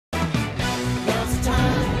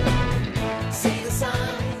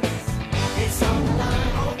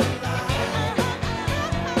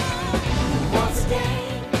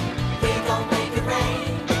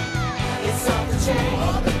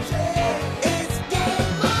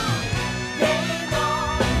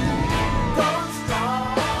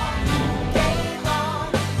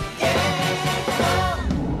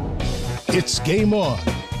It's Game On.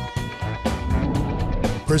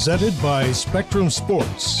 Presented by Spectrum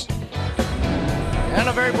Sports. And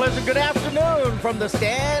a very pleasant good afternoon from the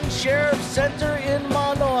Stan Sheriff Center in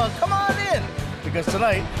Manoa. Come on in, because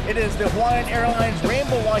tonight it is the Hawaiian Airlines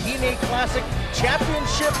Rainbow Wahine Classic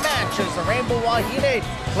Championship match as the Rainbow Wahine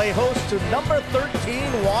play host to number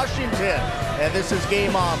 13 Washington. And this is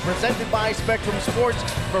Game On, presented by Spectrum Sports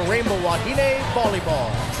for Rainbow Wahine Volleyball.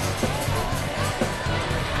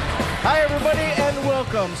 Hi everybody and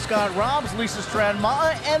welcome. Scott Robbs, Lisa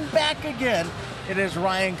Strand-Ma'a, and back again. It is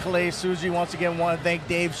Ryan Kalei Suji. Once again, want to thank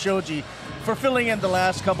Dave Shoji for filling in the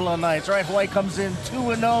last couple of nights. Right, Hawaii comes in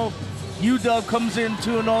 2-0. UW comes in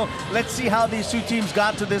 2-0. Let's see how these two teams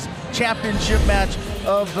got to this championship match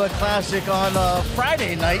of the Classic on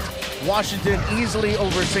Friday night. Washington easily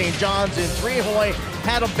over St. John's in 3. Hawaii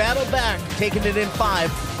had a battle back, taking it in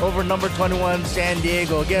 5 over number 21 San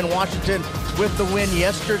Diego. Again, Washington with the win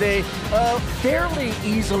yesterday, fairly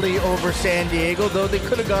easily over San Diego, though they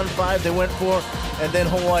could have gone 5, they went 4, and then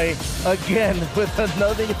Hawaii again with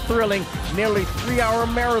another thrilling, nearly 3-hour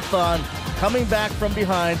marathon, coming back from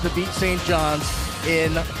behind to beat St. John's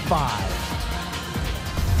in 5.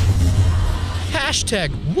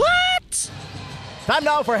 Hashtag what? Time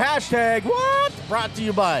now for Hashtag What? Brought to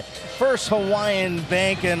you by First Hawaiian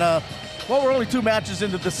Bank. And, well, we're only 2 matches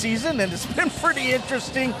into the season, and it's been pretty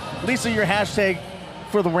interesting. Lisa, your hashtag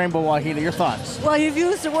for the Rainbow Wahine, your thoughts? Well, you've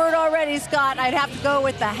used the word already, Scott. I'd have to go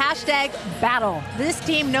with the hashtag battle. This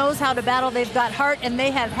team knows how to battle. They've got heart, and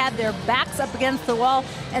they have had their backs up against the wall,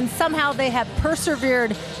 and somehow they have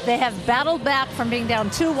persevered. They have battled back from being down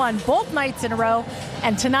 2-1 both nights in a row,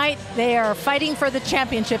 and tonight they are fighting for the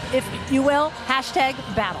championship, if you will. Hashtag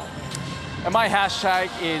battle. And my hashtag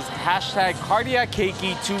is hashtag Cardiac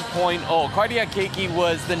Keiki 2.0. Cardiac Keiki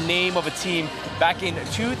was the name of a team back in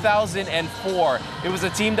 2004. It was a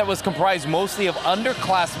team that was comprised mostly of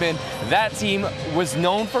underclassmen. That team was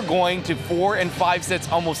known for going to 4 and 5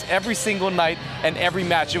 sets almost every single night and every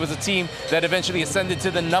match. It was a team that eventually ascended to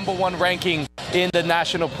the #1 ranking in the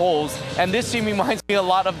national polls. And this team reminds me a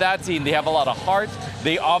lot of that team. They have a lot of heart.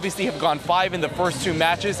 They obviously have gone 5 in the first 2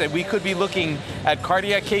 matches, and we could be looking at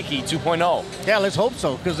Cardiac Keiki 2.0. Yeah, let's hope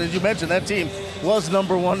so, because as you mentioned, that team was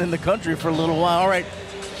 #1 in the country for a little while. All right,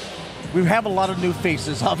 we have a lot of new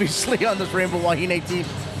faces, obviously, on this Rainbow Wahine team.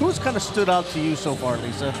 Who's kind of stood out to you so far,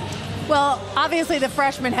 Lisa? Well, obviously the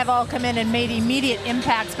freshmen have all come in and made immediate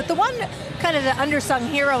impacts, but the one kind of the undersung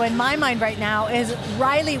hero in my mind right now is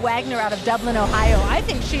Riley Wagner out of Dublin, Ohio. I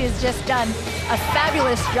think she has just done a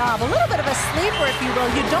fabulous job. A little bit of a sleeper, if you will.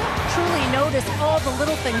 You don't truly notice all the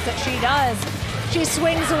little things that she does. She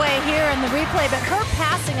swings away here in the replay, but her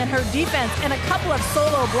passing and her defense and a couple of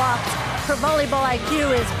solo blocks, her volleyball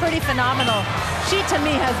IQ is pretty phenomenal. She, to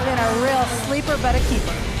me, has been a real sleeper, but a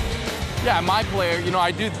keeper. Yeah, my player, you know,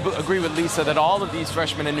 I do agree with Lisa that all of these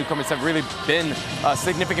freshmen and newcomers have really been a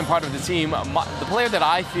significant part of the team. The player that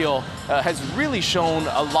I feel has really shown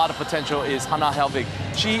a lot of potential is Hannah Helvig.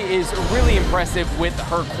 She is really impressive with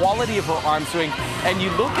her quality of her arm swing, and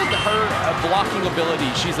you look at her blocking ability.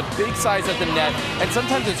 She's a big size at the net, and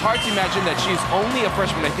sometimes it's hard to imagine that she's only a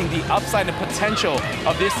freshman. I think the upside and potential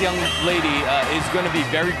of this young lady is going to be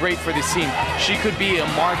very great for this team. She could be a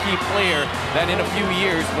marquee player that in a few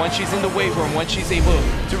years, once she's in the weight room, once she's able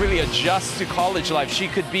to really adjust to college life, she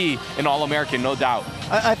could be an All-American, no doubt.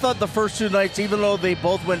 I thought the first 2 nights, even though they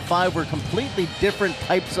both went 5, were completely different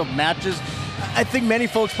types of matches. I think many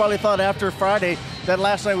folks probably thought after Friday that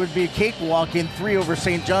last night would be a cakewalk in 3 over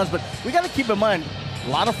St. John's, but we got to keep in mind, a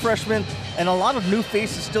lot of freshmen and a lot of new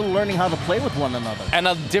faces still learning how to play with one another. And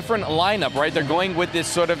a different lineup, right? They're going with this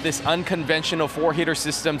sort of this unconventional 4-hitter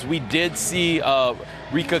systems. We did see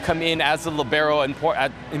Rika come in as the libero in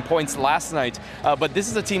points last night, but this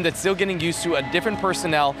is a team that's still getting used to a different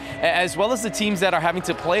personnel, as well as the teams that are having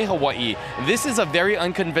to play Hawaii. This is a very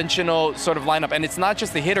unconventional sort of lineup, and it's not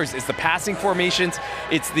just the hitters, it's the passing formations,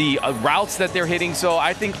 it's the routes that they're hitting. So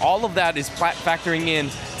I think all of that is factoring in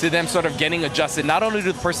to them sort of getting adjusted, not only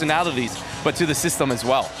to the personalities, but to the system as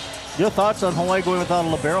well. Your thoughts on Hawaii going without a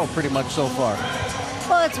libero pretty much so far?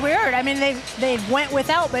 Well, it's weird. I mean, they went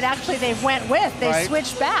without, but actually they went with. They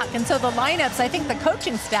switched back. And so the lineups, I think the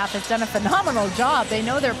coaching staff has done a phenomenal job. They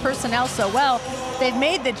know their personnel so well. They've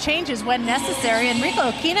made the changes when necessary. And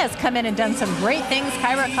Rico Okina has come in and done some great things.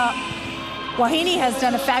 Kyra Wahine has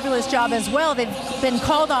done a fabulous job as well. They've been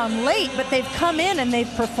called on late, but they've come in and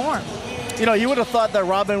they've performed. You know, you would have thought that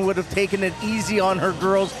Robin would have taken it easy on her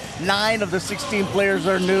girls. 9 of the 16 players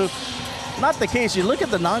are new. not the case. You look at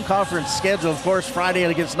the non-conference schedule, of course, Friday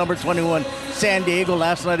against number 21 San Diego,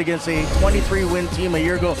 last night against a 23-win team a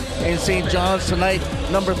year ago in St. John's. Tonight,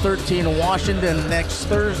 number 13 Washington. Next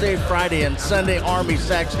Thursday, Friday, and Sunday, Army,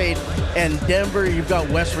 Sac State, and Denver. You've got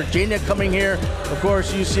West Virginia coming here, of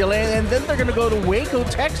course, UCLA, and then they're going to go to Waco,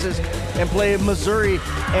 Texas, and play Missouri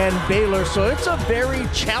and Baylor. So it's a very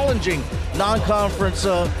challenging non-conference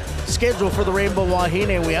schedule for the Rainbow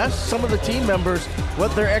Wahine. We asked some of the team members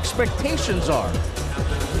what their expectations are.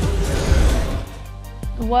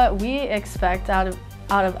 What we expect out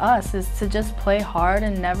of us is to just play hard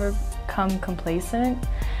and never become complacent,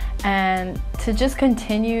 and to just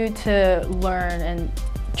continue to learn and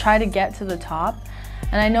try to get to the top.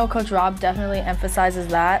 And I know Coach Rob definitely emphasizes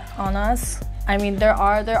that on us. I mean, there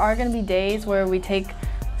are going to be days where we take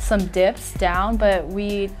some dips down, but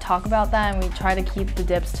we talk about that and we try to keep the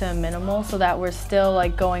dips to a minimal so that we're still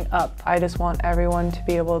like going up. I just want everyone to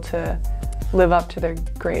be able to live up to their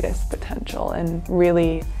greatest potential and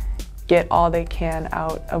really get all they can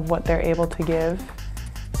out of what they're able to give.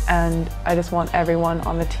 And I just want everyone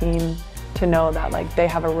on the team to know that like they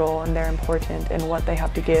have a role and they're important, and what they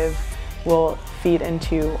have to give will feed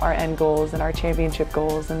into our end goals and our championship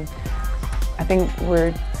goals. And I think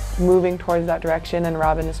we're moving towards that direction, and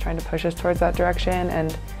Robin is trying to push us towards that direction.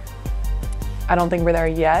 And I don't think we're there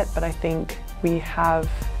yet, but I think we have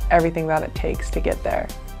everything that it takes to get there.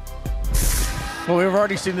 Well, we've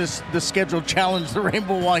already seen the schedule challenge the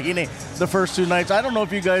Rainbow Wahine the first 2 nights. I don't know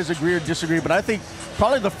if you guys agree or disagree, but I think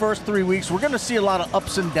probably the first 3 weeks we're going to see a lot of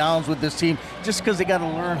ups and downs with this team, just because they got to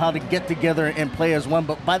learn how to get together and play as one.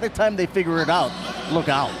 But by the time they figure it out, look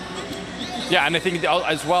out. Yeah, and I think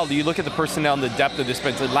as well, you look at the personnel and the depth of this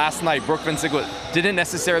bench. Last night, Brooke Vincigua didn't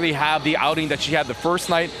necessarily have the outing that she had the first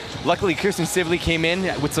night. Luckily, Kirsten Sibley came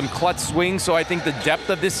in with some clutch swings, so I think the depth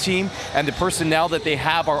of this team and the personnel that they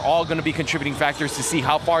have are all going to be contributing factors to see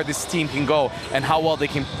how far this team can go and how well they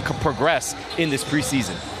can progress in this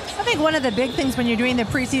preseason. I think one of the big things when you're doing the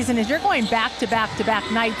preseason is you're going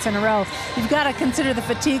back-to-back-to-back nights in a row. You've got to consider the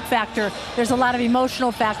fatigue factor. There's a lot of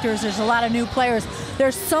emotional factors. There's a lot of new players.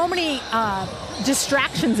 There's so many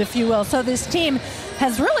distractions, if you will. So this team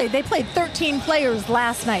has really, they played 13 players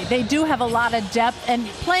last night. They do have a lot of depth, and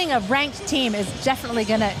playing a ranked team is definitely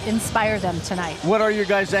going to inspire them tonight. What are your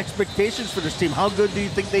guys' expectations for this team? How good do you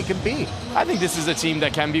think they can be? I think this is a team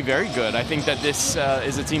that can be very good. I think that this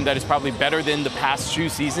is a team that is probably better than the past 2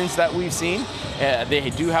 seasons that we've seen.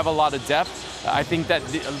 They do have a lot of depth. I think that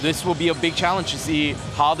this will be a big challenge to see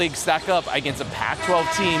how they stack up against a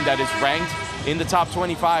Pac-12 team that is ranked in the top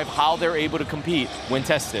 25, how they're able to compete when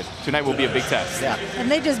tested. Tonight will be a big test. Yeah.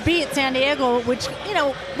 And they just beat San Diego, which, you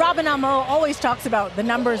know, Robin Amo always talks about the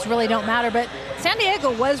numbers really don't matter, but San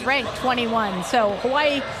Diego was ranked 21, so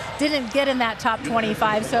Hawaii didn't get in that top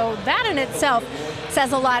 25, so that in itself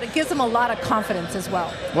says a lot. It gives them a lot of confidence as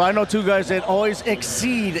well. Well, I know 2 guys that always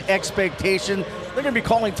exceed expectation. They're going to be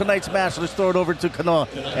calling tonight's match. Let's throw it over to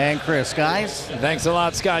Kanoa and Chris. Guys? Thanks a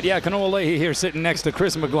lot, Scott. Yeah, Kanoa Leahy here sitting next to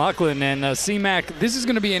Chris McLaughlin. And C-Mac, this is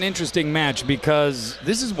going to be an interesting match because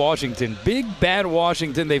this is Washington. Big, bad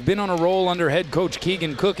Washington. They've been on a roll under head coach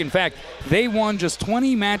Keegan Cook. In fact, they won just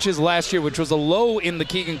 20 matches last year, which was a low in the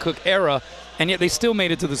Keegan Cook era, and yet they still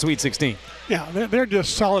made it to the Sweet 16. Yeah, they're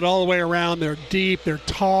just solid all the way around. They're deep, they're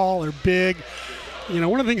tall, they're big. You know,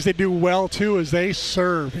 one of the things they do well, too, is they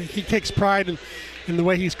serve. He takes pride in the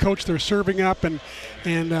way he's coached their serving up. And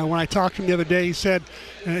when I talked to him the other day, he said,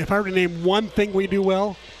 if I were to name one thing we do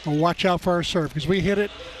well, I'll watch out for our serve, because we hit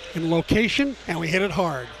it in location and we hit it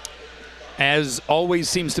hard. As always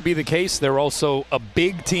seems to be the case, they're also a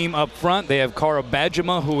big team up front. They have Kara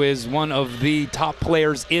Bajima, who is one of the top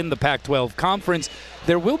players in the Pac-12 conference.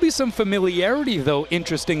 There will be some familiarity, though,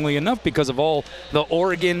 interestingly enough, because of all the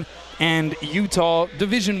Oregon and Utah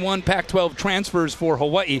Division I Pac-12 transfers for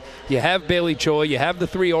Hawaii. You have Bailey Choi, you have the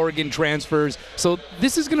 3 Oregon transfers. So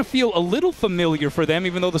this is going to feel a little familiar for them,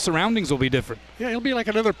 even though the surroundings will be different. Yeah, it'll be like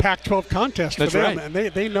another Pac-12 contest for them. Right. And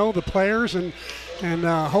they know the players, and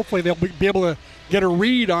hopefully they'll be able to get a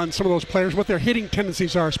read on some of those players, what their hitting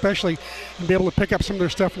tendencies are especially, and be able to pick up some of their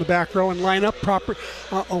stuff in the back row and line up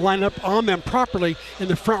on them properly in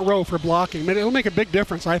the front row for blocking. It'll make a big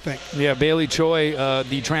difference, I think. Yeah, Bailey Choi,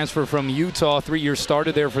 the transfer from Utah, 3-year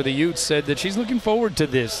starter there for the Utes, said that she's looking forward to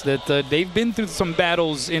this, that they've been through some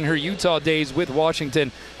battles in her Utah days with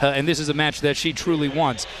Washington, and this is a match that she truly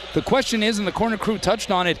wants. The question is, and the corner crew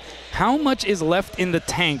touched on it, how much is left in the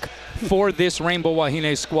tank for this Rainbow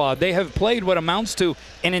Wahine squad. They have played what amounts to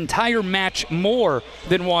an entire match more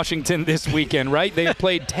than Washington this weekend, right? They've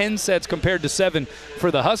played 10 sets compared to 7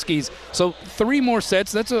 for the Huskies. So 3 more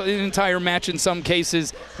sets, that's an entire match in some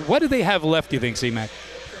cases. What do they have left, do you think, C-Mac?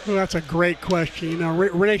 Well, that's a great question. You know,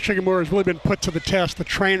 Renee Shigemura has really been put to the test, the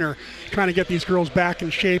trainer, trying to get these girls back in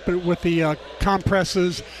shape with the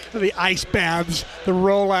compresses, the ice baths, the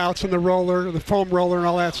rollouts and the roller, the foam roller and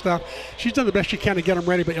all that stuff. She's done the best she can to get them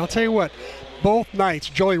ready, but I'll tell you what, both nights,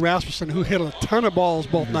 Jolie Rasmussen, who hit a ton of balls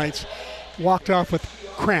both nights, walked off with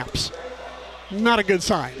cramps. Not a good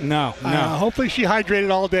sign. No. Hopefully she hydrated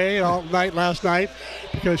all day, all night last night,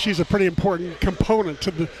 because she's a pretty important component to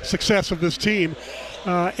the success of this team.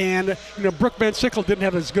 And you know, Brooke Van Sickle didn't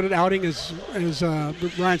have as good an outing as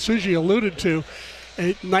Ryan Suji alluded to.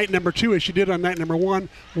 Night number 2, as she did on night number 1.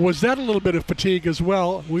 Was that a little bit of fatigue as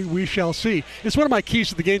well? We shall see. It's one of my keys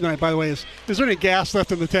to the game tonight, by the way. Is there any gas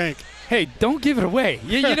left in the tank? Hey, don't give it away.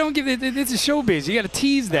 You don't give it. It's a showbiz. You got to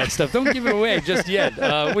tease that stuff. Don't give it away just yet.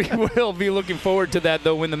 We will be looking forward to that,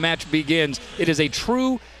 though, when the match begins. It is a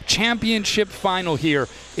true championship final here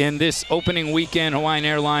in this opening weekend Hawaiian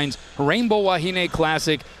Airlines Rainbow Wahine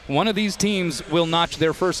Classic. One of these teams will notch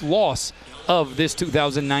their first loss of this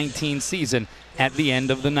 2019 season at the end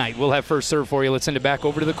of the night. We'll have first serve for you. Let's send it back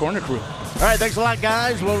over to the corner crew. All right, thanks a lot,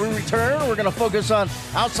 guys. When we return, we're going to focus on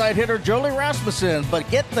outside hitter Jolie Rasmussen, but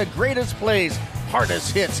get the greatest plays,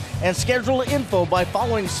 hardest hits, and schedule info by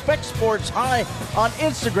following Spec Sports High on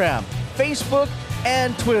Instagram, Facebook,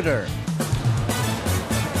 and Twitter.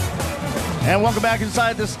 And welcome back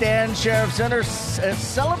inside the Stan Sheriff Center,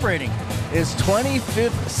 celebrating its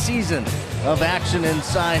 25th season of action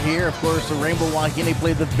inside here. Of course, the Rainbow Wahine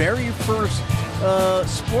played the very first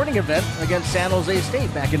sporting event against San Jose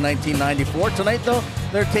State back in 1994. Tonight, though,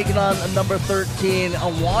 they're taking on number 13,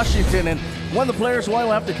 Washington. And one of the players who I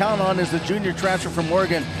will have to count on is the junior transfer from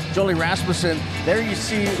Oregon, Jolie Rasmussen. There you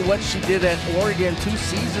see what she did at Oregon 2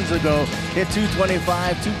 seasons ago. Hit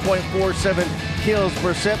 225, 2.47 kills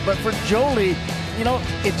per set. But for Jolie, you know,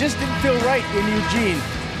 it just didn't feel right in Eugene.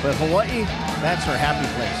 But Hawaii, that's her happy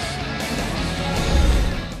place.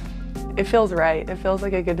 It feels right. It feels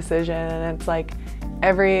like a good decision, and it's like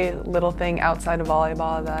every little thing outside of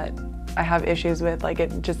volleyball that I have issues with, like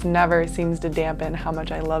it just never seems to dampen how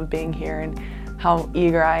much I love being here and how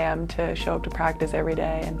eager I am to show up to practice every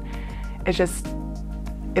day. And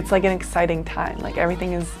it's like an exciting time. Like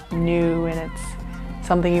everything is new and it's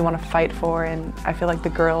something you want to fight for, and I feel like the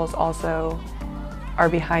girls also are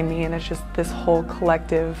behind me, and it's just this whole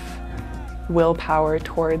collective willpower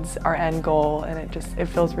towards our end goal, and it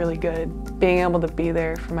feels really good. Being able to be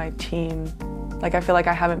there for my team, like I feel like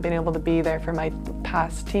I haven't been able to be there for my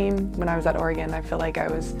past team when I was at Oregon. I feel like I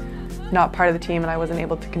was not part of the team and I wasn't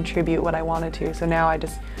able to contribute what I wanted to. So now I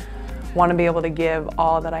just want to be able to give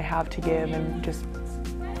all that I have to give, and just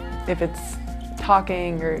if it's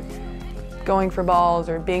talking or going for balls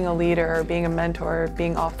or being a leader or being a mentor or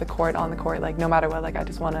being off the court, on the court, like no matter what, like I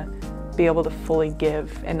just want to be able to fully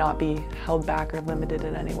give and not be held back or limited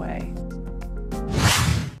in any way.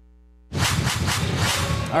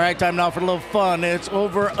 All right, time now for a little fun. It's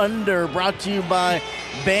Over Under, brought to you by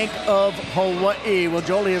Bank of Hawaii. Well,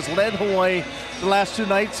 Jolie has led Hawaii the last 2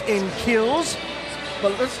 nights in kills,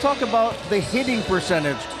 but let's talk about the hitting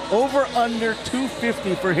percentage. Over under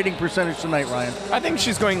 250 for hitting percentage tonight, Ryan. I think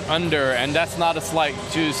she's going under, and that's not a slight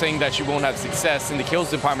to saying that she won't have success in the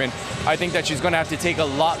kills department. I think that she's going to have to take a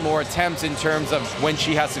lot more attempts in terms of when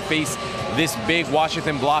she has to face this big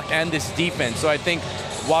Washington block and this defense. So I think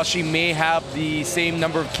while she may have the same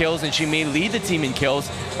number of kills and she may lead the team in kills,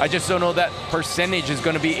 I just don't know that percentage is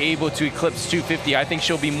going to be able to eclipse 250. I think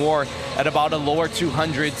she'll be more at about a lower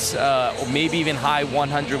 200s, or maybe even high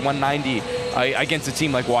 100, 190 against a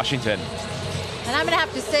team like Washington. And I'm going to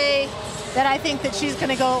have to say that I think that she's going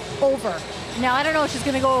to go over. Now, I don't know if she's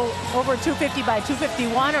going to go over 250 by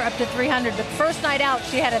 251 or up to 300, but first night out,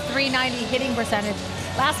 she had a 390 hitting percentage.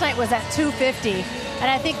 Last night was at 250. And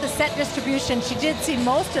I think the set distribution, she did see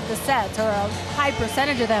most of the sets, or a high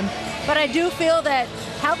percentage of them. But I do feel that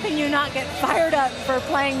how can you not get fired up for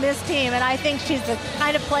playing this team? And I think she's the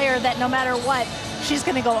kind of player that no matter what, she's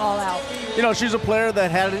going to go all out. You know, she's a player that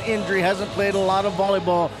had an injury, hasn't played a lot of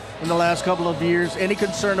volleyball in the last couple of years. Any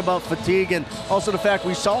concern about fatigue? And also the fact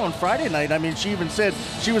we saw on Friday night, I mean, she even said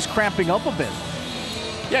she was cramping up a bit.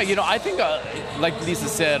 Yeah, you know, I think, like Lisa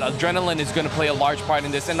said, adrenaline is going to play a large part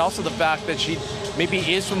in this, and also the fact that she maybe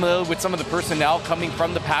is familiar with some of the personnel coming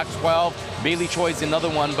from the Pac-12. Bailey Choi's another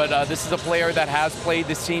one, but this is a player that has played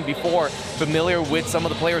this team before, familiar with some of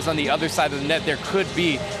the players on the other side of the net. There could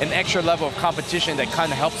be an extra level of competition that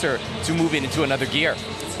kind of helps her to move it into another gear.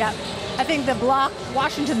 Yeah, I think the block,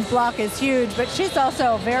 Washington's block is huge, but she's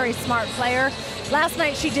also a very smart player. Last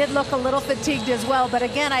night she did look a little fatigued as well, but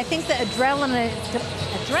again, I think the adrenaline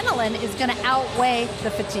is going to outweigh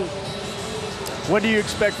the fatigue. What do you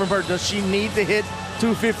expect from her? Does she need to hit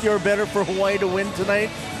 250 or better for Hawaii to win tonight?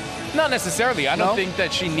 Not necessarily. I don't think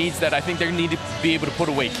that she needs that. I think they need to be able to put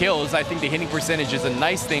away kills. I think the hitting percentage is a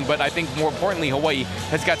nice thing, but I think more importantly, Hawaii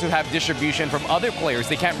has got to have distribution from other players.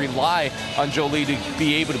 They can't rely on Jolie to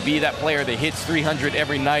be able to be that player that hits 300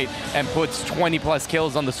 every night and puts 20+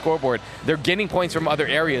 kills on the scoreboard. They're getting points from other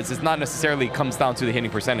areas. It's not necessarily comes down to the hitting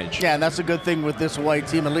percentage. Yeah, and that's a good thing with this Hawaii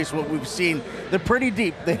team, at least what we've seen. They're pretty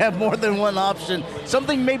deep. They have more than one option,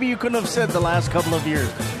 something maybe you couldn't have said the last couple of years.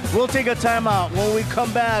 We'll take a timeout. When we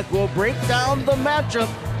come back, we'll break down the matchup,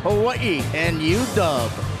 Hawaii and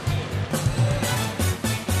UW.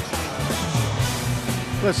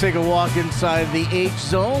 Let's take a walk inside the H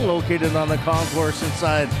zone, located on the concourse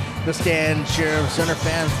inside the Stan Sheriff Center.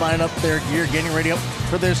 Fans line up their gear, getting ready up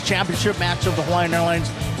for this championship match of the Hawaiian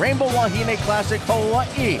Airlines Rainbow Wahine Classic,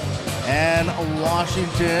 Hawaii and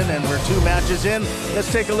Washington. And we're 2 matches in.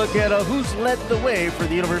 Let's take a look at who's led the way for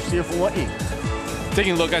the University of Hawaii.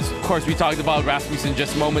 Taking a look, as of course we talked about Rasmussen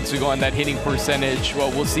just moments ago on that hitting percentage. Well,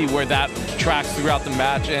 we'll see where that tracks throughout the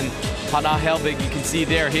match. And Hannah Helbig, you can see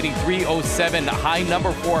there, hitting .307, high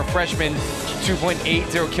number for a freshman,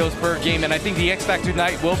 2.80 kills per game. And I think the X factor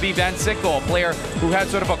tonight will be Van Sickle, a player who had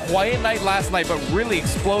sort of a quiet night last night, but really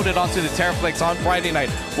exploded onto the Terraflex on Friday night.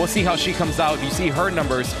 We'll see how she comes out. You see her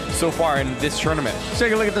numbers so far in this tournament. Let's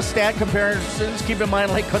take a look at the stat comparisons. Keep in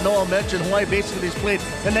mind, like Kanoa mentioned, Hawaii basically has played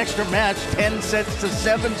an extra match, 10 sets to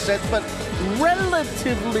 7 sets, but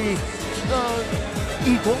relatively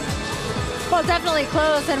equal. Well, definitely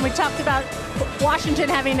close, and we talked about Washington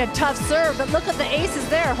having a tough serve, but look at the aces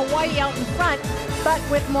there. Hawaii out in front, but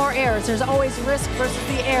with more errors. There's always risk versus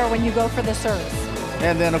the air when you go for the serves.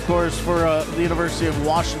 And then, of course, for the University of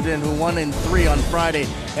Washington, who won in 3 on Friday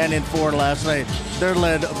and in 4 last night, they're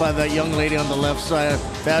led by that young lady on the left side,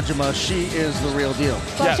 Bajima. She is the real deal.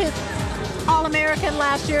 Well, she's All-American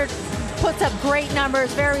last year, puts up great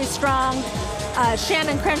numbers, very strong.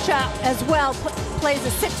 Shannon Crenshaw as well plays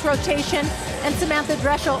a 6 rotation, and Samantha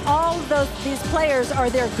Dreschel. All of these players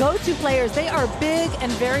are their go-to players. They are big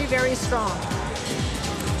and very, very strong.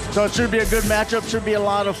 So it should be a good matchup, should be a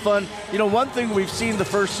lot of fun. You know, one thing we've seen the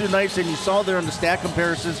first 2 nights, and you saw there in the stat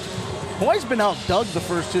comparisons, Hawaii's been outdug the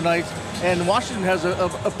first 2 nights, and Washington has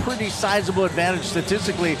a pretty sizable advantage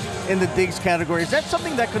statistically in the digs category. Is that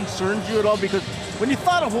something that concerns you at all? Because when you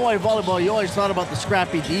thought of Hawaii volleyball, you always thought about the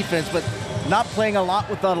scrappy defense, but not playing a lot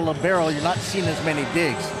without a libero, you're not seeing as many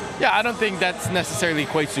digs. Yeah, I don't think that's necessarily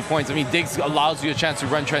equates to points. I mean, digs allows you a chance to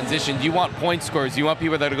run transition. You want point scorers. You want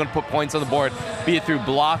people that are going to put points on the board, be it through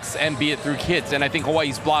blocks and be it through hits. And I think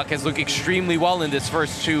Hawaii's block has looked extremely well in this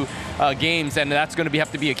first 2 games, and that's going to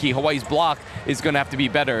have to be a key. Hawaii's block is going to have to be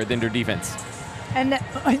better than their defense. And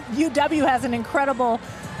UW has an incredible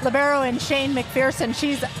libero in Shane McPherson.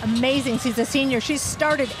 She's amazing. She's a senior. She's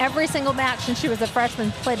started every single match since she was a freshman,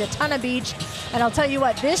 played a ton of beach. And I'll tell you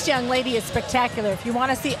what, this young lady is spectacular. If you want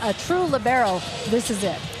to see a true libero, this is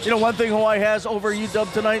it. You know, one thing Hawaii has over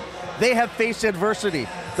UW tonight, they have faced adversity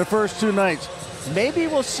the first 2 nights. Maybe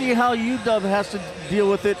we'll see how UW has to deal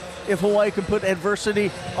with it if Hawaii can put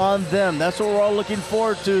adversity on them. That's what we're all looking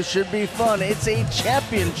forward to. Should be fun. It's a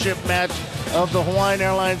championship match of the Hawaiian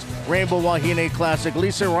Airlines Rainbow Wahine Classic.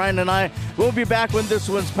 Lisa, Ryan, and I will be back when this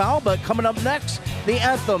one's pal, but coming up next, the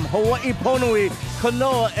anthem, Hawaii Ponui,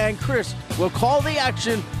 Kanoa, and Chris will call the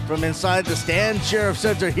action from inside the Stan Sheriff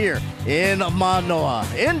Center here in Manoa.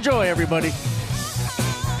 Enjoy, everybody.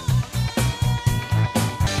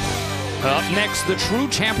 Up next, the true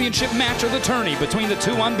championship match of the tourney between the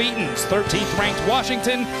 2 unbeatens, 13th ranked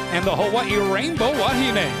Washington and the Hawaii Rainbow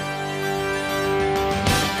Wahine.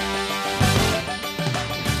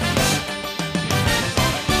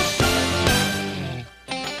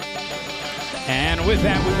 And with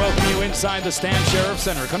that, we welcome you inside the Stan Sheriff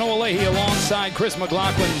Center. Kanoa Leahy alongside Chris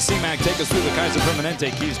McLaughlin and C-Mac take us through the Kaiser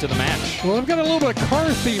Permanente keys to the match. Well, I've got a little bit of car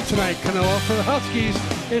theme tonight, Kanoa. For the Huskies,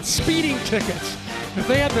 it's speeding tickets. If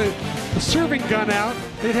they had the serving gun out,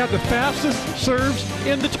 they'd have the fastest serves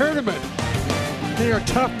in the tournament. They are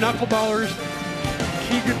tough knuckleballers.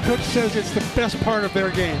 Keegan Cook says it's the best part of their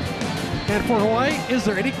game. And for Hawaii, is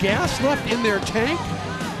there any gas left in their tank?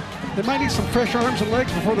 they might need some fresh arms and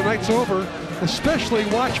legs before the night's over. Especially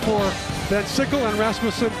watch for Van Sickle and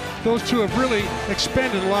Rasmussen. Those two have really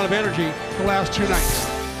expended a lot of energy the last 2 nights.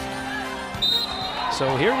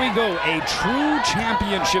 So here we go, a true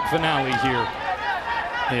championship finale here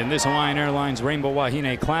in this Hawaiian Airlines Rainbow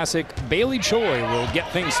Wahine Classic. Bailey Choi will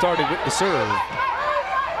get things started with the serve.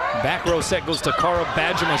 Back row set goes to Kara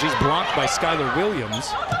Bajima. She's blocked by Skylar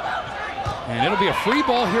Williams. And it'll be a free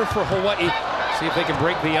ball here for Hawaii. See if they can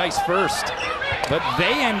break the ice first. But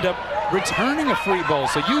they end up returning a free ball.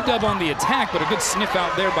 So UW on the attack, but a good sniff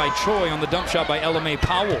out there by Choi on the dump shot by LMA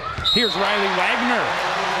Powell. Here's Riley Wagner.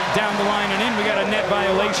 Down the line and in. We got a net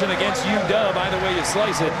violation against UW. Either way you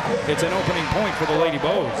slice it, it's an opening point for the Lady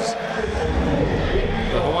Bows.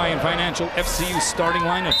 The Hawaiian Financial FCU starting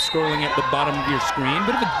lineup scrolling at the bottom of your screen.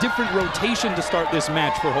 Bit of a different rotation to start this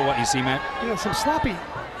match for Hawaii, C-Mac. Yeah,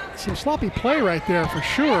 some sloppy play right there for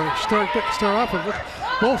sure. Start off with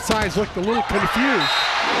both sides looked a little confused.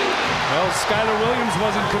 Well, Skylar Williams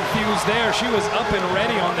wasn't confused there. She was up and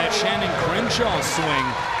ready on that Shannon Crenshaw swing.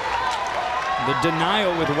 The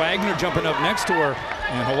denial with Wagner jumping up next to her,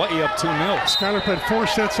 and Hawaii up 2-0. Skylar played 4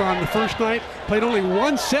 sets on the first night, played only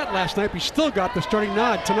 1 set last night, but still got the starting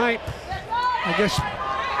nod tonight. I guess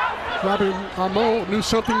Robin Amo knew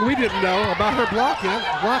something we didn't know about her block. The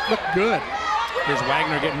block looked good. Here's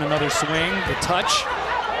Wagner getting another swing, the touch.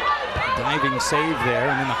 Diving save there,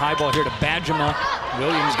 and then the high ball here to Bajima.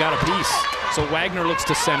 Williams got a piece, so Wagner looks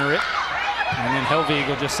to center it. And then Helvig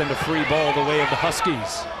will just send a free ball the way of the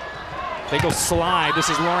Huskies. They go slide. This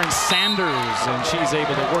is Lauren Sanders, and she's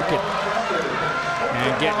able to work it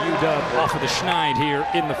and get UW off of the schneid here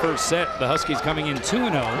in the first set. The Huskies coming in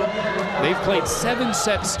 2-0. They've played 7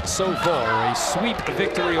 sets so far. A sweep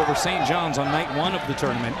victory over St. John's on night 1 of the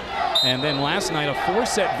tournament. And then last night, a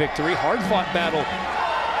 4-set victory. Hard-fought battle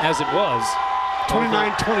as it was.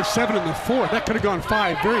 29-27 in the 4th. That could have gone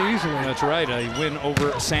 5 very easily. That's right. A win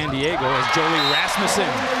over San Diego as Jolie Rasmussen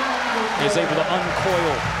is able to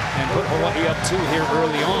uncoil and put Hawaii up 2 here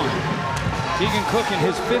early on. Keegan Cook in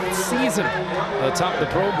his 5th season atop the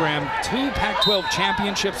program. 2 Pac-12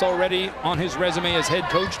 championships already on his resume as head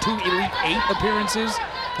coach. 2 Elite 8 appearances.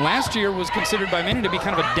 Last year was considered by many to be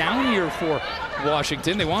kind of a down year for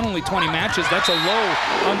Washington. They won only 20 matches. That's a low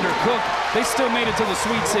under Cook. They still made it to the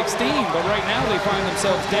Sweet 16, but right now they find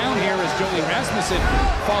themselves down here as Jolie Rasmussen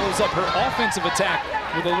follows up her offensive attack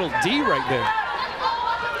with a little D right there.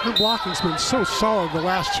 Her blocking's been so solid the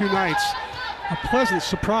last 2 nights. A pleasant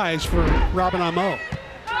surprise for Robin Amo.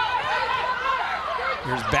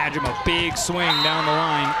 Here's Bajima, big swing down the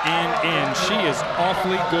line and in. She is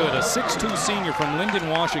awfully good. A 6'2 senior from Linden,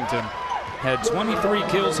 Washington. Had 23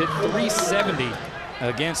 kills, hit 370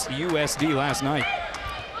 against USD last night.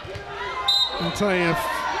 I'll tell you, if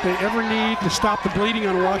they ever need to stop the bleeding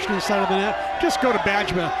on Washington's side of the net, just go to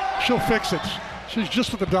Bajima. She'll fix it. She's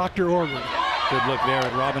just what the doctor ordered. Good look there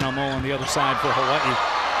at Robin Amo on the other side for Hawaii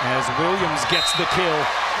as Williams gets the kill.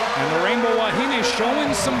 And the Rainbow Wahine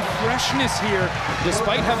showing some freshness here,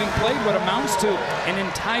 despite having played what amounts to an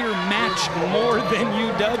entire match more than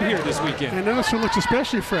UW here this weekend. And this one looks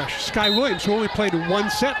especially fresh. Sky Williams, who only played 1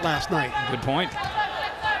 set last night. Good point.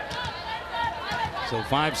 So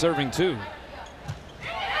 5 serving 2.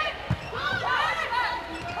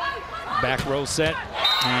 Back row set,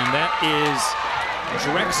 and that is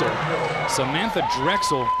Drexel. Samantha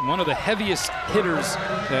Drexel, one of the heaviest hitters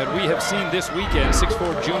that we have seen this weekend.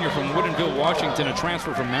 6'4 junior from Woodinville, Washington, a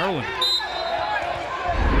transfer from Maryland.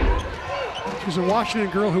 She's a Washington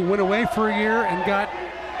girl who went away for a year and got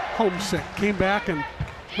homesick. Came back and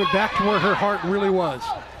went back to where her heart really was.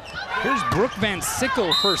 Here's Brooke Van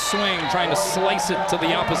Sickle, first swing, trying to slice it to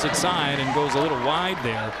the opposite side and goes a little wide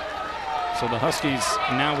there. So the Huskies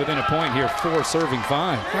now within a point here, 4 serving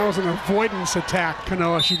 5. That was an avoidance attack,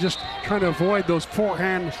 Kanoa. She just trying to avoid those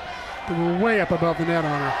forehands that were way up above the net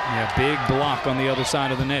on her. Yeah, big block on the other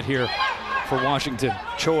side of the net here for Washington.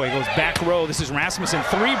 Choi goes back row. This is Rasmussen,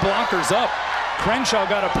 3 blockers up. Crenshaw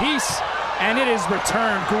got a piece, and it is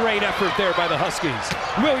returned. Great effort there by the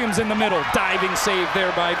Huskies. Williams in the middle, diving save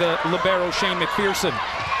there by the libero Shane McPherson.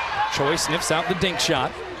 Choi sniffs out the dink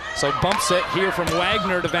shot. So bump set here from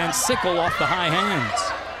Wagner to Van Sickle off the high hands.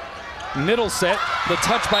 Middle set, the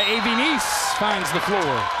touch by A.V. Nice finds the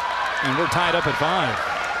floor. And we're tied up at 5.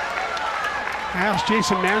 I asked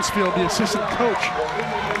Jason Mansfield, the assistant coach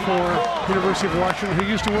for University of Washington, who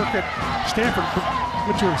used to work at Stanford,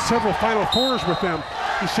 went to several Final Fours with them.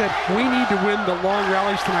 He said, we need to win the long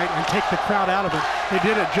rallies tonight and take the crowd out of it. They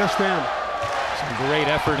did it just then. Some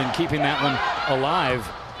great effort in keeping that one alive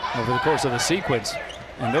over the course of the sequence.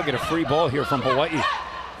 And they'll get a free ball here from Hawaii.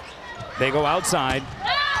 They go outside.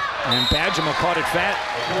 And Bajima caught it fat.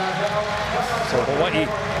 So Hawaii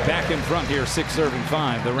back in front here,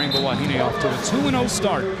 6-5. The Rainbow Wahine off to a 2-0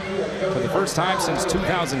 start for the first time since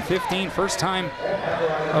 2015. First time,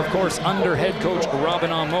 of course, under head coach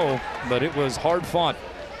Robin Amo, but it was hard fought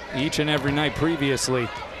each and every night previously.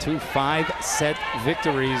 2 5-set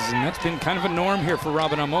victories, and that's been kind of a norm here for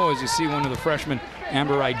Robin Amo, as you see one of the freshmen,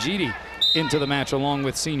 Amber Igidi, into the match along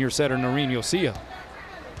with senior setter Noreen Yosia.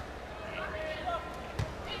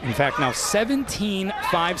 In fact, now 17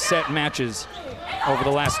 5-set matches over the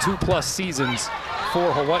last 2+ seasons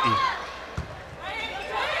for Hawaii.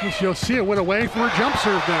 Yosia went away for a jump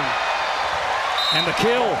serve then. And the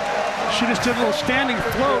kill. She just did a little standing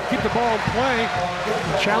float, keep the ball in play,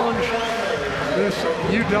 and challenge this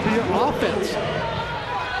UW offense.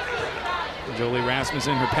 Jolie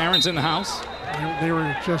Rasmussen, her parents in the house. They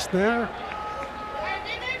were just there.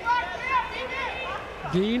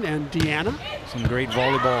 Dean and Deanna. Some great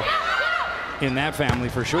volleyball in that family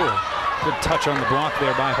for sure. Good touch on the block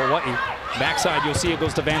there by Hawaii. Backside, you'll see it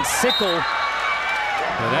goes to Van Sickle.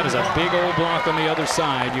 Well, that is a big old block on the other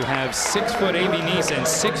side. You have 6-foot Amy Neese and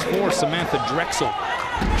 6'4" Samantha Drexel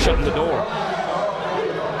shutting the door.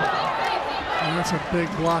 And that's a big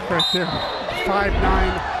block right there. 5'9"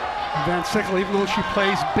 Van Sickle, even though she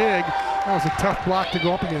plays big, that was a tough block to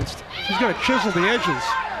go up against. She's got to chisel the edges.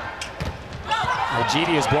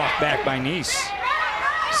 Igidi is blocked back by Neese.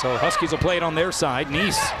 So Huskies will play it on their side.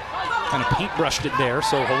 Neese kind of paintbrushed it there,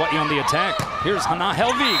 so Hawaii on the attack. Here's Hannah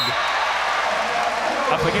Helvig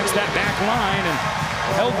up against that back line, and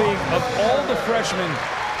Helvig, of all the freshmen,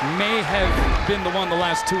 may have been the one the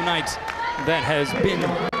last 2 nights that has been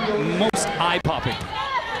most eye-popping.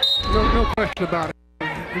 No question about it.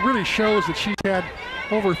 It really shows that she's had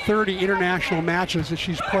over 30 international matches that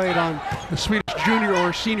she's played on the Swedish junior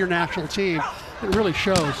or senior national team. It really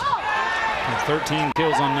shows. And 13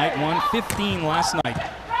 kills on night 1, 15 last night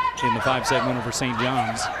in the 5-set win over St.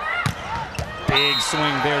 John's. Big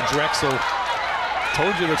swing there, Drexel.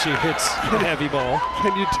 Told you that she hits a heavy ball.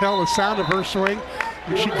 Can you tell the sound of her swing?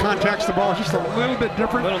 When she contacts the ball, it's just a little bit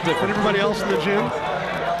different than everybody else in the gym.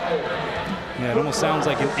 Yeah, it almost sounds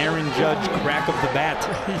like an Aaron Judge crack of the bat.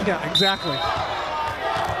 Yeah, exactly.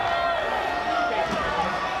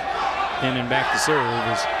 In and back to serve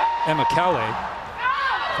is Emma Calais.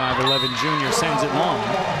 5'11" junior sends it long.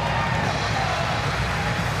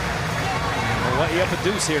 Hawaii up a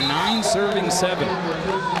deuce here, 9-7.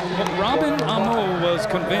 But Robin Amo was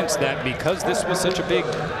convinced that because this was such a big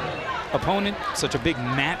opponent, such a big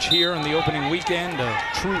match here in the opening weekend, a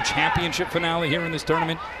true championship finale here in this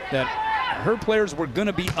tournament, that her players were going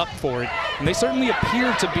to be up for it, and they certainly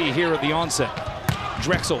appeared to be here at the onset.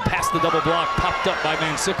 Drexel past the double block, popped up by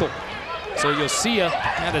Van Sickle. So Yosia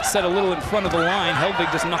had it set a little in front of the line.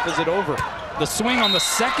 Helvig just knuckles it over. The swing on the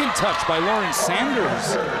second touch by Lauren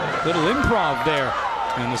Sanders. Little improv there.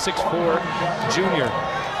 And the 6'4" junior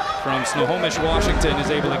from Snohomish, Washington is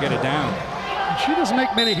able to get it down. She doesn't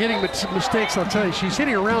make many hitting mistakes, I'll tell you. She's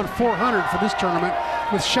hitting around 400 for this tournament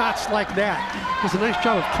with shots like that. Does a nice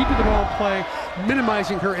job of keeping the ball in play,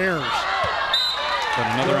 minimizing her errors. But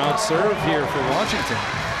another out serve here for Washington.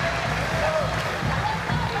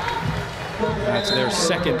 That's their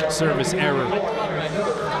second service error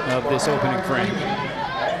of this opening frame.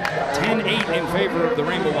 10-8 in favor of the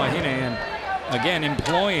Rainbow Wahine, and again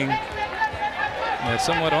employing a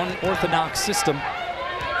somewhat unorthodox system.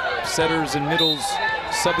 Setters and middles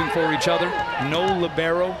subbing for each other. No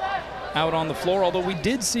libero out on the floor, although we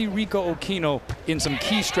did see Riko Okino in some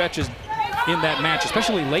key stretches in that match,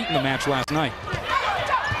 especially late in the match last night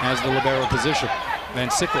as the libero position. Van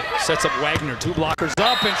Sickle sets up Wagner, 2 blockers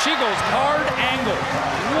up, and she goes hard angle.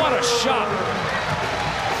 What a shot.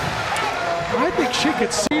 I think she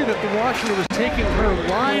could see that the Washington was taking her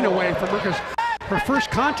line away from her, because her first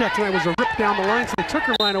contact tonight was a rip down the line, so they took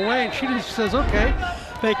her line away, and she just says, okay,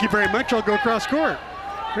 thank you very much, I'll go cross court.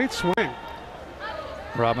 Great swing.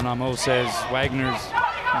 Robin Amo says Wagner's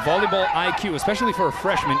volleyball IQ, especially for a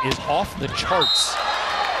freshman, is off the charts.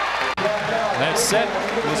 That set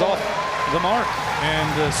was off the mark, and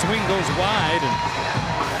the swing goes wide, and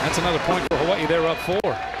that's another point for Hawaii. They're up 4.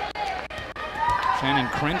 Shannon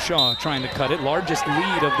Crenshaw trying to cut it. Largest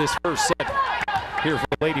lead of this first set here for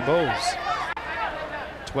the Lady Bows.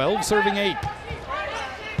 12 serving 8.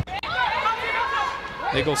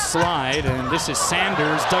 They go slide, and this is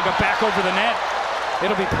Sanders, dug up back over the net.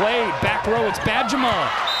 It'll be played. Back row, it's Bajima.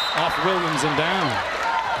 Off Williams and down.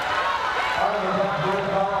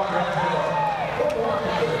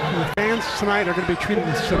 The fans tonight are going to be treated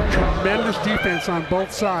with some tremendous defense on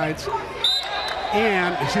both sides.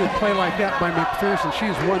 And you see a play like that by McPherson.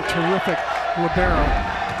 She's one terrific libero.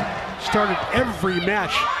 started every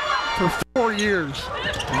match for 4 years.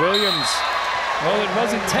 Williams, well, it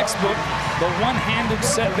wasn't textbook. The one-handed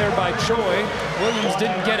set there by Choi. Williams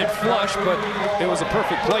didn't get it flush, but it was a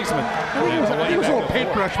perfect placement. I think it was a little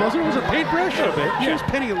paintbrush, wasn't it? Was it paintbrush? A little bit. She was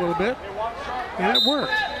pinning a little bit, and it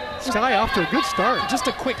worked. Sky off to a good start. Just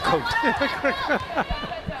a quick coat.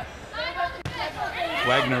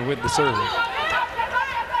 Wagner with the serve.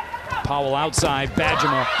 Powell outside.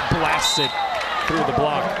 Bajema blasts it through the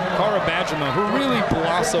block. Cara Bajema, who really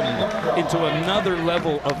blossomed into another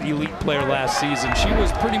level of elite player last season. She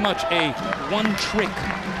was pretty much a one-trick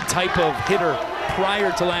type of hitter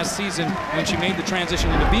prior to last season when she made the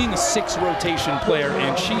transition into being a 6-rotation player,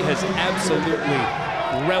 and she has absolutely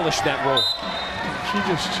relished that role.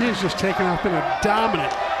 She has just taken off, been a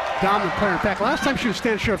dominant player. In fact, last time she was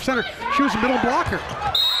standing short of center, she was a middle blocker.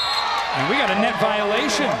 And we got a net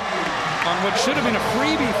violation on what should have been a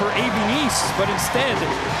freebie for A.B. Nice, but instead,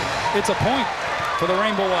 it's a point for the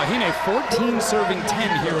Rainbow Wahine. 14 serving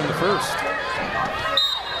 10 here in the first.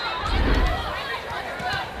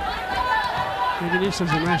 A.B. Nice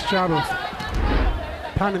does a nice job of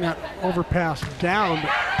pounding that overpass down,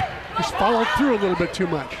 but just followed through a little bit too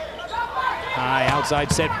much. High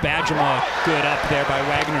outside set, Bajema, good up there by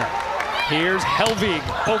Wagner. Here's Helvig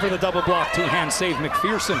over the double block, two-hand save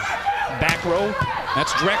McPherson. Back row,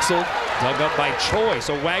 that's Drexel, dug up by Choi.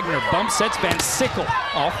 So Wagner bump sets Van Sickle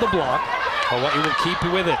off the block. Hawaii will keep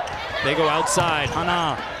with it. They go outside,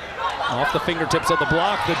 Hana off the fingertips of the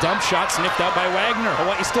block. The dump shot sniffed out by Wagner.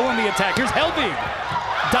 Hawaii still in the attack. Here's Helvig.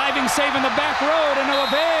 Diving save in the back row to no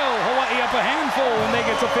avail. Hawaii up a handful and they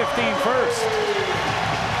get to 15 first.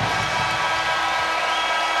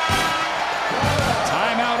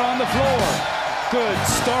 Timeout on the floor. Good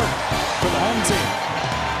start for the home team.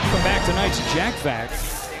 Come back tonight's Jack Vac.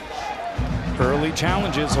 Early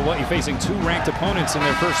challenges. Hawaii facing 2 ranked opponents in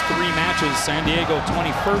their first 3 matches. San Diego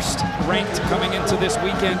 21st ranked coming into this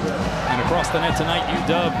weekend. And across the net tonight,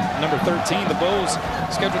 UW number 13. The Bows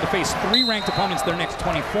scheduled to face 3 ranked opponents their next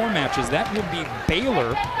 24 matches. That would be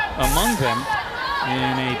Baylor among them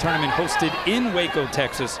in a tournament hosted in Waco,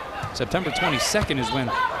 Texas. September 22nd is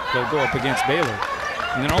when they'll go up against Baylor.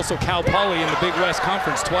 And then also Cal Poly in the Big West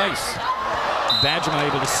Conference twice. Bajema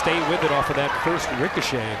able to stay with it off of that first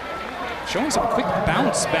ricochet. Showing some quick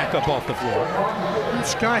bounce back up off the floor. And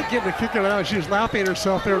Sky getting a kick out. She was laughing at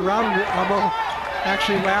herself there. Robin almost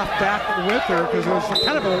actually laughed back with her because it was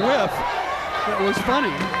kind of a whiff. It was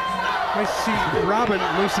funny. Nice to see Robin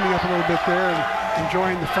loosening up a little bit there and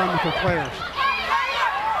enjoying the fun with her players.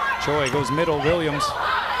 Choi goes middle, Williams.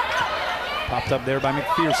 Popped up there by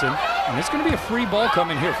McPherson. And it's going to be a free ball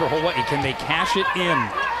coming here for Hawaii. Can they cash it in?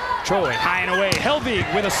 Choi high and away. Helvig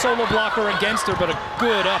with a solo blocker against her, but a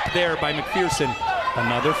good up there by McPherson.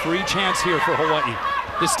 Another free chance here for Hawaii.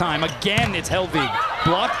 This time again it's Helvig.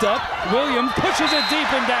 Blocked up. Williams pushes it deep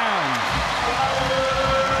and down.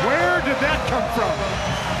 Where did that come from?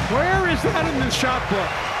 Where is that in the shot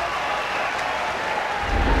book?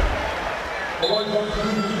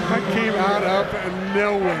 That came out of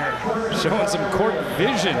nowhere. Showing some court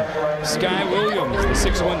vision. Sky Williams,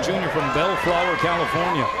 the 6'1" junior from Bellflower,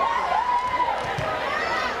 California.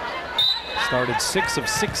 Started 6 of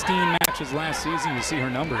 16 matches last season. You see her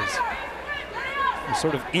numbers. She's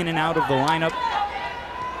sort of in and out of the lineup.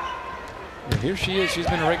 And here she is. She's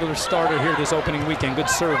been a regular starter here this opening weekend. Good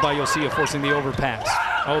serve by Yosia, forcing the overpass.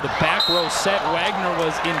 Oh, the back row set. Wagner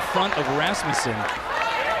was in front of Rasmussen.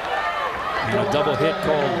 And a double hit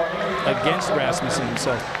called against Rasmussen.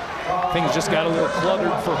 So things just got a little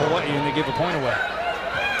cluttered for Hawaii, and they give a point away.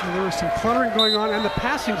 And there was some cluttering going on, and the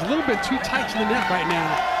passing's a little bit too tight to the net right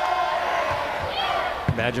now.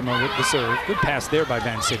 Bajema with the serve. Good pass there by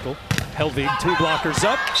Van Sickle. Helvig, 2 blockers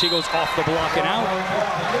up. She goes off the block and out.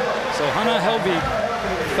 So Hana Helvig,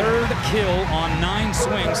 3rd kill on 9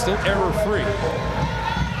 swings, still error-free.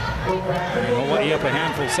 And Hawaii up a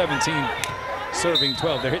handful, 17. Serving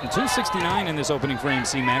 12. They're hitting 269 in this opening frame,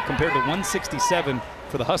 C-Mac, compared to 167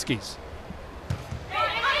 for the Huskies.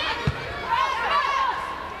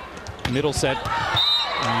 Middle set,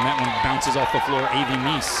 and that one bounces off the floor. A.V.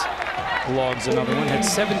 Nice logs another one. Had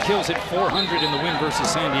 7 kills, hit 400 in the win versus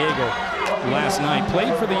San Diego last night.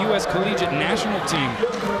 Played for the U.S. Collegiate National Team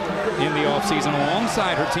in the offseason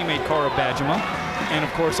alongside her teammate Cara Bajema. And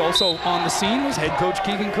of course, also on the scene was head coach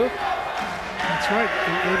Keegan Cook. That's right.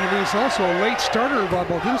 A.V. Nice also a late starter in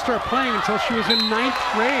volleyball. Didn't start playing until she was in 9th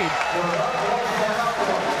grade.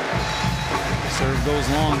 Serve goes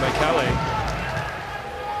long by Calais.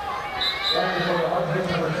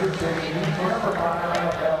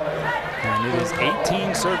 And it is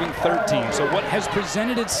 18 serving 13. So what has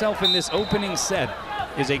presented itself in this opening set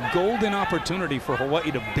is a golden opportunity for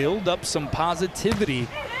Hawaii to build up some positivity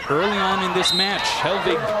early on in this match.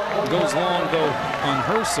 Helvig goes long, though, on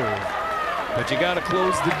her serve. But you got to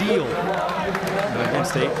close the deal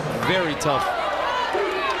against a very tough,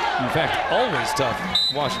 in fact, always tough,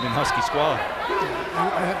 Washington Husky squad.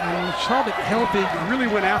 And Charlotte Helvig really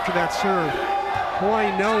went after that serve.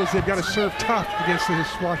 Hawaii knows they've got to serve tough against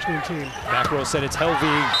this Washington team. Back row said it's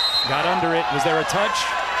Helvig. Got under it. Was there a touch?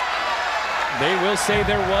 They will say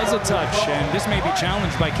there was a touch, and this may be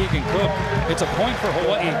challenged by Keegan Cook. It's a point for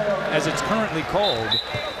Hawaii as it's currently called.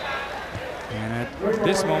 And at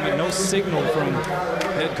this moment, no signal from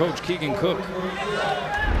head coach Keegan Cook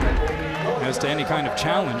as to any kind of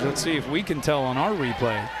challenge. Let's see if we can tell on our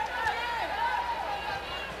replay.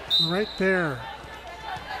 Right there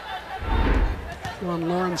on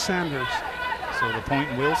Lauren Sanders. So the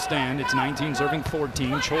point will stand. It's 19 serving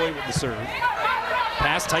 14. Choi with the serve.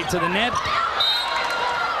 Pass tight to the net.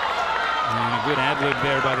 And a good ad-lib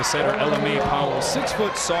there by the setter, Ella Mae Powell,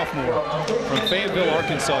 6-foot sophomore from Fayetteville,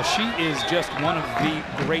 Arkansas. She is just one of the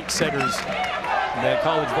great setters that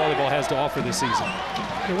college volleyball has to offer this season.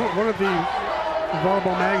 One of the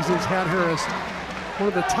volleyball magazines had her as one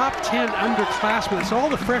of the top 10 underclassmen. So all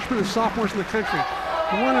the freshmen and sophomores in the country,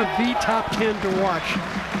 one of the top 10 to watch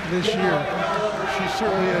this year. She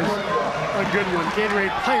certainly is a good one.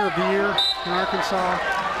 Gatorade Player of the Year in Arkansas.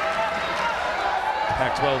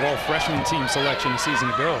 Pac-12 all-freshman team selection a season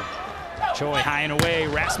ago. Choi high and away.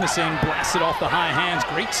 Rasmussen blasted off the high hands.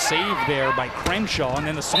 Great save there by Crenshaw, and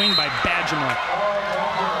then the swing by Badgema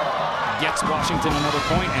gets Washington another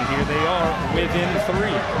point, and here they are within 3.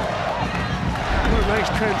 What a nice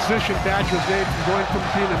transition Badgema's made from going from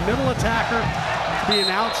being a middle attacker to being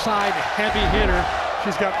an outside heavy hitter.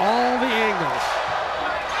 She's got all the angles.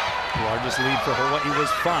 The largest lead for Hawaii was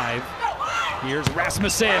 5. Here's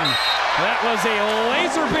Rasmussen. That was a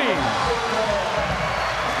laser beam.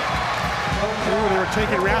 They were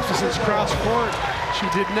taking Rasmussen's cross court.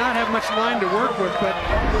 She did not have much line to work with, but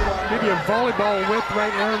maybe a volleyball whip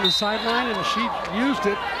right there on the sideline, and she used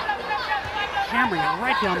it, hammering it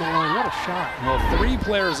right down the line. What a shot. Well, 3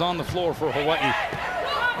 players on the floor for Hawaii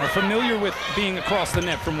are familiar with being across the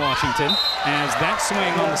net from Washington, as that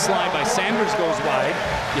swing on the slide by Sanders goes wide.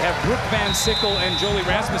 You have Brooke Van Sickle and Jolie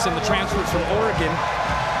Rasmussen, the transfers from Oregon.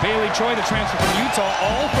 Bailey Choi, the transfer from Utah,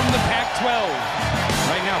 all from the Pac-12.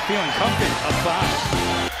 Right now feeling confident of 5.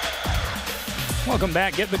 Welcome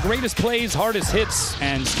back. Get the greatest plays, hardest hits,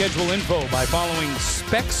 and schedule info by following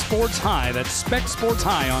Spec Sports High. That's Spec Sports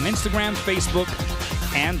High on Instagram, Facebook,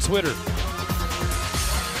 and Twitter.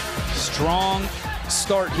 Strong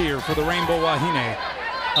start here for the Rainbow Wahine.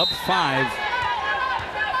 Up 5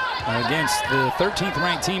 against the 13th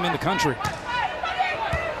ranked team in the country.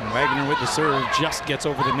 Wagner with the serve, just gets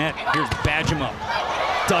over the net. Here's Badgema,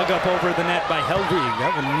 dug up over the net by Helvig.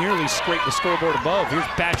 That would nearly scrape the scoreboard above. Here's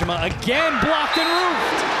Badgema again, blocked and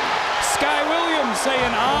roofed. Sky Williams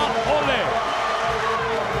saying, ah, ole.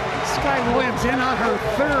 Sky Williams in on her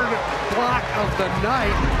 3rd block of the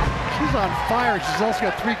night. She's on fire. She's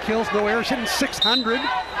also got 3 kills, no errors, hitting 600.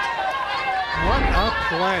 What a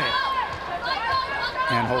play.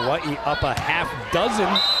 And Hawaii up a half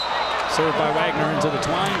dozen. Served by Wagner into the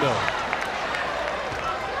twine, though.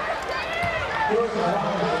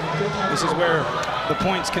 This is where the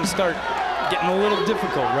points can start getting a little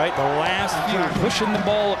difficult, right? The last few, pushing the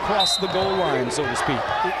ball across the goal line, so to speak.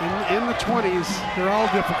 In the 20s, they're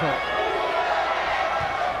all difficult.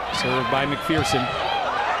 Served by McPherson.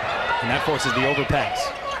 And that forces the overpass.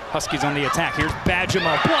 Huskies on the attack. Here's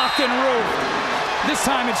Badgema, blocked and roofed. This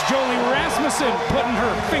time it's Jolie Rasmussen putting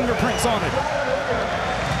her fingerprints on it.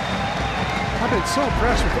 I've been so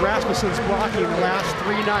impressed with Rasmussen's blocking the last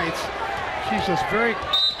 3 nights. She's just very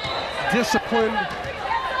disciplined.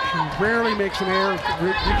 She rarely makes an error,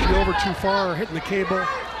 reaching over too far or hitting the cable.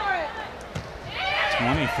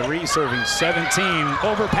 23 serving 17.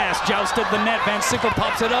 Overpass jousted the net. Van Sickle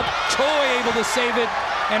pops it up. Choi able to save it,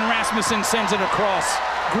 and Rasmussen sends it across.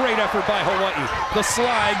 Great effort by Hawaii. The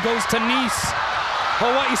slide goes to Nice.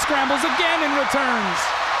 Hawaii scrambles again and returns.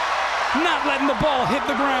 Not letting the ball hit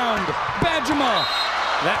the ground. Badgema.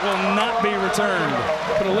 That will not be returned.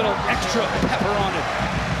 Put a little extra pepper on it.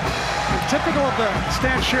 Typical of the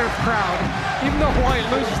Stan Sheriff crowd, even though Hawaii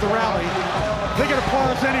loses the rally, they get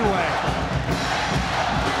applause anyway.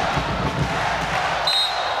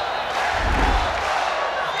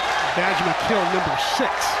 Badgema kill number 6.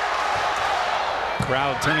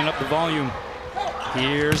 Crowd turning up the volume.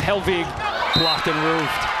 Here's Helvig, blocked and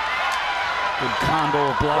roofed. Good combo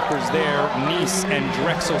of blockers there. Nice and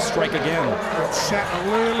Drexel strike again. It's set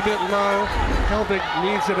a little bit low. Helvig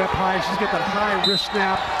needs it up high. She's got that high wrist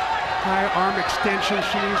snap, high arm extension.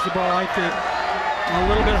 She needs the ball, I think, a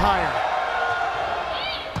little bit higher.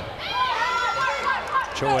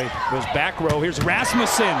 Choi goes back row. Here's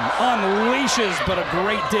Rasmussen. Unleashes, but a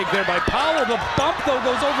great dig there by Powell. The bump, though,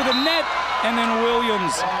 goes over the net. And then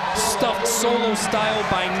Williams stuffed solo style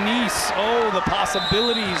by Nice. Oh, the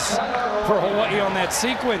possibilities for Hawaii on that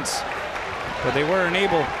sequence. But they weren't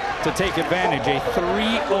able to take advantage. A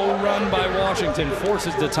 3-0 run by Washington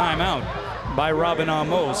forces the timeout by Robin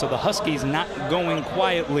Amo. So the Huskies not going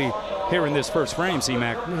quietly here in this first frame,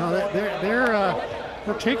 C-Mac. No,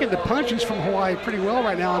 they're taking the punches from Hawaii pretty well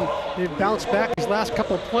right now, and they've bounced back these last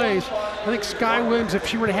couple of plays. I think Sky Williams, if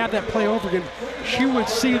she were to have that play over again, she would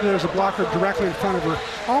see that there's a blocker directly in front of her.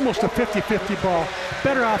 Almost a 50-50 ball.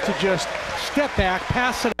 Better off to just step back,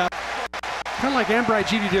 pass it up, kind of like Amber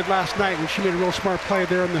Igidi did last night when she made a real smart play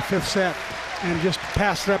there in the 5th set and just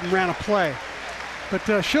passed it up and ran a play.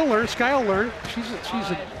 But she'll learn. Sky will learn. She's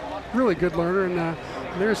a really good learner, and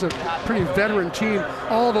there's a pretty veteran team.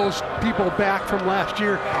 All those people back from last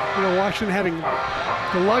year. You know, Washington having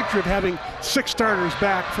the luxury of having 6 starters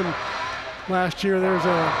back from last year. There's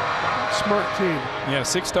a smart team. Yeah,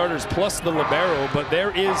 6 starters plus the libero, but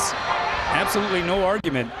there is absolutely no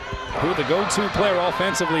argument who the go-to player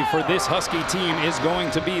offensively for this Husky team is going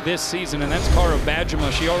to be this season, and that's Cara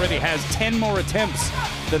Badgema. She already has 10 more attempts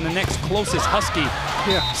than the next closest Husky.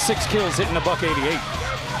 Yeah. 6 kills, hitting $188.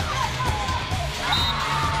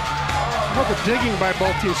 How about the digging by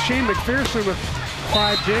both teams? Shane McPherson with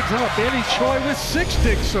 5 digs. How about Bailey Choi with 6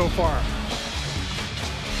 digs so far?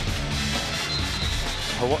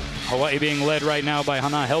 Hawaii being led right now by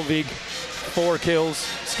Hannah Helvig, 4 kills.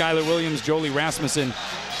 Skylar Williams, Jolie Rasmussen,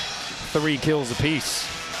 3 kills apiece.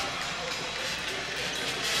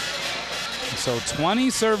 So 20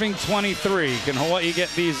 serving 23. Can Hawaii get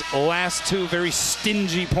these last 2 very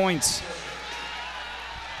stingy points?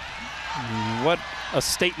 What a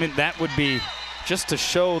statement that would be, just to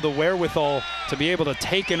show the wherewithal to be able to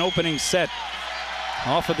take an opening set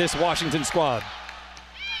off of this Washington squad.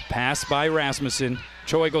 Pass by Rasmussen.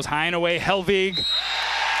 Choi goes high and away. Helvig.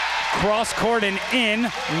 Cross court and in.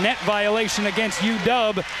 Net violation against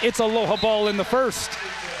UW. It's aloha ball in the first.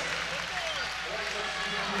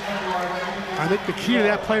 I think the key to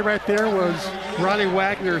that play right there was Riley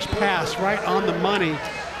Wagner's pass right on the money.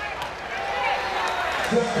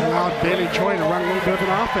 Allowed Bailey Choi to run a little bit of an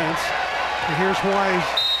offense. And here's Hawaii's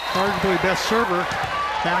arguably best server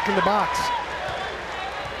back in the box.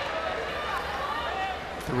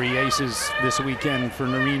 3 aces this weekend for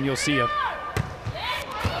Noreen Yosia.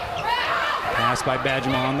 Pass by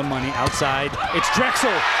Badgema on the money, outside. It's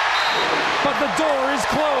Drexel, but the door is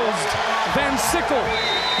closed. Van Sickle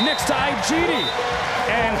next to Igidi.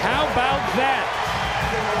 And how about that?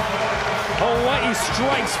 Hawaii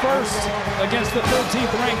strikes first against the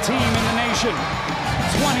 13th ranked team in the nation.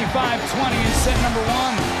 25-20 in set number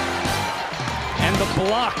 1. And the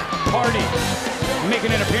block party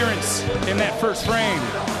making an appearance in that first frame.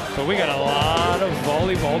 But we got a lot of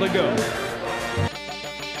volleyball to go.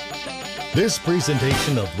 This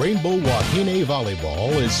presentation of Rainbow Wahine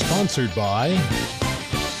Volleyball is sponsored by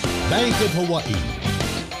Bank of Hawaii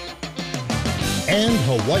and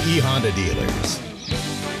Hawaii Honda Dealers.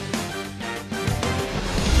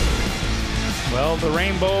 Well, the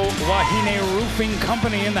Rainbow Wahine Roofing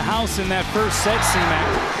Company in the house in that first set, C-Mac.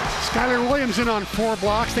 Skylar Williams in on 4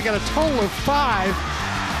 blocks. They got a total of 5.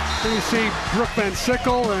 Then you see Brooke Van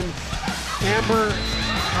Sickle and Amber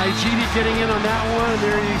Igidi getting in on that one. And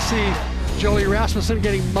there you see Jolie Rasmussen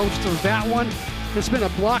getting most of that one. It's been a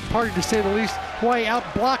block party to say the least. Hawaii out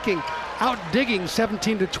blocking, out digging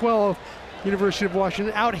 17-12. University of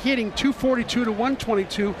Washington out hitting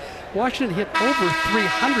 242-122. Washington hit over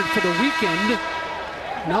 300 for the weekend.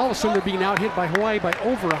 And all of a sudden they're being out hit by Hawaii by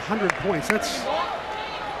over 100 points. That's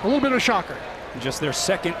a little bit of a shocker. Just their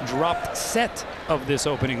second dropped set of this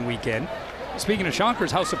opening weekend. Speaking of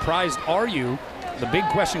shockers, how surprised are you? The big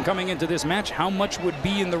question coming into this match, how much would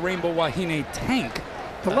be in the Rainbow Wahine tank?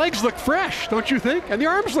 The legs look fresh, don't you think? And the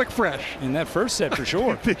arms look fresh. In that first set, for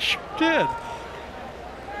sure. They sure did.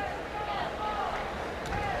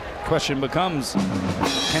 Question becomes,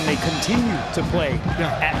 can they continue to play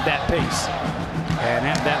at that pace and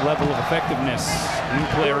at that level of effectiveness? New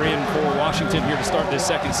player in for Washington here to start this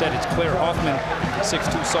second set. It's Claire Hoffman,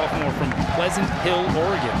 6'2" sophomore from Pleasant Hill,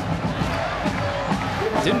 Oregon.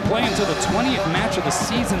 Didn't play until the 20th match of the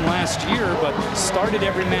season last year, but started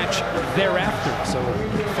every match thereafter, so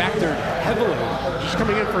factored heavily. She's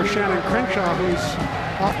coming in for Shannon Crenshaw, who's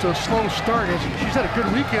off to a slow start. She's had a good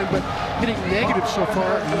weekend, but hitting negative so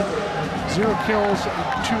far. 0 kills,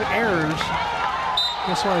 2 errors.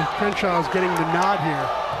 That's why Crenshaw is getting the nod here.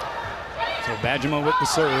 So Bajema with the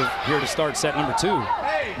serve here to start set number 2.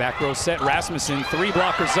 Back row set, Rasmussen, 3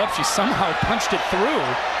 blockers up. She somehow punched it through.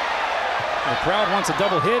 The crowd wants a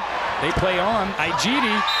double hit. They play on.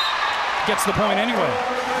 Igidi gets the point anyway.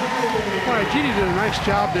 Well, Igidi did a nice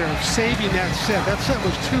job there of saving that set. That set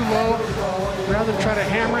was too low. Rather than try to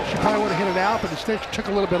hammer it, she probably would have hit it out, but instead she took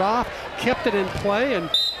a little bit off, kept it in play, and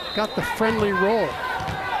got the friendly roll.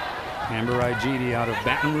 Amber Igidi out of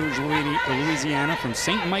Baton Rouge, Louisiana, from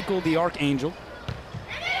St. Michael the Archangel.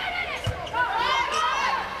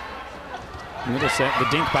 Middle set, the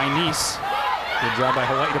dink by Nice. Good job by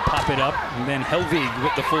Hawaii to pop it up. And then Helvig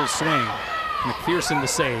with the full swing. McPherson the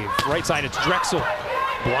save. Right side, it's Drexel.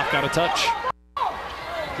 Block out of touch.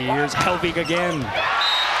 Here's Helvig again.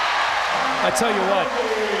 I tell you what,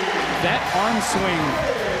 that arm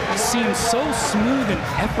swing seems so smooth and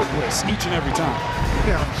effortless each and every time.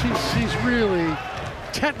 Yeah, she's really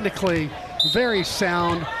technically very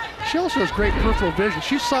sound. She also has great peripheral vision.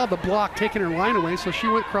 She saw the block taking her line away, so she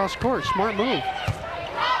went cross court. Smart move.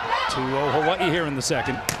 2-0 Hawaii here in the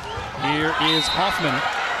second. Here is Hoffman,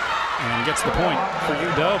 and gets the point for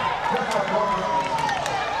UW.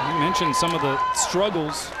 I mentioned some of the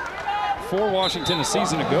struggles for Washington a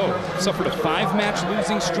season ago. Suffered a 5-match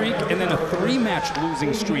losing streak and then a 3-match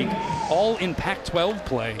losing streak, all in Pac-12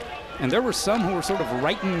 play. And there were some who were sort of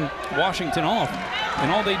writing Washington off, and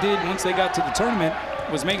all they did once they got to the tournament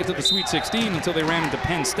was make it to the Sweet 16 until they ran into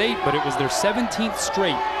Penn State, but it was their 17th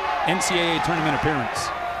straight NCAA tournament appearance.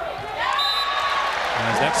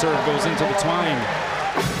 As that serve goes into the twine.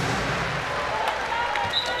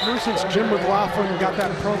 Ever since Jim McLaughlin got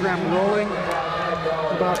that program rolling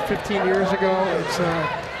about 15 years ago,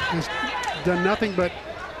 it's done nothing but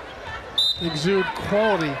exude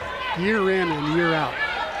quality year in and year out.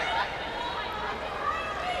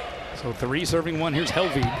 So 3 serving 1. Here's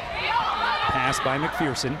Helvig. Pass by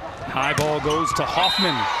McPherson. High ball goes to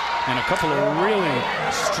Hoffman. And a couple of really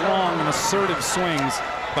strong and assertive swings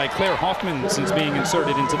by Claire Hoffman since being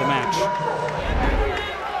inserted into the match.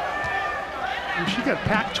 And she got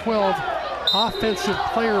Pac-12 Offensive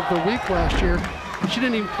Player of the Week last year. And she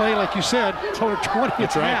didn't even play, like you said, until her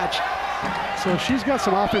 20th match. So she's got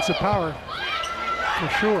some offensive power, for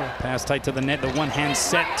sure. Pass tight to the net, the one-hand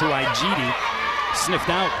set to Igidi. Sniffed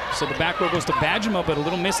out, so the back row goes to Bajema, but a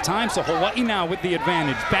little missed time, so Hawaii now with the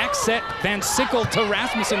advantage. Back set, Van Sickle to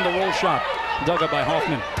Rasmussen, the roll shot. Dug up by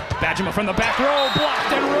Hoffman. Bajema from the back row,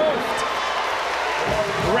 blocked and roofed.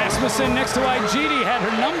 Rasmussen next to Igidi had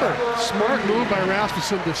her number. Smart move by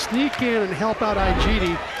Rasmussen to sneak in and help out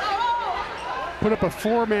Igidi. Put up a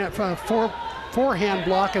forehand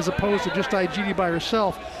block as opposed to just Igidi by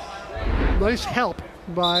herself. Nice help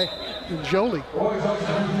by Jolie.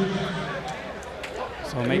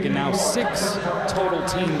 So making now 6 total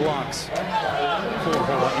team blocks for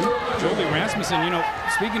Hawaii. Jolie Rasmussen, you know,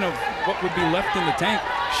 speaking of what would be left in the tank,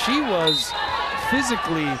 she was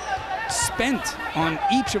physically spent on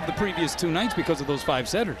each of the previous 2 nights because of those 5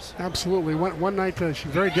 setters. Absolutely. One night she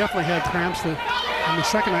very definitely had cramps. And the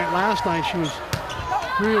second night, last night, she was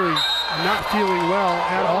really not feeling well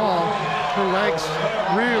at all. Her legs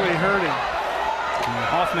really hurting. And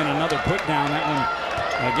Hoffman, another put down, that one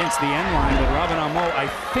against the end line, but Robin Amo, I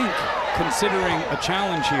think, considering a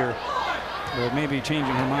challenge here, but maybe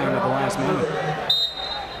changing her mind at the last moment.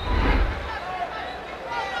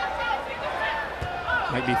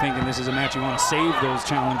 Might be thinking this is a match you want to save those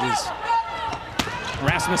challenges.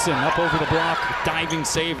 Rasmussen up over the block, diving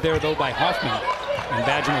save there though by Hoffman. And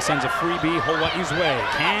Bajema sends a freebie Hawaii's way.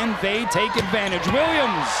 Can they take advantage?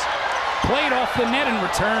 Williams played off the net and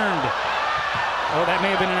returned. Oh, that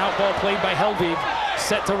may have been an out ball played by Helvig.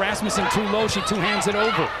 Set to Rasmussen, too low, she 2-hands it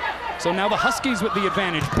over. So now the Huskies with the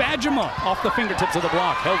advantage. Bajema off the fingertips of the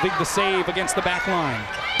block. Helvig the save against the back line.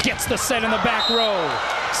 Gets the set in the back row.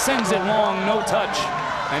 Sends it long, no touch.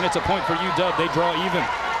 And it's a point for UW, they draw even.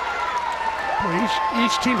 Well,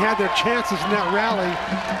 each team had their chances in that rally.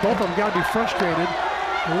 Both of them got to be frustrated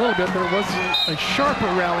a little bit, but it was a sharper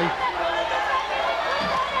rally.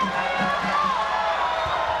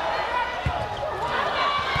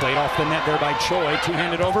 Played off the net there by Choi,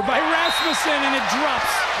 2-handed over by Rasmussen, and it drops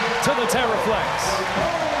to the Terraflex.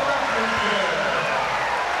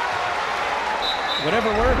 Whatever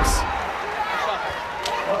works.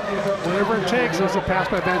 Whatever it takes. There's a pass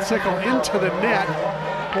by Van Sickle into the net.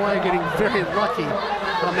 Boy, getting very lucky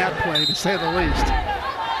on that play, to say the least.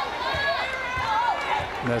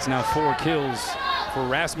 That's now 4 kills for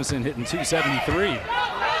Rasmussen, hitting .273.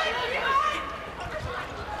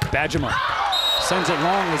 Bajima sends it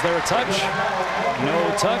long. Was there a touch? No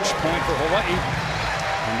touch. Point for Hawaii.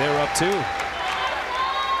 And they're up 2.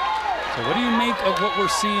 So what do you make of what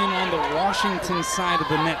we're seeing on the Washington side of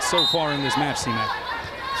the net so far in this match, C-Mac?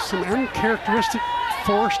 Some uncharacteristic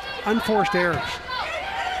unforced errors.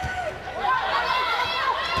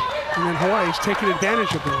 And then Hawaii's taking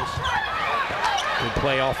advantage of those. Good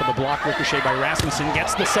play off of the block. Ricochet by Rasmussen.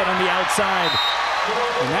 Gets the set on the outside.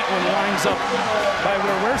 And that one lines up by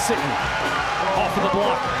where we're sitting. Off of the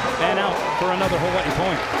block and out for another Hawaii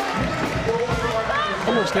point.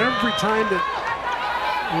 Almost every time that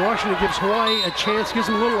Washington gives Hawaii a chance, gives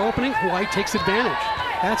them a little opening, Hawaii takes advantage.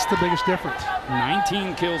 That's the biggest difference.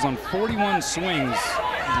 19 kills on 41 swings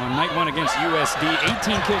on night 1 against USD.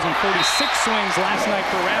 18 kills on 46 swings last night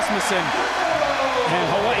for Rasmussen. And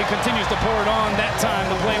Hawaii continues to pour it on. That time,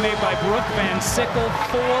 the play made by Brooke Van Sickle.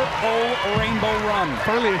 4-0 Rainbow run.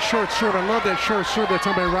 Finally, a short serve. I love that short serve that's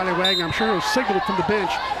on by Riley Wagner. I'm sure it was signaled from the bench,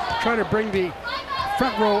 trying to bring the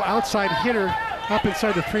front row outside hitter up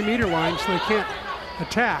inside the 3-meter line so they can't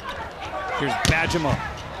attack. Here's Bajima.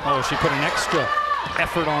 Oh, she put an extra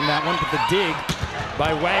effort on that one, but the dig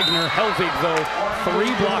by Wagner. Helvig, though, 3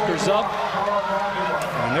 blockers up,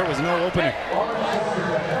 and there was no opening.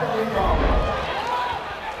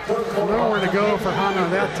 Nowhere to go for Hana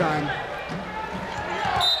that time.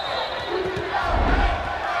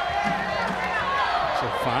 So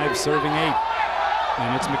 5 serving 8,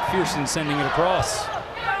 and it's McPherson sending it across.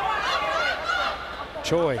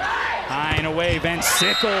 Choi, high and away. Van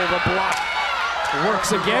Sickle, the block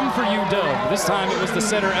works again for UW. This time it was the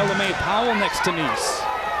setter LMA Powell next to Nice.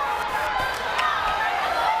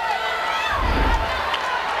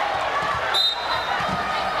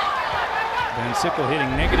 Van Sickle hitting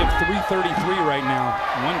negative .333 right now.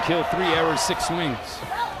 1 kill, 3 errors, 6 swings.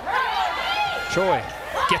 Choi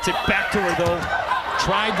gets it back to her though.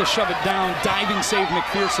 Tried to shove it down. Diving save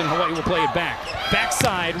McPherson. Hawaii will play it back.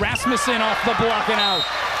 Backside, Rasmussen off the block and out.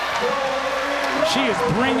 She is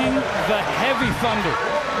bringing the heavy thunder.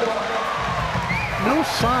 No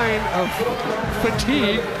sign of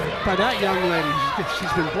fatigue by that young lady.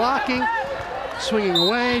 She's been blocking, swinging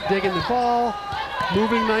away, digging the ball,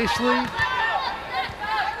 moving nicely.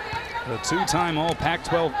 The 2-time All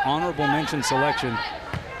Pac-12 honorable mention selection.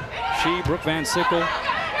 She, Brooke Van Sickle,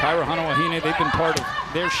 Kyra Wahine, they've been part of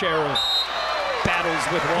their share of battles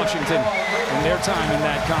with Washington in their time in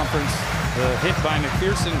that conference. The hit by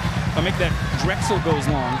McPherson will make that Drexel goes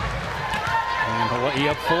long. And Hawaii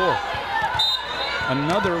up 4.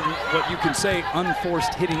 Another, what you can say,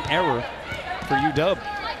 unforced hitting error for UW.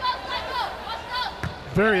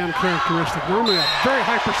 Very uncharacteristic. Normally a very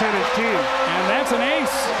high percentage team. And that's an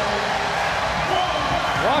ace.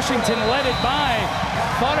 Washington let it by.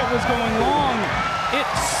 Thought it was going long. It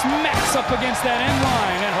smacks up against that end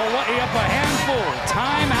line, and Hawaii up a handful.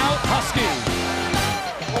 Timeout, Huskies.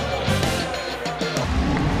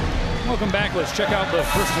 Welcome back. Let's check out the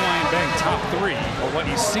First Hawaiian Bank top 3.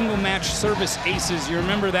 Hawaii's single match service aces. You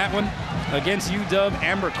remember that one? Against UW,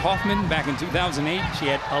 Amber Kaufman back in 2008. She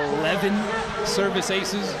had 11 service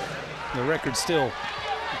aces. The record still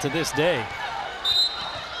to this day.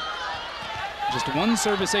 Just 1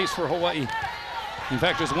 service ace for Hawaii. In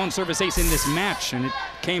fact, just 1 service ace in this match, and it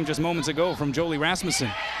came just moments ago from Jolie Rasmussen.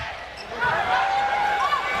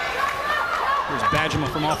 Here's Bajima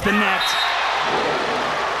from off the net.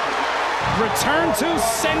 Return to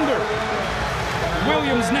sender.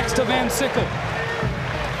 Williams next to Van Sickle.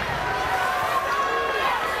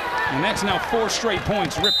 And that's now 4 straight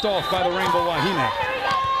points ripped off by the Rainbow Wahine.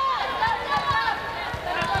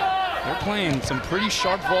 They're playing some pretty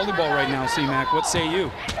sharp volleyball right now, C-Mac. What say you?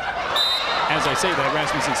 As I say that,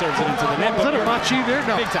 Rasmussen serves it into the net. Is that a machi there?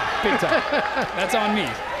 No. Big time, big time. That's on me.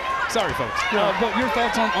 Sorry, folks. But your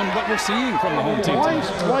thoughts on what we're seeing from the home team?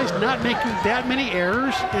 Hawaii's not making that many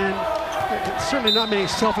errors, and certainly not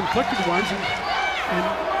many self-inflicted ones. And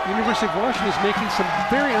the University of Washington is making some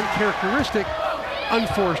very uncharacteristic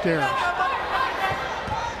unforced errors.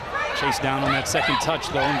 Chase down on that second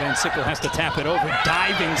touch, though, and Van Sickle has to tap it over.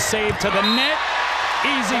 Diving save to the net.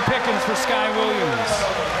 Easy pickings for Sky Williams.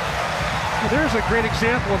 Well, there's a great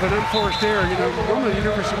example of an unforced error. You know, normally the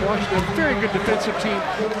University of Washington, a very good defensive team,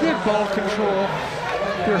 good ball control.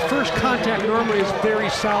 Their first contact normally is very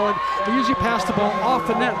solid. They usually pass the ball off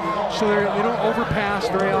the net, so they don't overpass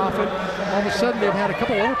very often. All of a sudden, they've had a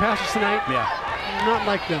couple overpasses tonight. Yeah. Not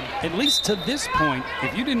like them. At least to this point,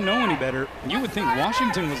 if you didn't know any better, you would think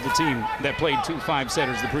Washington was the team that played 2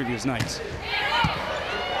 5-setters the previous nights.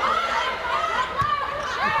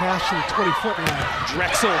 Pass to the 20-foot line.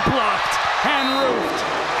 Drexel blocked. Hand roofed.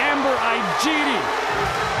 Amber Igidi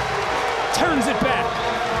turns it back.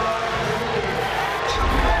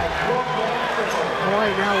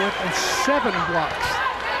 Hawaii now with 7 blocks.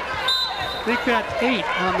 Make that 8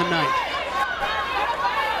 on the night.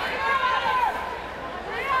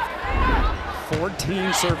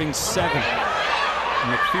 14 serving 7.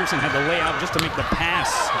 McPherson had to lay out just to make the pass.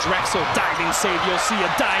 Drexel diving save. You'll see a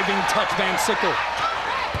diving touch. Van Sickle.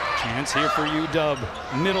 Chance here for UW.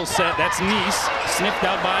 Middle set. That's Nice. Sniffed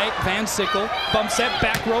out by Van Sickle. Bump set.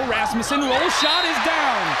 Back row. Rasmussen. Roll shot is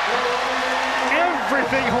down.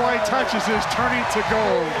 Everything Hawaii touches is turning to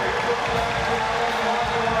gold.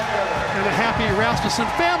 And a happy Rasmussen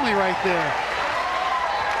family right there.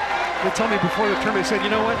 They told me before the tournament, they said, you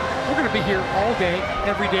know what, we're going to be here all day,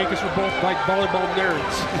 every day, because we're both like volleyball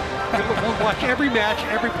nerds. We'll watch every match,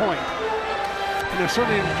 every point. And they're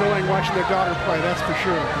certainly enjoying watching their daughter play, that's for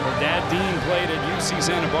sure. Well, Dad Dean played at UC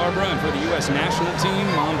Santa Barbara, and for the U.S. national team,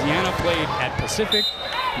 Mom Deanna played at Pacific.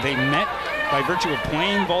 They met by virtue of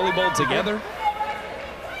playing volleyball together.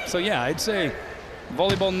 So yeah, I'd say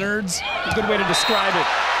volleyball nerds, a good way to describe it.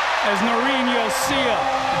 As Noreen Yosia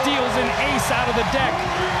deals an ace out of the deck.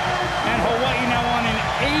 And Hawaii now on an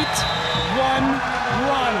 8-1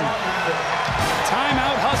 run.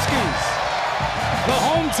 Timeout Huskies. The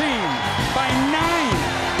home team by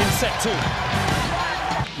 9 in set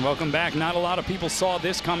 2. Welcome back. Not a lot of people saw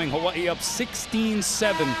this coming. Hawaii up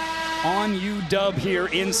 16-7 on UW here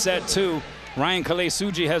in set 2. Ryan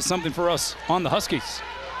Kalesuji has something for us on the Huskies.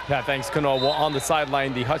 Yeah, thanks, Kano. Well, on the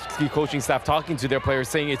sideline, the Husky coaching staff talking to their players,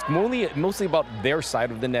 saying it's mostly about their side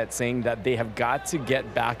of the net, saying that they have got to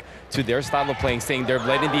get back to their style of playing, saying they're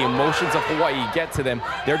letting the emotions of Hawaii get to them.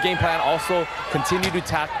 Their game plan also continue to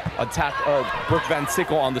attack Brooke Van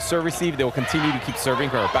Sickle on the serve receive. They will continue to keep serving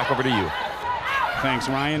her. Back over to you. Thanks,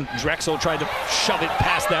 Ryan. Drexel tried to shove it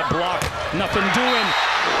past that block. Nothing doing.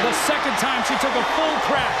 The second time she took a full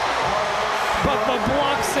crack. But the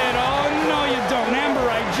block said, oh, no, you don't. Amber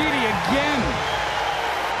Igidi again.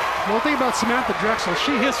 One thing about Samantha Drexel,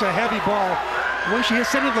 she hits a heavy ball. When she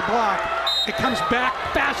hits into the block, it comes back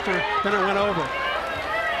faster than it went over.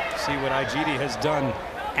 See what Igidi has done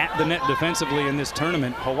at the net defensively in this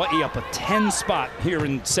tournament. Hawaii up a 10 spot here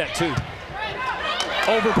in set 2.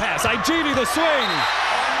 Overpass. Igidi the swing.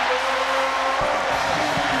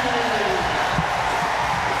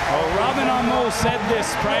 Well, Robin Amo said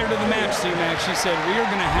this prior to the match, C-Mac. She said, we are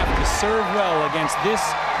going to have to serve well against this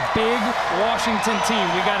big Washington team.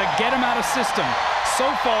 We got to get them out of system.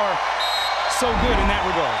 So far, so good in that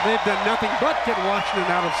regard. They've done nothing but get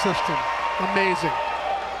Washington out of system. Amazing.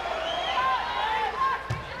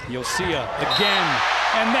 Yosia again,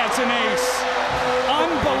 and that's an ace.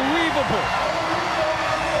 Unbelievable.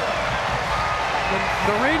 When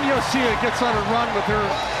Noreen Yosia gets on a run with her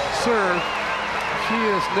serve, she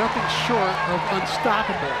is nothing short of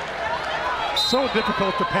unstoppable. So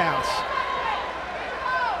difficult to pass.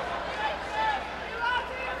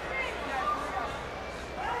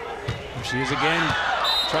 There she is again.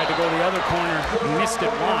 Tried to go the other corner, missed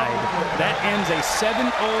it wide. That ends a 7-0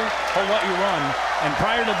 Hawaii run. And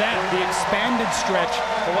prior to that, the expanded stretch,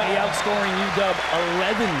 Hawaii outscoring UW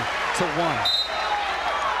 11-1.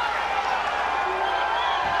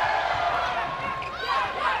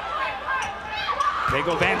 They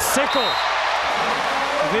go Van Sickle.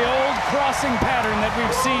 The old crossing pattern that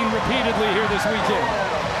we've seen repeatedly here this weekend.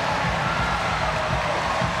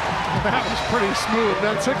 That was pretty smooth.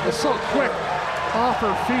 Van Sickle was so quick off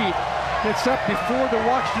her feet. Gets up before the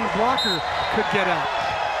Washington blocker could get up.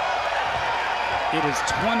 It is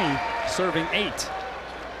 20 serving 8.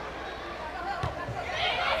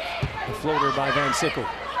 The floater by Van Sickle.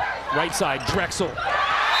 Right side, Drexel.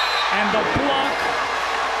 And the block.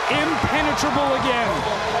 Impenetrable again.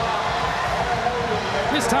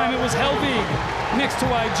 This time it was Helvig next to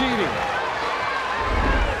Igidi.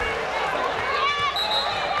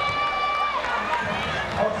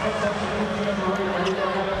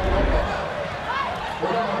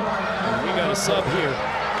 We got a sub here.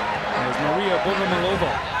 There's Maria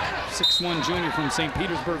Bogomolova, 6'1" junior from St.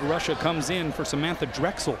 Petersburg, Russia, comes in for Samantha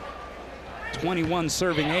Drexel. 21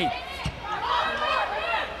 serving 8.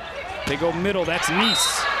 They go middle, that's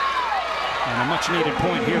Nice. And a much needed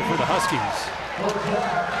point here for the Huskies.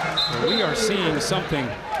 So we are seeing something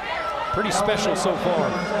pretty special so far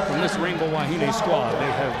from this Rainbow Wahine squad.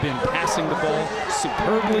 They have been passing the ball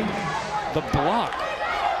superbly. The block,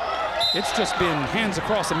 it's just been hands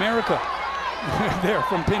across America there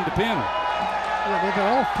from pin to pin. Yeah, they've got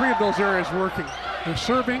all 3 of those areas working. Their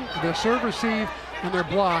serving, their serve receive, and their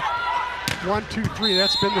block. 1, 2, 3,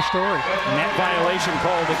 that's been the story. Net violation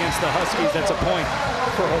called against the Huskies. That's a point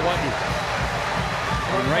for Hawaii.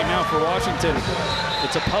 And right now for Washington,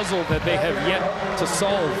 it's a puzzle that they have yet to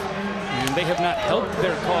solve. And they have not helped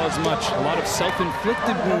their cause much. A lot of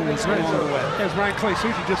self-inflicted wounds along the way. As Ryan Clay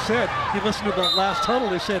Suji just said, he listened to the last huddle.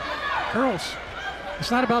 They said, girls,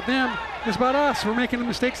 it's not about them. It's about us. We're making the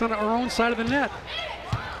mistakes on our own side of the net.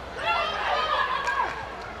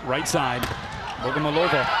 Right side,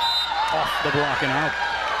 Bogomolova off the block and out.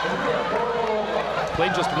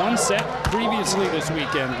 Played just one set previously this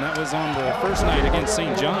weekend, and that was on the first night against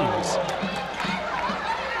St. John's.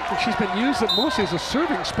 And she's been used mostly as a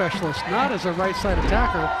serving specialist, not as a right side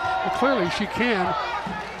attacker. But clearly she can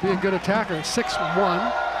be a good attacker.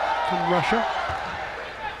 6'1" from Russia.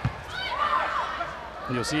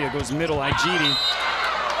 And you'll see it goes middle, Igidi.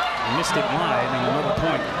 Missed it wide, and another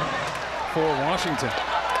point for Washington.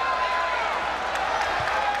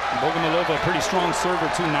 Bogomolova, pretty strong server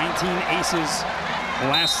too, 19 aces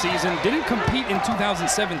last season. Didn't compete in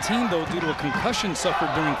 2017 though due to a concussion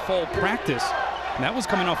suffered during fall practice. And that was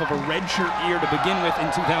coming off of a redshirt year to begin with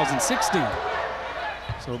in 2016.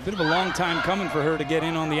 So a bit of a long time coming for her to get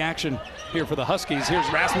in on the action here for the Huskies. Here's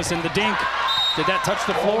Rasmussen, the dink. Did that touch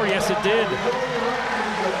the floor? Yes, it did.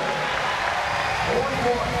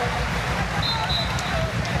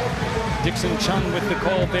 Dixon Chun with the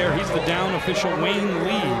call there. He's the down official. Wayne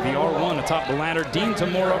Lee, the R1 atop the ladder. Dean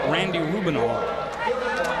Tamura, Randy Rubinall,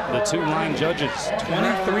 the two line judges.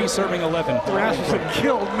 23 serving 11. Rasmussen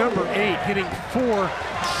killed number 8, hitting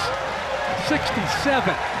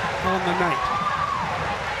 .467 on the night.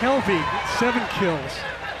 Helvig, 7 kills.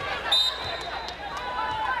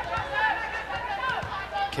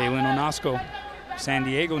 Kaylin Onasco, San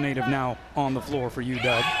Diego native, now on the floor for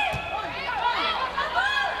UW.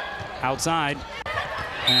 Outside,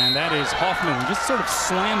 and that is Hoffman just sort of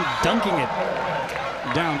slam dunking it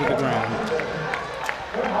down to the ground.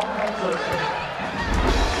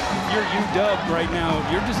 You're UW right now,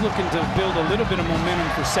 you're just looking to build a little bit of momentum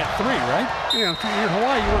for set 3, right? Yeah, if you're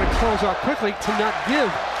Hawaii, you want to close out quickly to not give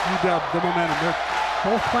UW the momentum. They're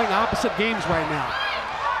both playing opposite games right now.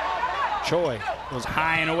 Choi goes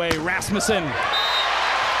high and away. Rasmussen.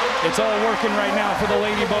 It's all working right now for the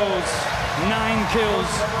Lady Bows. 9 kills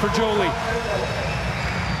for Jolie.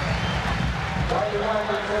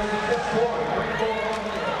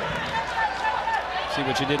 See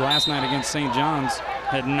what you did last night against St. John's.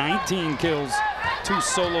 Had 19 kills, 2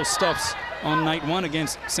 solo stuffs on night 1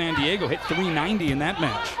 against San Diego. Hit .390 in that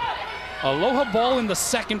match. Aloha ball in the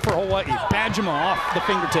second for Hawaii. Bajima off the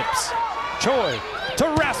fingertips. Choi to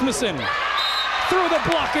Rasmussen. Through the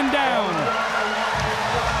block and down.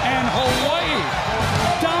 And Hawaii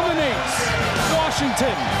dominates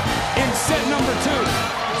Washington in set number 2,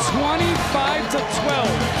 25-12.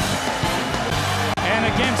 And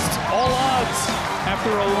against all odds,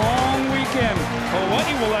 after a long weekend,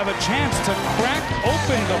 Hawaii will have a chance to crack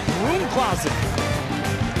open the broom closet.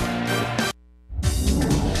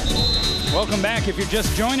 Welcome back. If you're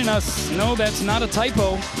just joining us, no, that's not a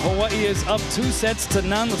typo. Hawaii is up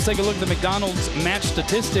 2-0. Let's take a look at the McDonald's match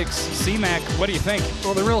statistics. C-Mac, what do you think?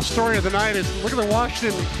 Well, the real story of the night is look at the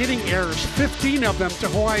Washington hitting errors, 15 of them to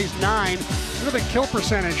Hawaii's 9. Look at the kill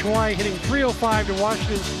percentage. Hawaii hitting .305 to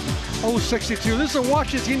Washington's .062. This is a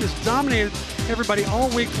Washington team that's dominated everybody all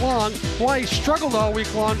week long. Hawaii struggled all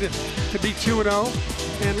week long to be 2-0.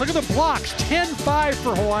 And look at the blocks, 10-5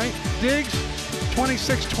 for Hawaii. Diggs,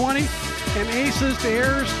 26-20. And aces to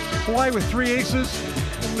errors. Hawaii with 3 aces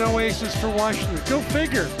and no aces for Washington. Go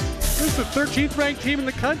figure. This is the 13th ranked team in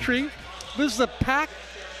the country. This is a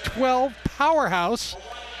Pac-12 powerhouse.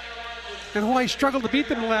 And Hawaii struggled to beat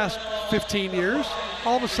them the last 15 years.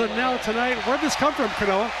 All of a sudden now tonight, where'd this come from,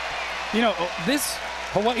 Kanoa? You know, this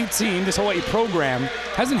Hawaii team, this Hawaii program,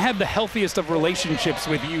 hasn't had the healthiest of relationships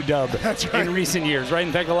with UW in recent years, right?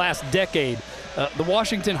 In fact, the last decade. The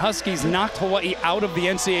Washington Huskies knocked Hawaii out of the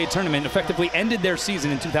NCAA tournament, effectively ended their season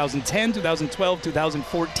in 2010, 2012,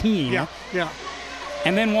 2014. Yeah.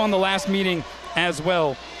 And then won the last meeting as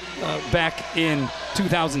well back in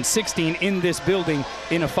 2016 in this building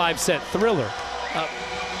in a 5-set thriller.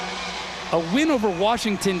 A win over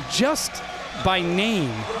Washington just by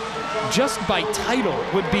name, just by title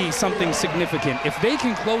would be something significant. If they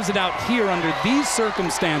can close it out here under these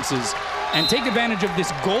circumstances and take advantage of this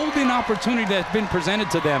golden opportunity that's been presented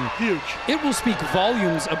to them, huge. It will speak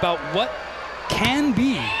volumes about what can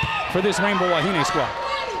be for this Rainbow Wahine squad.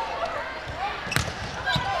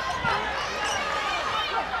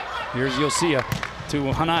 Here's Yosia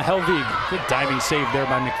to Hana Helvig. Good diving save there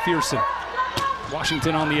by McPherson.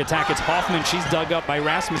 Washington on the attack. It's Hoffman. She's dug up by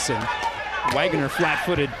Rasmussen. Wagner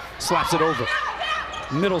flat-footed, slaps it over.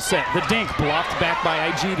 Middle set, the dink blocked back by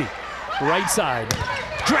Igidi. Right side,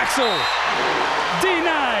 Drexel,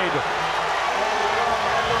 denied.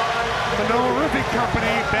 Manoa Roofing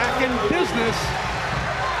Company back in business.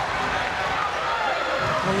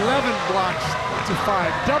 11 blocks to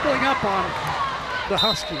 5, doubling up on the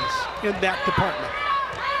Huskies in that department.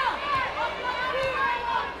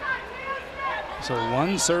 So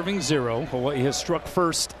 1 serving 0. Hawaii has struck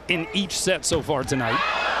first in each set so far tonight.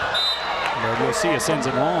 Garcia sends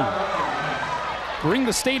it long. Bring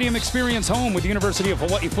the stadium experience home with University of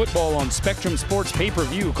Hawaii football on Spectrum Sports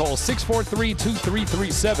pay-per-view. Call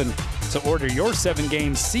 643-2337 to order your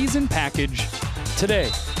 7-game season package today.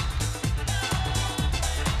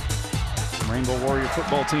 Rainbow Warrior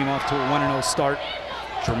football team off to a 1-0 start.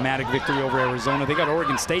 Dramatic victory over Arizona. They got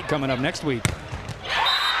Oregon State coming up next week.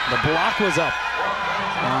 The block was up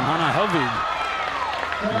on Hana Helvig.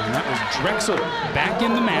 And that was Drexel back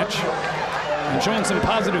in the match and showing some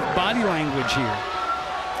positive body language here.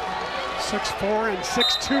 6'4" and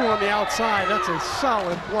 6'2" on the outside. That's a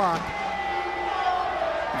solid block.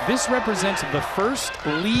 This represents the first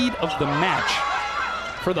lead of the match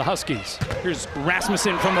for the Huskies. Here's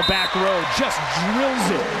Rasmussen from the back row, just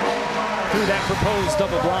drills it through that proposed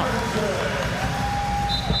double block.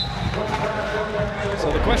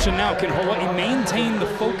 So the question now, can Hawaii maintain the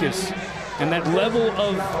focus and that level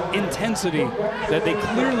of intensity that they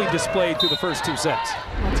clearly displayed through the first 2 sets?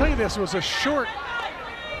 I'll tell you this, it was a short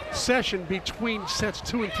session between sets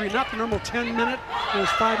 2 and 3, not the normal 10-minute, it was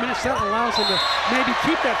 5 minutes. That allows them to maybe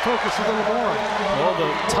keep that focus a little more. Well,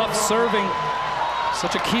 the tough serving,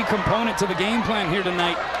 such a key component to the game plan here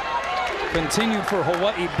tonight, continued for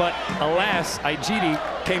Hawaii, but alas, Aijiri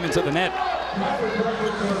came into the net.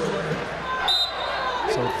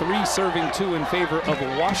 So 3 serving 2 in favor of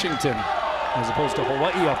Washington, as opposed to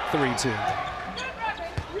Hawaii up 3-2.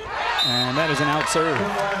 And that is an out serve.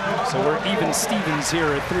 So we're even Stevens here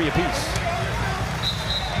at 3 apiece.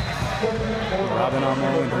 Robin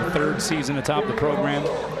Amo in her 3rd season atop the program.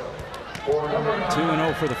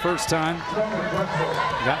 2-0 for the first time.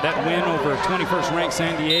 Got that win over 21st ranked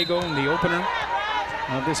San Diego in the opener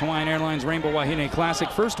of this Hawaiian Airlines Rainbow Wahine Classic.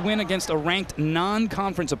 First win against a ranked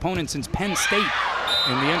non-conference opponent since Penn State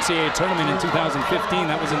in the NCAA tournament in 2015.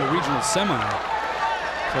 That was in the regional semi.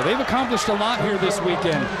 So they've accomplished a lot here this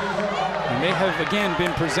weekend. And they have, again,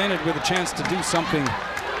 been presented with a chance to do something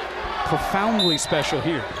profoundly special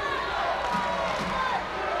here.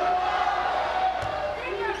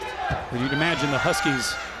 But you'd imagine the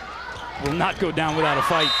Huskies will not go down without a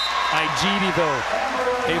fight. Aijiri, though,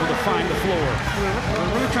 able to find the floor.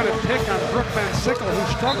 We're really trying to pick on Brooke Van Sickle, who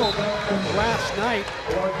struggled last night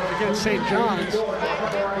against St. John's.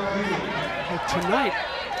 But tonight,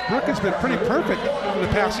 Brooke has been pretty perfect in the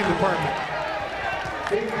passing department.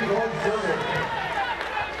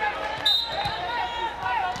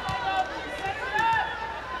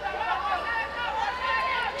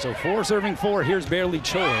 So 4 serving 4, here's Barely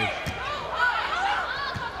Choi.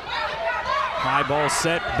 High ball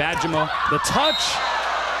set, Bajima, the touch,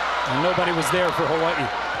 and nobody was there for Hawaii.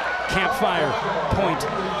 Campfire point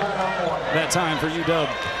that time for UW.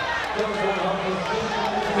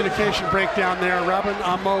 Communication breakdown there. Robin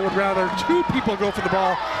Amo would rather 2 people go for the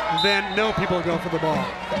ball than no people go for the ball.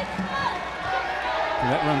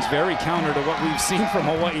 And that runs very counter to what we've seen from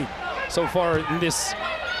Hawaii so far in this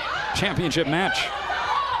championship match.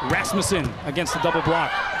 Rasmussen against the double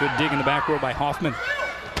block. Good dig in the back row by Hoffman.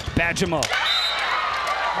 Bajima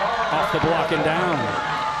off the block and down.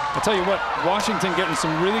 I'll tell you what, Washington getting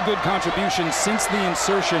some really good contributions since the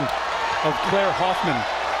insertion of Claire Hoffman.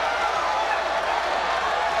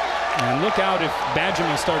 And look out if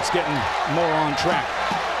Bajima starts getting more on track.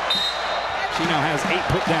 She now has 8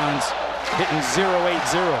 put downs, hitting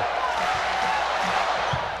 0-8-0.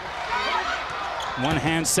 One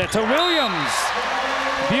hand set to Williams.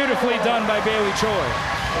 Beautifully done by Bailey Choi.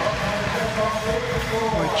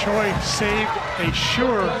 Boy, Choi saved a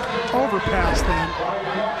sure overpass then.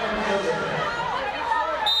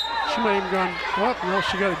 She might have even gone, oh, no,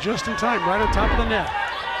 she got it just in time, right on top of the net.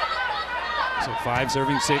 So 5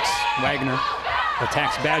 serving 6, Wagner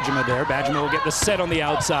attacks Bajima there. Bajima will get the set on the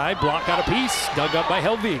outside, block out a piece, dug up by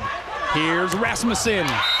Helvig. Here's Rasmussen.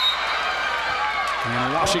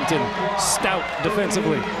 And Washington stout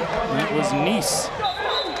defensively. That was Nice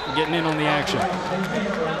getting in on the action.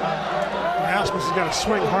 Rasmussen's got to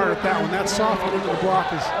swing hard at that one. That soft one into the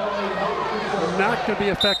block is not going to be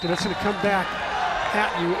effective. It's going to come back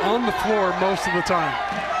at you on the floor most of the time.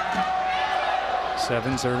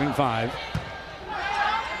 7 serving 5.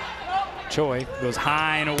 Choi goes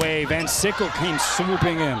high and away. Van Sickle came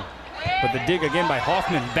swooping in. But the dig again by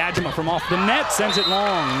Hoffman. Bajima from off the net sends it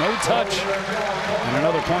long. No touch. And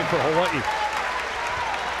another point for Hawaii.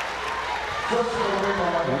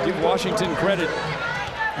 We'll give Washington credit.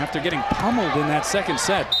 after getting pummeled in that second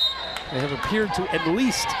set. They have appeared to at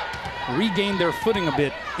least regain their footing a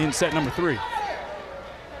bit in set number 3.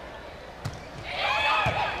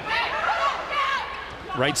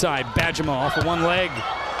 Right side, Bajema off of one leg.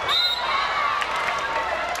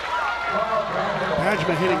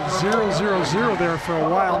 Bajema hitting 0-0-0 there for a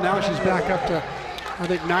while. Now she's back up to, I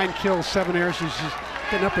think, 9 kills, 7 errors. She's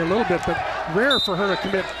getting up there a little bit, but rare for her to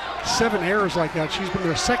commit 7 errors like that. She's been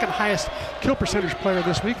their second highest kill percentage player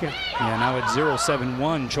this weekend. Yeah, now at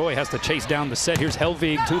 0-7-1, Choi has to chase down the set. Here's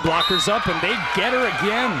Helvig, 2 blockers up, and they get her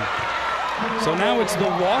again. So now it's the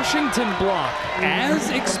Washington block, as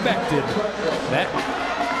expected. That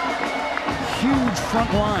huge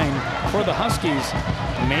front line for the Huskies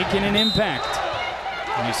making an impact.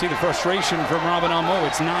 And you see the frustration from Robin Amo.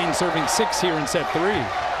 It's 9 serving 6 here in set 3.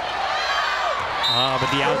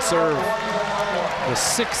 But the out serve, the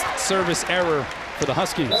 6th service error for the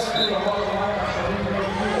Huskies.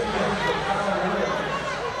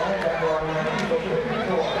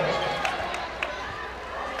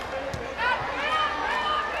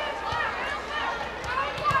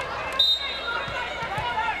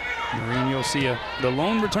 Maureen Yosia, the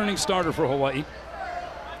lone returning starter for Hawaii.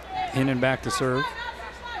 In and back to serve.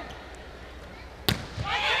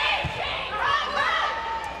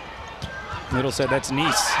 Middle set, that's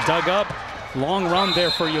Nice. Dug up. Long run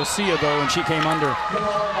there for Yosia, though, and she came under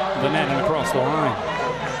the net and across the line.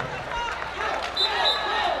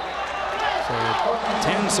 So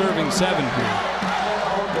 10 serving 7 here.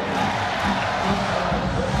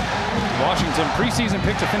 Washington preseason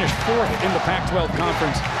pick to finish 4th in the Pac-12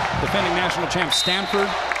 conference. Defending national champ Stanford,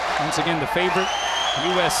 once again the favorite.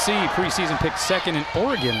 USC preseason pick 2nd, and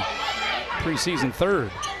Oregon preseason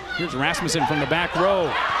 3rd. Here's Rasmussen from the back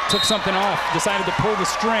row. Took something off, decided to pull the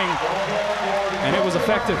string, and it was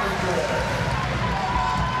effective.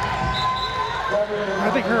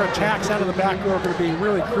 I think her attacks out of the back row are going to be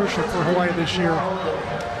really crucial for Hawaii this year.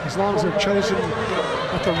 As long as they're chosen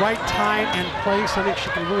at the right time and place, I think she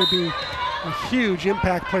can really be a huge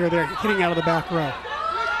impact player there, hitting out of the back row.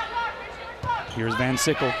 Here's Van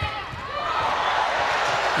Sickle.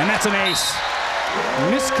 And that's an ace.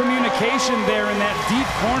 Miscommunication there in that deep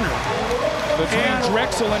corner between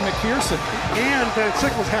Drexel and McPherson. And Van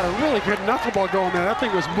Sickle's had a really good knuckleball going there. That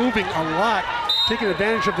thing was moving a lot, taking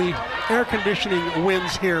advantage of the air conditioning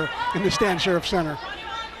winds here in the Stan Sheriff Center.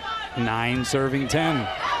 9 serving 10.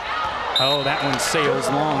 Oh, that one sails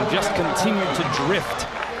long, just continued to drift.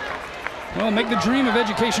 Well, make the dream of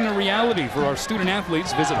education a reality for our student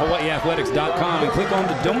athletes. Visit hawaiiathletics.com and click on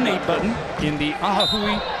the donate button in the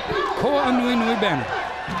Ahahui Koa Nui Nui banner.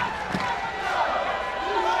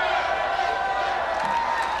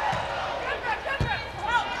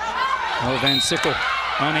 Oh, Van Sickle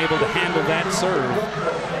unable to handle that serve.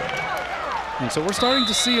 And so we're starting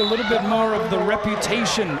to see a little bit more of the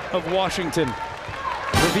reputation of Washington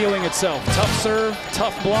revealing itself. Tough serve,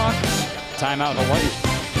 tough block. Timeout, Hawaii.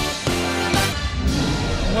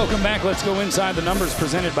 Welcome back. Let's go inside the numbers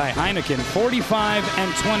presented by Heineken. 45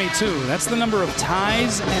 and 22. That's the number of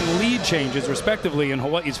ties and lead changes, respectively, in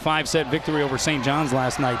Hawaii's 5-set victory over St. John's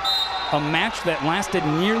last night. A match that lasted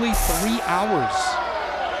nearly 3 hours.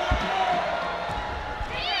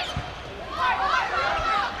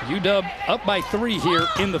 UW up by 3 here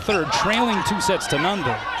in the 3rd, trailing 2-0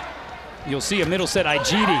 though. You'll see a middle set,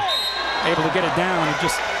 Igidi able to get it down. It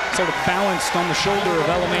just sort of balanced on the shoulder of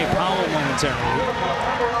LMA Powell momentarily.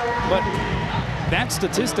 But that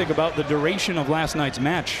statistic about the duration of last night's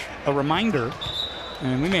match, a reminder,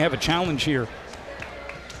 and we may have a challenge here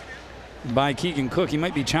by Keegan Cook. He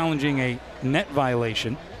might be challenging a net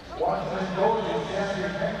violation.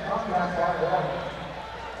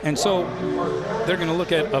 And so they're going to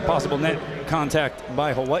look at a possible net contact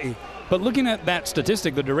by Hawaii. But looking at that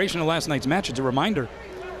statistic, the duration of last night's match, it's a reminder.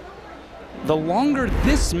 The longer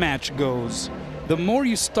this match goes, the more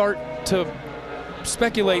you start to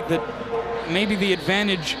speculate that maybe the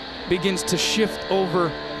advantage begins to shift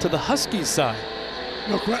over to the Huskies side.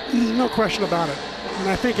 No question about it. And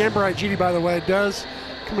I think Amber Igidi, by the way, does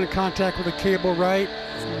come into contact with the cable right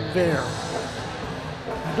there.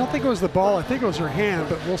 I don't think it was the ball. I think it was her hand,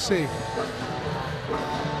 but we'll see.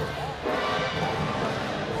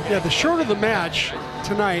 Yeah, the shorter the match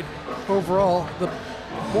tonight overall, the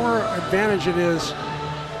more advantage it is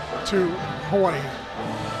to Hawaii.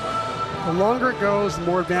 The longer it goes, the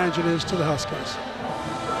more advantage it is to the Huskies.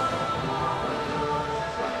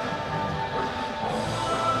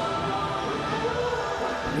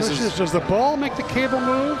 Does the ball make the cable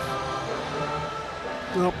move?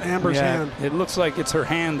 Nope, Amber's hand. It looks like it's her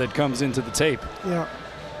hand that comes into the tape. Yeah.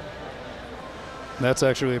 That's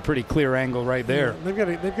actually a pretty clear angle right there. Yeah,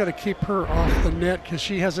 they've got to keep her off the net because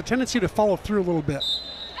she has a tendency to follow through a little bit.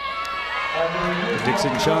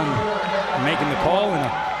 Dixon Chun making the call, and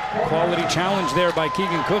a quality challenge there by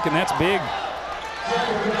Keegan Cook, and that's big.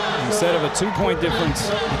 Instead of a 2-point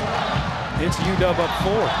difference, it's UW up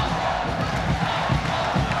 4.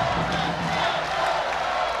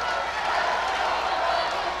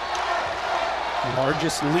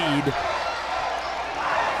 Largest lead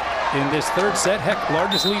in this third set. Heck,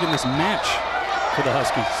 largest lead in this match for the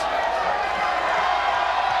Huskies.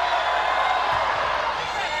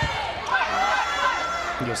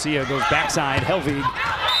 You'll see it goes backside, Helvig.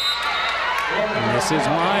 And this is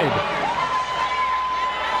wide.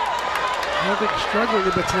 Helvig struggling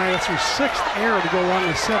a bit tonight. That's her 6th error to go along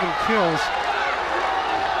with 7 kills.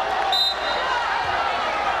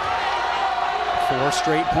 4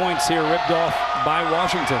 straight points here ripped off by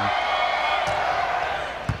Washington.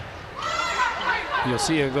 You'll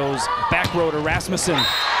see it goes back row to Rasmussen.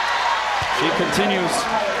 She continues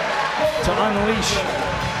to unleash.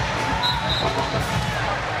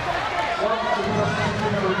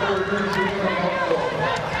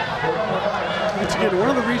 Once again, one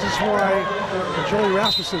of the reasons why Jolie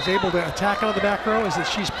Rasmussen is able to attack out of the back row is that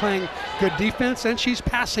she's playing good defense and she's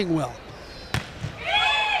passing well.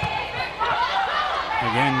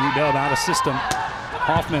 Again, UW out of system.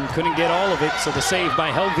 Hoffman couldn't get all of it, so the save by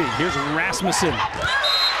Helvig. Here's Rasmussen,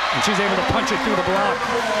 and she's able to punch it through the block.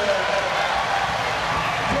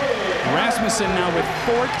 Rasmussen now with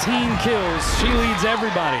 14 kills. She leads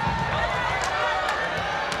everybody.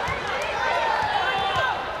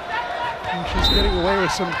 And she's getting away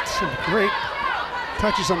with some great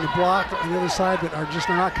touches on the block on the other side that are just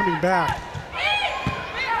not coming back.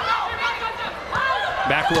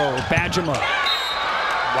 Back row, Bajema.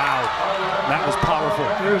 Wow, that was powerful.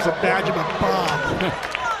 There's a Bajema bomb.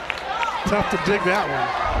 Tough to dig that one.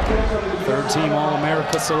 Third team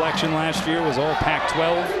All-America selection last year, was all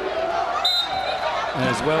Pac-12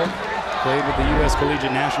 as well. Played with the U.S.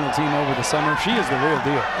 Collegiate National Team over the summer. She is the real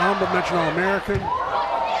deal. Honorable mention All-American.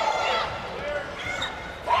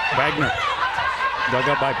 Wagner dug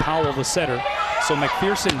up by Powell, the setter. So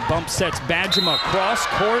McPherson bump sets Bajema cross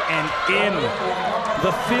court and in.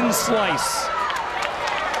 The thin slice.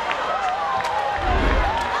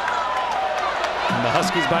 And the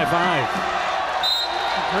Huskies by 5.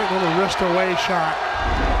 Great little wrist away shot.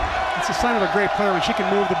 It's a sign of a great player when she can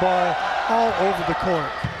move the ball all over the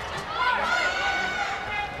court.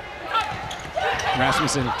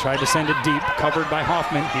 Rasmussen tried to send it deep, covered by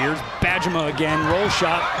Hoffman. Here's Bajema again, roll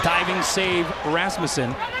shot, diving save,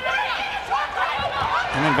 Rasmussen.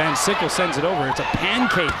 And then Van Sickle sends it over. It's a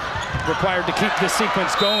pancake required to keep this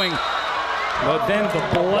sequence going. But then the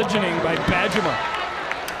bludgeoning by Bajema.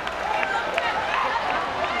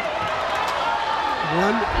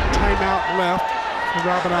 One timeout left for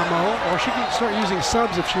Robin Amo, or she can start using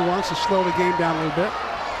subs if she wants to slow the game down a little bit.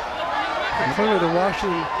 And clearly the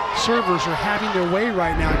Washington servers are having their way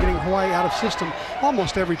right now, getting Hawaii out of system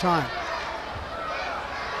almost every time.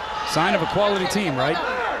 Sign of a quality team, right?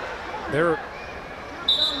 They're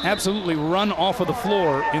absolutely run off of the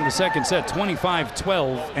floor in the second set,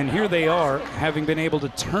 25-12, and here they are, having been able to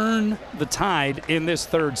turn the tide in this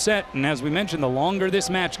third set. And as we mentioned, the longer this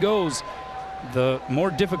match goes, the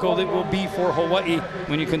more difficult it will be for Hawaii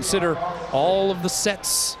when you consider all of the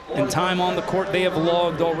sets and time on the court they have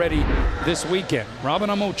logged already this weekend.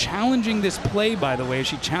 Robin Amo challenging this play, by the way. Is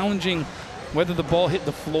she challenging whether the ball hit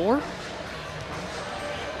the floor?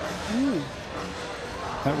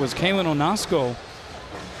 That was Kaylin Onasco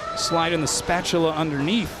sliding the spatula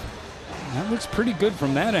underneath. That looks pretty good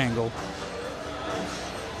from that angle.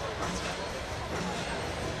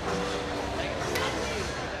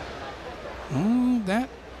 Oh, that.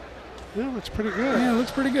 Yeah, looks pretty good. Yeah, it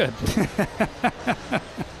looks pretty good. I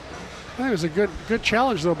think it was a good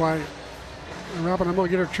challenge though by Robin Amo to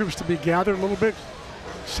get her troops to be gathered a little bit,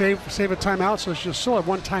 save a timeout, so she'll still have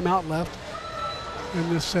one timeout left in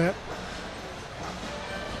this set.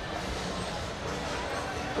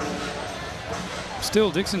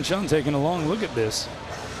 Still, Dixon Chun taking a long look at this.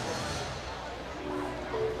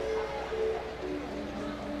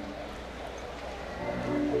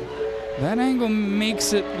 That angle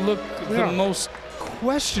makes it look the most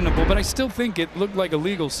questionable, but I still think it looked like a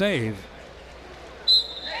legal save.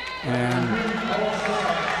 And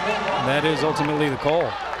that is ultimately the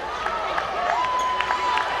call.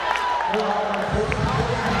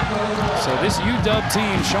 So this UW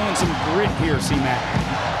team showing some grit here, C-Mac.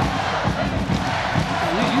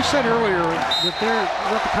 You said earlier that they're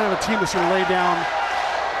not the kind of a team that's going to lay down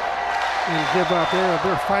and give up.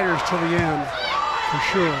 They're fighters till the end, for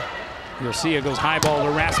sure. You'll see it goes high ball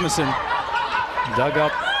to Rasmussen. Dug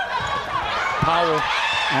up. Powell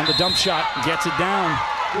on the dump shot, gets it down.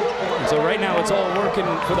 And so right now it's all working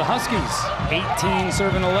for the Huskies. 18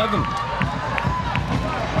 serving 11.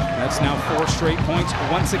 That's now 4 straight points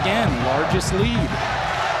once again, largest lead.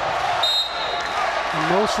 And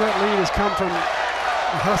most of that lead has come from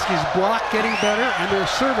the Huskies' block getting better and their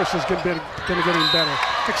service has been getting better,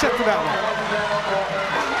 except for that one.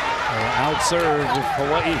 Out serve with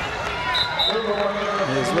Hawaii.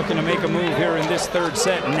 Is looking to make a move here in this third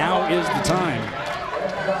set. Now is the time.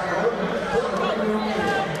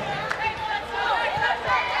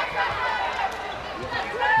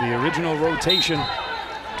 The original rotation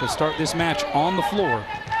to start this match on the floor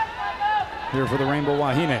here for the Rainbow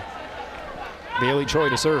Wahine. Bailey Choi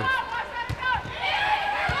to serve.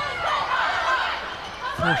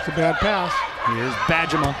 First a bad pass. Here's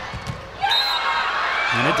Bajema.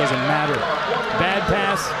 And it doesn't matter. Bad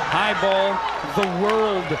pass, high ball, the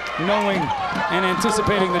world knowing and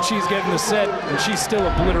anticipating that she's getting the set, and she still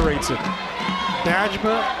obliterates it.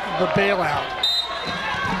 Bajema, the bailout.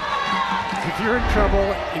 If you're in trouble,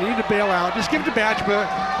 you need to bail out, just give it to Bajema.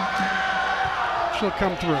 She'll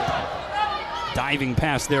come through. Diving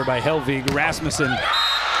pass there by Helvig. Rasmussen.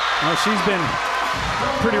 Well, she's been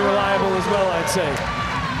pretty reliable as well, I'd say.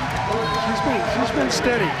 She's been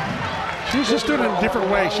steady. She's just doing it in a different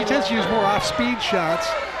way. She tends to use more off-speed shots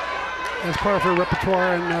as part of her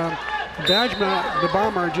repertoire, and Bajema, the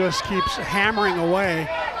bomber, just keeps hammering away.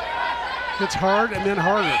 It's hard and then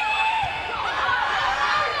harder.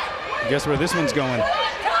 Guess where this one's going?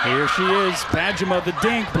 Here she is, Bajema the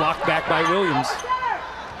dink, blocked back by Williams.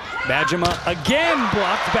 Bajema again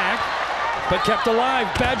blocked back, but kept alive.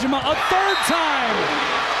 Bajema a third time!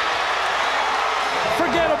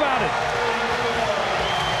 Forget about it.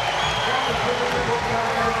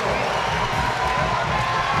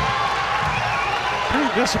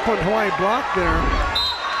 Pretty disciplined Hawaii block there.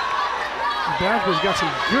 Bajema's got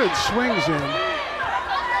some good swings in.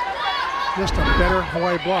 Just a better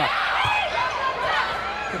Hawaii block.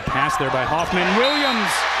 Good pass there by Hoffman.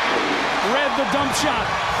 Williams read the dump shot.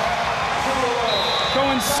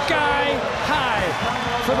 Going sky high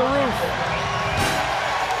for the roof.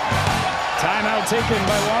 Timeout taken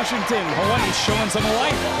by Washington. Hawaii showing some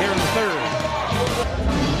light here in the third.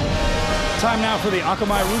 Time now for the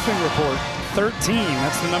Akamai Roofing Report. 13,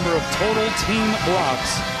 that's the number of total team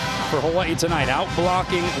blocks for Hawaii tonight. Out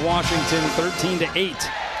blocking Washington 13-8.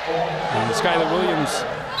 And Skylar Williams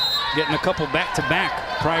getting a couple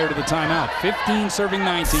back-to-back prior to the timeout. 15 serving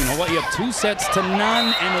 19. Hawaii up 2 sets to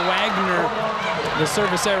none, and Wagner, the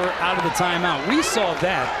service error out of the timeout. We saw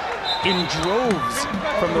that in droves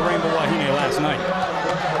from the Rainbow Wahine last night.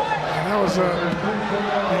 And that was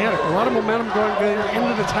they had a lot of momentum going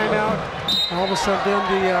into the timeout. All of a sudden,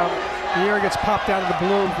 the air gets popped out of the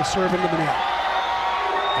balloon to serve into the net.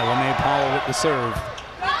 LMA Powell with the serve.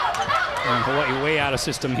 And Hawaii way out of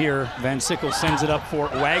system here. Van Sickle sends it up for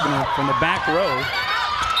Wagner from the back row.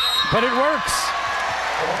 But it works.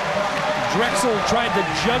 Drexel tried to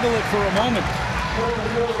juggle it for a moment.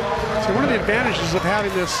 So one of the advantages of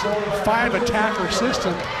having this 5-attacker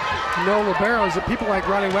system, no libero, is that people like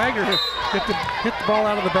Ronnie Wagner get to hit the ball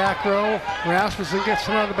out of the back row. Rasmussen gets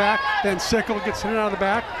it out of the back. Then Sickle gets it out of the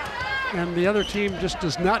back. And the other team just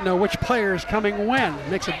does not know which player is coming when. It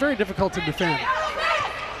makes it very difficult to defend.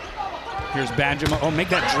 Here's Bajema. Oh, make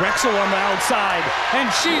that Drexel on the outside.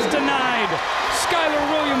 And she's denied. Skylar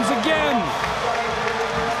Williams again.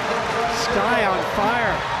 Sky on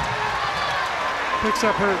fire. Picks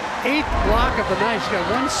up her 8th block of the night. She's got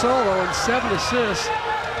 1 solo and 7 assists.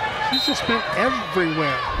 She's just been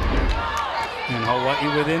everywhere. And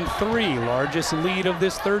Hawaii within 3. Largest lead of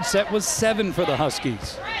this third set was 7 for the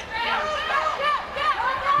Huskies.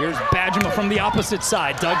 Here's Bajema from the opposite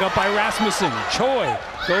side, dug up by Rasmussen. Choi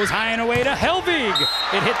goes high and away to Helvig.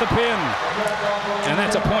 It hit the pin. And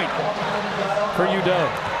that's a point for UW.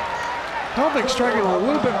 Helvig struggling a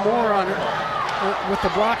little bit more on with the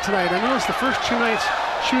block tonight. I noticed the first 2 nights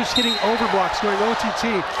she was hitting over blocks, going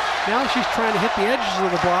OTT. Now she's trying to hit the edges of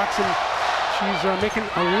the blocks, and she's making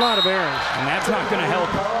a lot of errors. And that's not going to help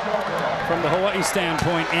from the Hawaii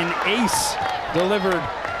standpoint. An ace delivered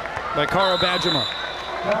by Kara Bajema.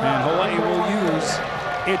 And Hawaii will use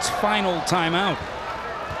its final timeout.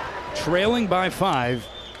 Trailing by 5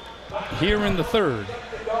 here in the third.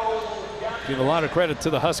 Give a lot of credit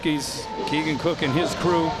to the Huskies. Keegan Cook and his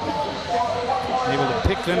crew able to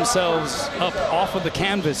pick themselves up off of the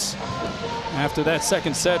canvas after that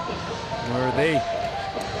second set where they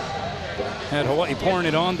had Hawaii pouring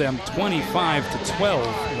it on them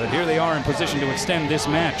 25-12. But here they are in position to extend this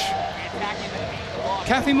match.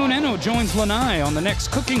 Kathy Muneno joins Lanai on the next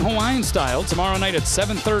Cooking Hawaiian Style tomorrow night at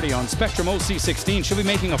 7:30 on Spectrum OC16. She'll be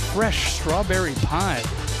making a fresh strawberry pie.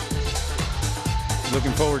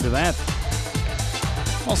 Looking forward to that.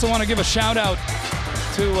 Also want to give a shout out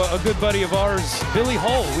to a good buddy of ours, Billy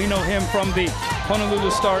Hull. We know him from the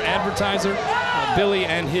Honolulu Star Advertiser. Billy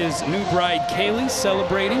and his new bride, Kaylee,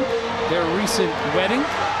 celebrating their recent wedding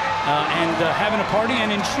and having a party.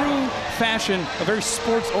 And in true fashion, a very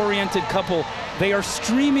sports-oriented couple, they are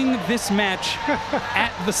streaming this match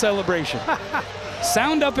at the celebration.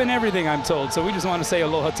 Sound up and everything, I'm told. So we just want to say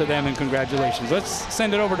aloha to them and congratulations. Let's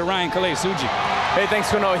send it over to Ryan Kalei-Suji. Hey, thanks,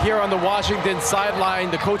 Kono. Here on the Washington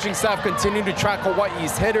sideline, the coaching staff continue to track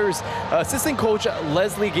Hawaii's hitters. Assistant coach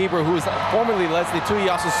Leslie Gabriel, who is formerly Leslie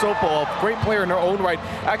Tuiasosopo, a great player in her own right,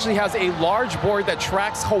 actually has a large board that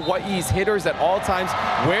tracks Hawaii's hitters at all times,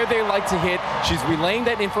 where they like to hit. She's relaying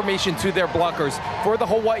that information to their blockers. For the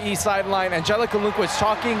Hawaii sideline, Angelica Lundquist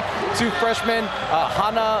talking to freshman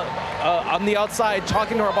Hana on the outside,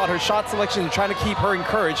 talking to her about her shot selection and trying to keep her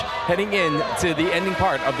encouraged heading in to the ending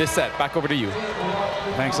part of this set. Back over to you.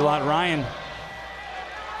 Thanks a lot, Ryan.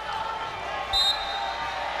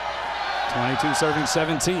 22 serving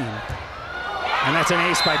 17. And that's an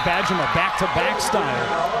ace by Bajima, back-to-back style.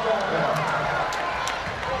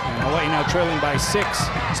 And Hawaii now trailing by 6.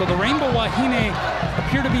 So the Rainbow Wahine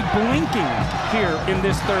appear to be blinking here in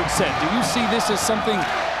this third set. Do you see this as something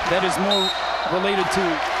that is more related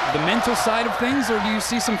to the mental side of things, or do you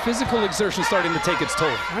see some physical exertion starting to take its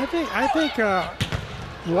toll? I think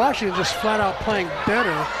Washington just flat out playing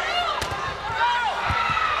better.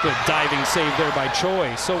 Good diving save there by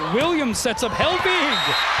Choi. So Williams sets up Helbig.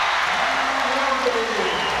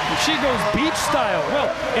 And she goes beach style. Well,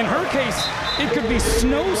 in her case, it could be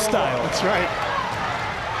snow style. That's right.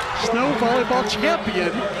 Snow volleyball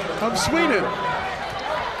champion of Sweden.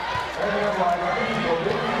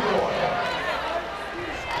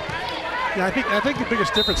 Yeah, I think the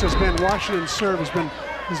biggest difference has been Washington's serve is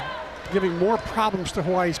giving more problems to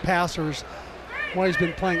Hawaii's passers. Hawaii's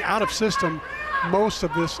been playing out of system most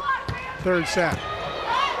of this third set.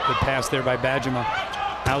 Good pass there by Bajima.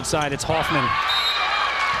 Outside, it's Hoffman.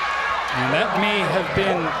 And that may have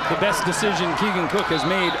been the best decision Keegan Cook has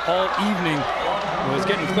made all evening, was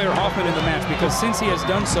getting Claire Hoffman in the match, because since he has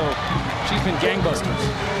done so, she's been gangbusters.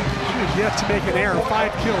 She has yet to make an error.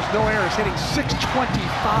 5 kills, no errors, hitting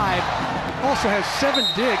 .625. Also has 7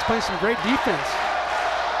 digs, playing some great defense.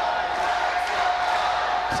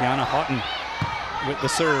 Sienna Houghton with the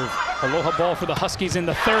serve. Aloha ball for the Huskies in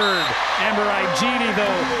the third. Amber Igidi,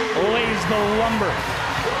 though, lays the lumber.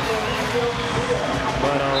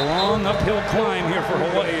 But a long uphill climb here for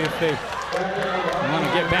Hawaii if they want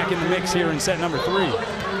to get back in the mix here in set number 3.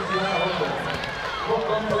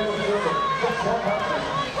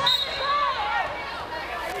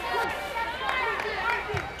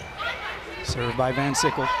 Served by Van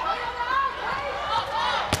Sickle.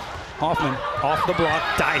 Hoffman off the block,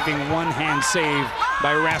 diving one-hand save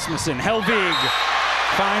by Rasmussen. Helvig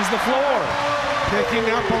finds the floor. Picking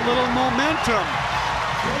up a little momentum.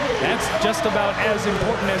 That's just about as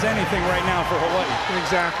important as anything right now for Hawaii.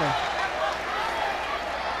 Exactly.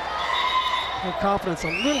 Their confidence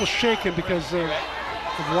a little shaken because of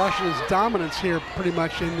Washington's dominance here pretty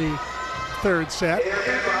much in the third set.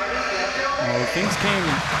 Well, things came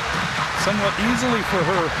somewhat easily for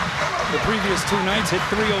her the previous 2 nights. Hit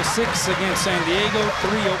 .306 against San Diego,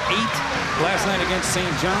 .308 last night against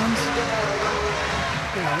St. John's.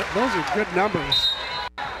 Yeah, those are good numbers.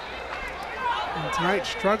 And tonight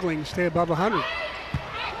struggling to stay above 100.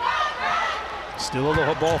 Still a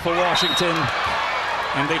little ball for Washington.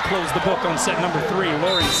 And they close the book on set number 3.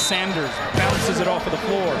 Lauren Sanders bounces it off of the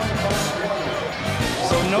floor.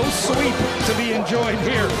 So no sweep to be enjoyed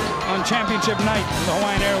here on championship night, the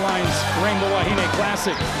Hawaiian Airlines Rainbow Wahine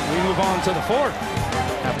Classic. We move on to the 4th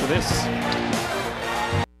after this.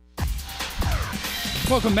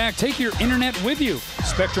 Welcome back. Take your internet with you.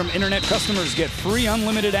 Spectrum Internet customers get free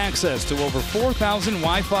unlimited access to over 4,000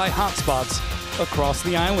 Wi-Fi hotspots across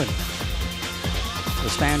the island. The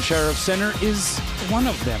Stan Sheriff Center is one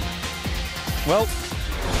of them. Well,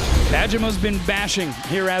 Bajima's been bashing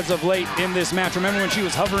here as of late in this match. Remember when she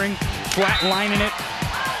was hovering, flat lining it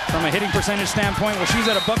from a hitting percentage standpoint? Well, she's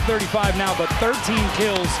at a .135 now, but 13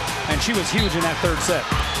 kills, and she was huge in that third set.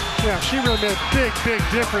 Yeah, she really made a big, big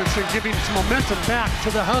difference in giving some momentum back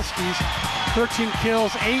to the Huskies. 13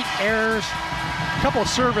 kills, 8 errors, a couple of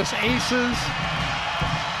service aces.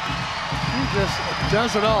 She just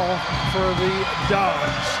does it all for the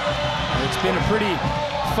Dogs. It's been a pretty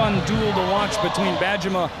fun duel to watch between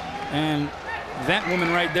Bajima and that woman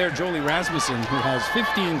right there, Jolie Rasmussen, who has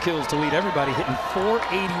 15 kills to lead everybody, hitting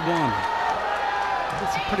 .481.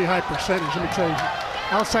 That's a pretty high percentage, let me tell you.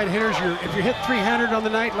 Outside hitters, if you hit 300 on the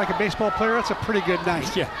night like a baseball player, that's a pretty good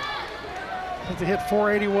night. Yeah. If they hit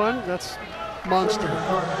 .481, that's monster. So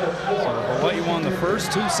Hawaii won the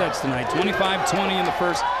first 2 sets tonight, 25-20 in the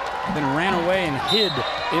first, then ran away and hid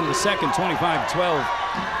in the second, 25-12.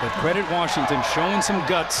 But credit Washington showing some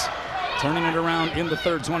guts, turning it around in the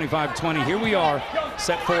third, 25-20. Here we are,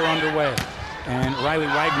 set 4 underway. And Riley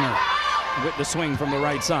Wagner with the swing from the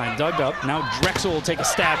right side. Dug up, now Drexel will take a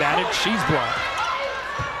stab at it. She's blocked.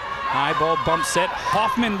 High ball bump set,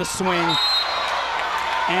 Hoffman the swing.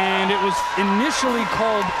 And it was initially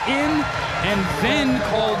called in and then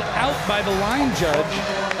called out by the line judge.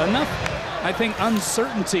 Enough, I think,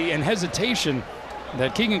 uncertainty and hesitation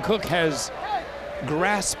that Keegan Cook has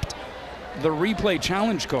grasped the replay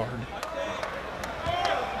challenge card.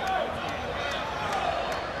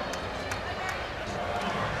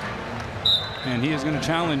 And he is going to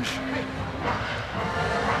challenge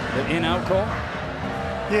the in-out call.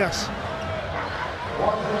 Yes.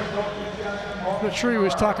 I'm not sure he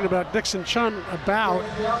was talking about Dixon Chun about,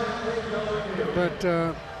 but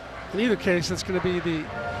in either case, it's going to be the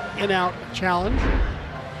in-out challenge.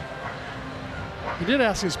 He did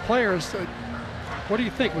ask his players, what do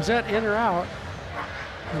you think? Was that in or out?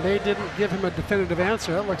 And they didn't give him a definitive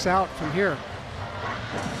answer. That looks out from here.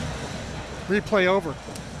 Replay over.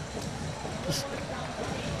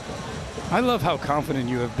 I love how confident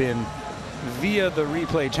you have been via the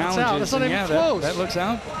replay challenges. That's not even close. That looks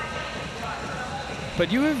out.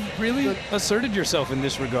 But you have really asserted yourself in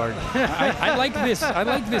this regard. I like this. I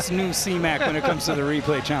like this new CMAC when it comes to the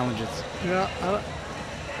replay challenges. Yeah,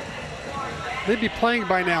 they'd be playing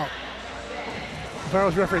by now. If I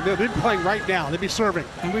was refereeing, they'd be playing right now. They'd be serving.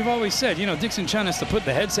 And we've always said, you know, Dixon Chun has to put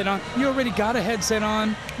the headset on. You already got a headset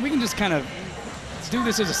on. We can just kind of do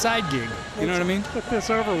this as a side gig. You know what I mean? Put this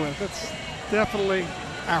over with. It's definitely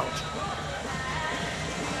out.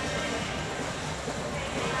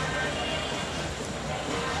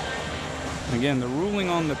 Again, the ruling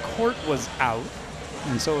on the court was out.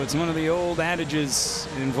 And so it's one of the old adages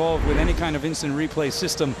involved with any kind of instant replay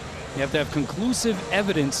system. You have to have conclusive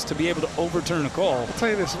evidence to be able to overturn a call. I'll tell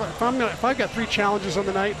you this, if I've got 3 challenges on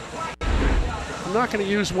the night, I'm not going to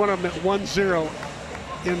use one of them at 1-0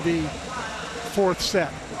 in the 4th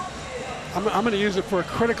set. I'm going to use it for a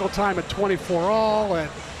critical time at 24 all, at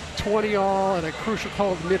 20 all, at a crucial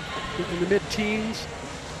call in the mid-teens.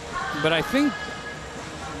 But I think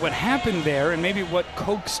what happened there, and maybe what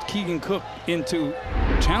coaxed Keegan Cook into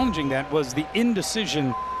challenging that, was the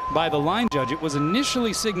indecision by the line judge. It was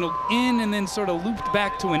initially signaled in and then sort of looped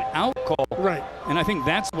back to an out call. Right. And I think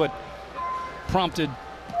that's what prompted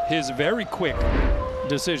his very quick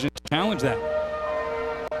decision to challenge that.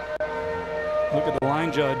 Look at the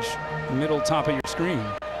line judge, middle top of your screen.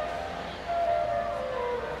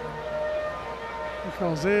 He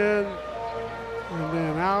calls in and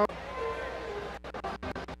then out.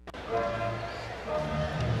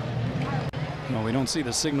 No, we don't see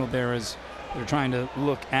the signal there as they're trying to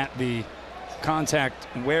look at the contact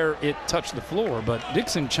where it touched the floor, but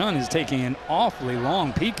Dixon Chun is taking an awfully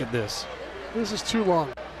long peek at this. This is too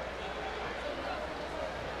long.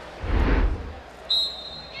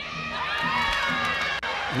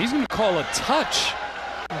 And he's going to call a touch.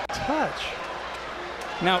 A touch?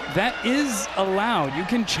 Now, that is allowed. You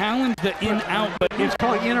can challenge the in-out, but he's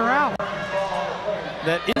calling in or out.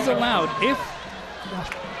 That is allowed if...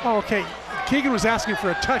 Oh, okay. Keegan was asking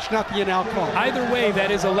for a touch, not the in-out call. Either way,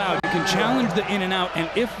 that is allowed. You can challenge the in and out, and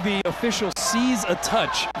if the official sees a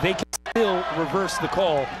touch, they can still reverse the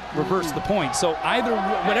call, reverse the point. So either,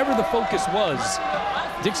 whatever the focus was,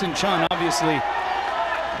 Dixon Chun obviously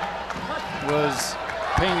was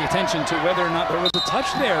paying attention to whether or not there was a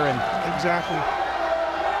touch there. And exactly.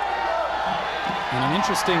 And an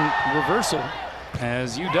interesting reversal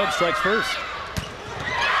as UW strikes first.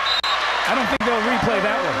 I don't think they'll replay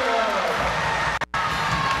that one.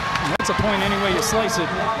 That's a point any way you slice it.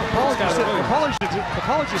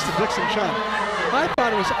 Apologies to Dixon Chun. I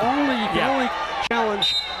thought it was only, you can only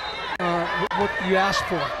challenge what you asked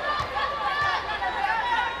for.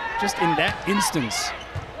 Just in that instance.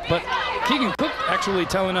 But Keegan Cook actually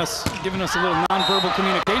telling us, giving us a little nonverbal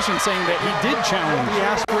communication saying that he did challenge. He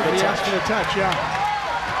asked for the touch, yeah.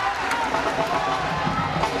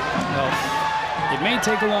 Well, it may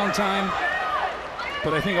take a long time,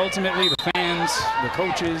 but I think ultimately the fans, the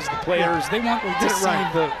coaches, the players, they want to see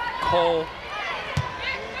the call,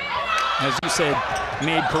 as you said,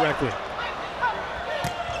 made correctly.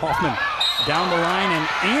 Hoffman down the line and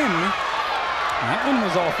in. That one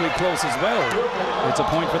was awfully close as well. It's a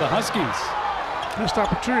point for the Huskies. Missed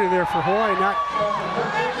opportunity there for Hawaii, not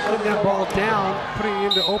getting that ball down, putting it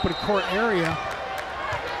into open court area.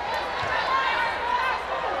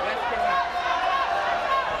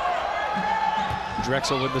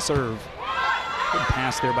 Drexel with the serve. Good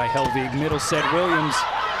pass there by Helvig. Middle set Williams.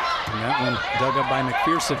 And that one dug up by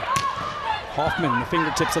McPherson. Hoffman, the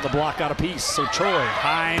fingertips of the block, got a piece. So Choi,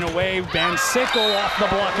 high and away. Van Sickle off the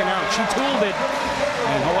block and out. She tooled it.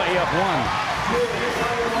 And Hawaii up one.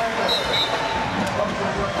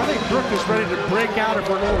 I think Brooke is ready to break out of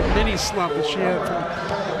her little mini slump that she had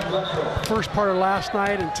from the first part of last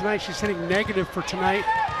night. And tonight she's hitting negative for tonight.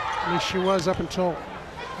 At least she was up until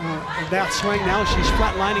that swing. Now she's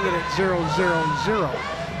flatlining it at 0-0-0.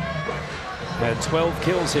 Had 12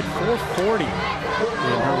 kills, hit 440 in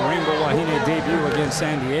her Rainbow Wahine debut against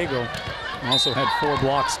San Diego. Also had 4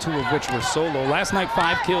 blocks, 2 of which were solo. Last night,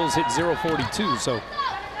 5 kills, hit 0-42, so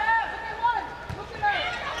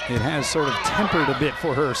it has sort of tempered a bit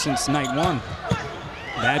for her since night 1.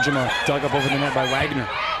 Bajima dug up over the net by Wagner.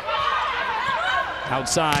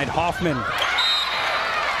 Outside, Hoffman.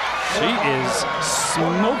 She is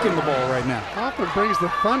smoking the ball right now. Hoffman brings the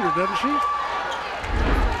thunder, doesn't she?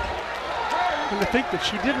 And to think that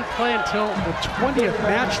she didn't play until the 20th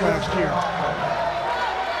match last year.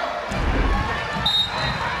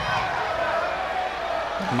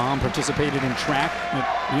 Mom participated in track at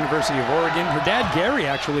the University of Oregon. Her dad, Gary,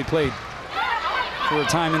 actually played for a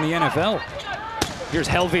time in the NFL. Here's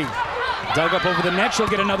Helvig. Dug up over the net. She'll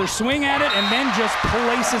get another swing at it and then just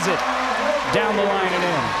places it down the line and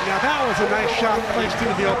in. Now that was a nice shot placed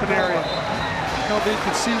into the open area. Helvig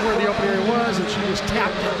could see where the open area was and she just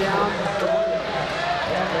tapped it down.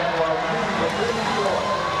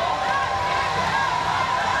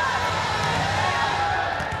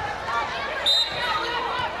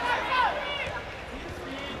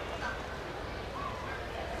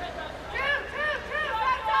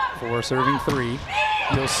 For serving 3.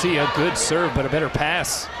 You'll see a good serve, but a better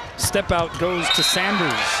pass. Step out goes to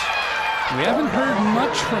Sanders. We haven't heard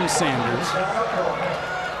much from Sanders.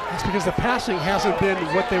 That's because the passing hasn't been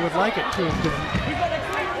what they would like it to have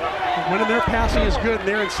been. When their passing is good and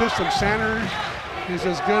they're in system, Sanders is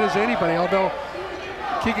as good as anybody. Although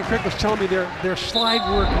Keegan Crick was telling me their slide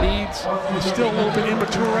work needs is still a little bit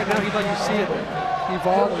immature right now. He'd like to see it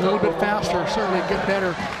evolve a little bit faster, certainly get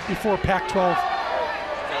better before Pac-12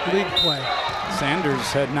 league play. Sanders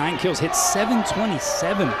had 9 kills, hit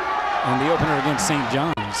 727 in the opener against St.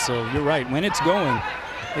 John's. So you're right, when it's going,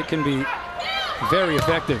 it can be very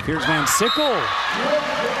effective. Here's Van Sickle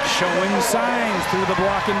showing signs through the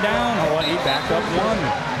block and down. Hawaii back up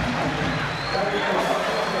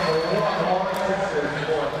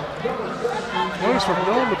 1. Notice from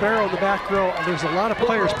Noah Libero in the back row, there's a lot of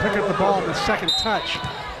players picking up the ball in the second touch.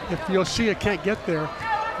 If Yosia can't get there,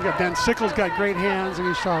 you got Van Sickle's got great hands, and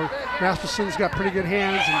you saw Rasmussen's got pretty good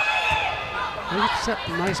hands, and they set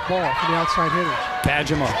a nice ball for the outside hitters.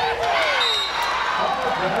 Bajima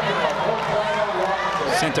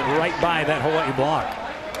sent it right by that Hawaii block.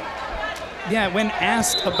 Yeah, when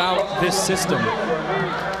asked about this system,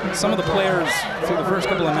 some of the players through the first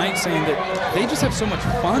couple of nights saying that they just have so much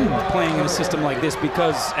fun playing in a system like this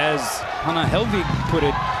because, as Hannah Helvig put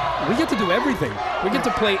it, we get to do everything. We get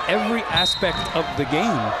to play every aspect of the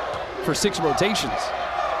game for 6 rotations.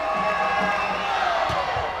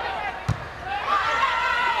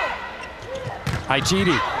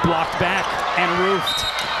 Aichidi blocked back and roofed.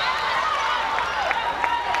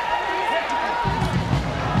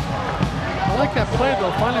 I like that play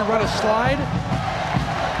though, finally run a slide.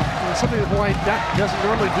 Something that Hawaii doesn't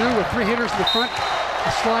normally do with 3 hitters in the front.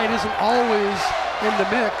 The slide isn't always in the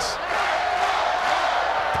mix.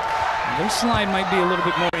 Their slide might be a little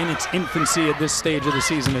bit more in its infancy at this stage of the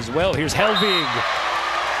season as well. Here's Helvig.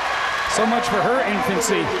 So much for her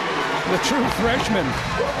infancy. The true freshman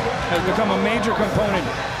has become a major component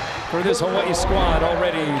for this Hawaii squad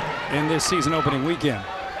already in this season opening weekend.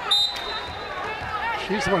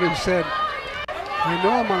 She's the one who said, I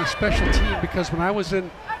know I'm on a special team because when I was at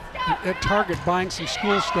Target buying some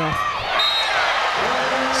school stuff,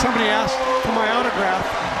 somebody asked for my autograph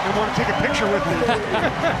and wanted to take a picture with me.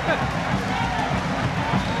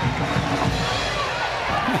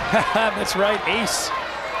 That's right, ace.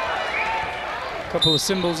 A couple of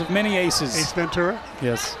symbols of many aces. Ace Ventura?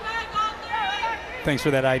 Yes. Thanks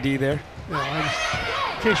for that ID there.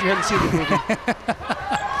 Yeah, in case you hadn't seen the movie.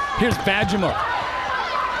 Here's Bajima.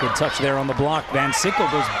 Good touch there on the block. Van Sickle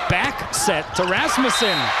goes back set to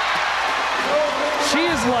Rasmussen. She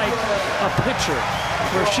is like a pitcher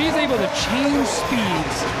where she's able to change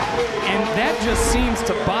speeds and and that just seems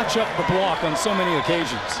to botch up the block on so many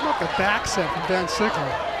occasions. Look at the back set from Van Sickle.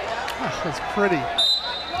 Oh, that's pretty.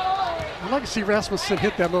 I'd like to see Rasmussen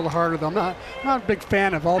hit that a little harder, though. I'm not a big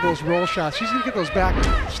fan of all those roll shots. She's going to get those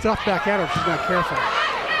stuff back at her if she's not careful.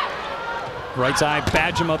 Right side,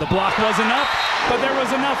 Bajema. The block wasn't up, but there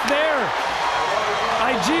was enough there.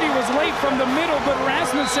 Igidi was late from the middle, but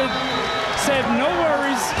Rasmussen said, no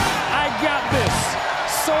worries, I got this.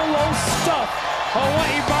 Solo stuff.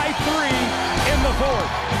 Hawaii by 3 in the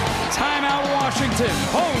fourth. Timeout Washington.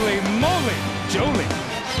 Holy moly, Jolie.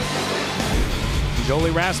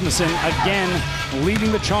 Jolie Rasmussen again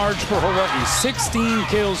leading the charge for Hawaii. 16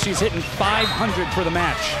 kills. She's hitting 500 for the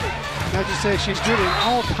match. I just say she's good in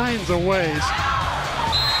all kinds of ways.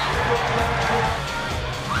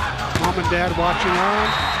 Mom and Dad watching on.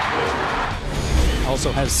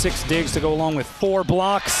 Also has 6 digs to go along with 4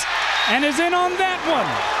 blocks and is in on that one.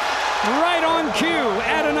 Right on cue.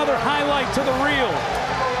 Add another highlight to the reel.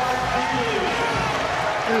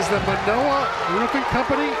 Is the Manoa Roofing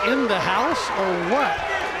Company in the house or what?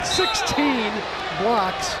 16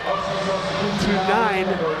 blocks to 9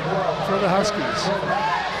 for the Huskies.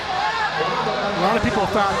 A lot of people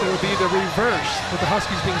thought it would be the reverse, with the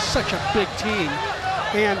Huskies being such a big team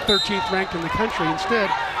and 13th ranked in the country. Instead,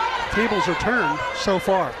 tables are turned so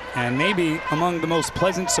far. And maybe among the most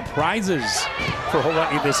pleasant surprises for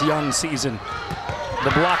Hawaii this young season.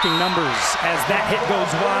 The blocking numbers as that hit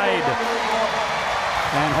goes wide.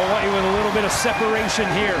 And Hawaii with a little bit of separation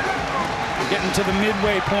here. Getting to the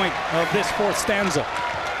midway point of this fourth stanza.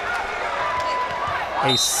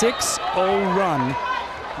 A 6-0 run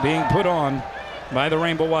being put on by the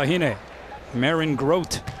Rainbow Wahine. Marin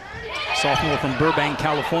Grote, sophomore from Burbank,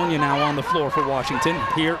 California, now on the floor for Washington.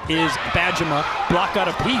 Here is Bajema, block out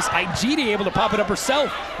a piece. Igidi able to pop it up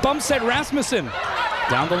herself. Bump set Rasmussen.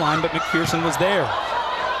 Down the line, but McPherson was there.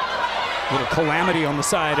 Little calamity on the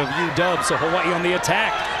side of UW, so Hawaii on the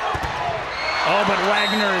attack. Oh, but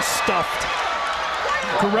Wagner is stuffed.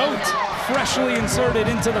 Grote freshly inserted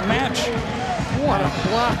into the match. What a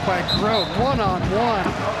block by Grote, one-on-one.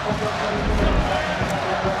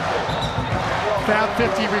 Fab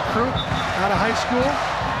 50 recruit out of high school.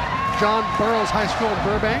 John Burroughs High School in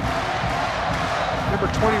Burbank. Number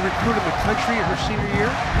 20 recruit in the country in her senior year.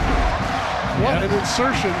 What an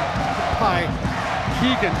insertion by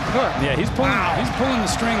Keegan Cook. Yeah, he's pulling the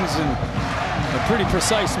strings in a pretty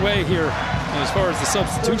precise way here as far as the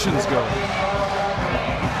substitutions go.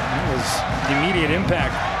 That was immediate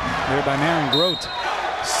impact there by Marin Grote.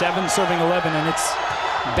 7 serving 11, and it's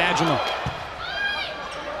Bajema.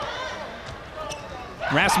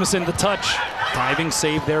 Rasmussen the touch. Diving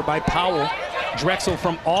save there by Powell. Drexel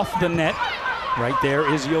from off the net. Right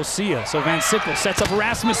there is Yosia. So Van Sickle sets up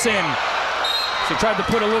Rasmussen. She tried to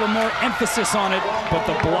put a little more emphasis on it, but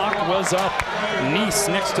the block was up. Nice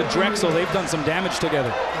next to Drexel. They've done some damage together.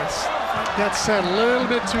 That set a little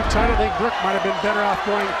bit too tight. I think Brooke might have been better off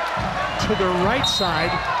going to the right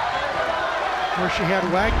side where she had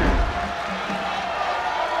Wagner.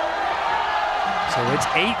 So it's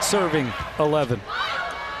 8 serving 11.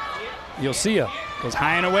 Yosia goes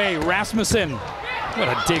high and away. Rasmussen. What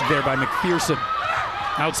a dig there by McPherson.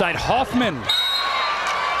 Outside Hoffman.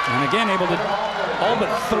 And again able to all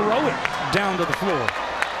but throw it down to the floor.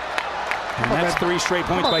 And that's 3 straight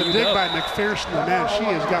points by UW. The dig by McPherson, man, she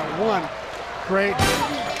has got one great.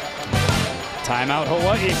 Timeout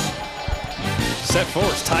Hawaii. Set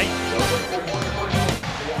force tight.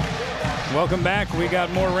 Welcome back. We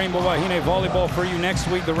got more Rainbow Wahine volleyball for you next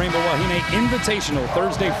week. The Rainbow Wahine Invitational,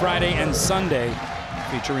 Thursday, Friday, and Sunday,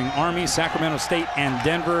 featuring Army, Sacramento State, and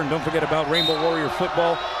Denver. And don't forget about Rainbow Warrior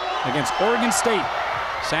football against Oregon State,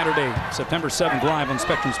 Saturday, September 7th, live on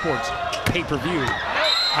Spectrum Sports pay-per-view.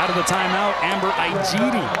 Out of the timeout, Amber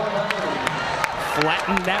Igidi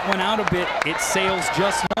flattened that one out a bit. It sails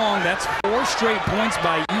just long. That's 4 straight points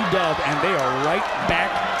by UW, and they are right back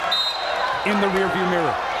in the rearview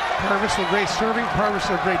mirror. Part of it's the great serving, part of it's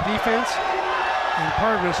the great defense, and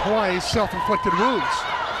part of it is Hawaii's self-inflicted wounds.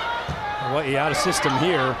 Hawaii out of system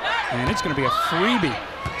here, and it's going to be a freebie.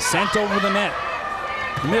 Sent over the net.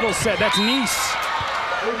 Middle set, that's Nice.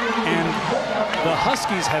 And the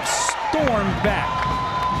Huskies have stormed back.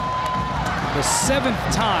 The 7th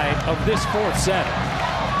tie of this 4th set.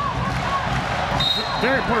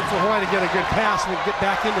 Very important for Hawaii to get a good pass and get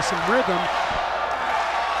back into some rhythm.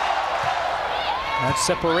 That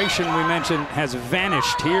separation we mentioned has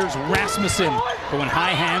vanished. Here's Rasmussen going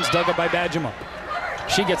high hands, dug up by Bajema.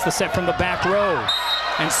 She gets the set from the back row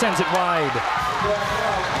and sends it wide.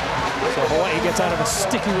 So Hawaii gets out of a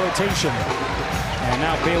sticky rotation. And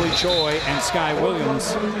now Bailey Choi and Sky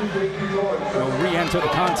Williams will re-enter the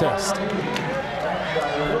contest.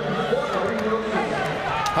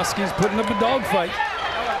 Huskies putting up a dogfight.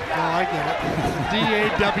 Oh, I get it.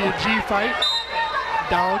 D-A-W-G fight.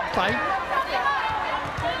 Dog fight.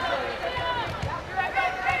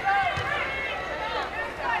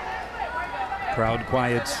 Crowd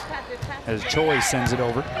quiets as Choi sends it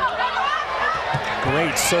over.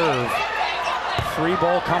 Great serve. Free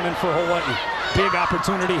ball coming for Hawaii. Big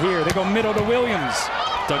opportunity here. They go middle to Williams.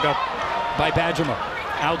 Dug up by Bajima.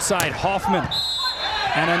 Outside Hoffman.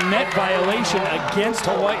 And a net violation against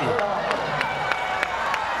Hawaii.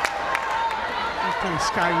 Kind of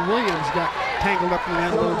Sky Williams got tangled up in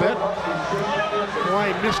that a little bit.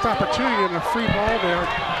 Hawaii missed opportunity on a free ball there.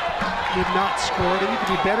 Did not score. They need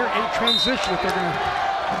to be better in transition if they're going to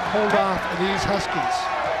hold off these Huskies.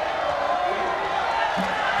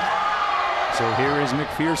 So here is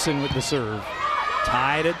McPherson with the serve.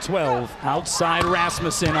 Tied at 12. Outside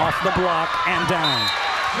Rasmussen off the block and down.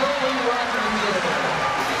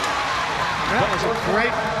 That was a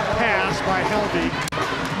great pass by Helvig.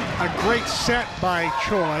 A great set by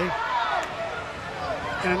Choi.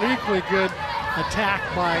 And an equally good attack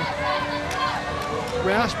by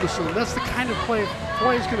Rasmussen. That's the kind of play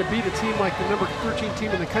Hawaii is going to beat a team like the number 13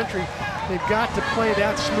 team in the country. They've got to play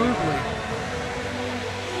that smoothly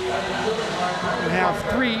and have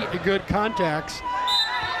 3 good contacts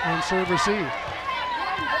on serve receive.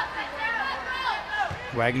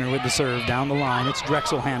 Wagner with the serve down the line. It's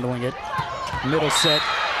Drexel handling it. Middle set,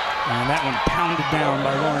 and that one pounded down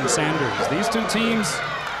by Lauren Sanders. These two teams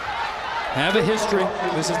have a history.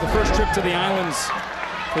 This is the first trip to the islands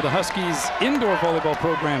for the Huskies indoor volleyball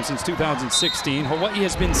program since 2016. Hawaii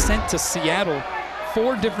has been sent to Seattle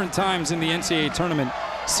 4 different times in the NCAA tournament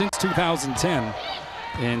since 2010.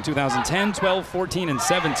 In 2010, 12, 14, and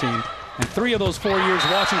 17. And 3 of those 4 years,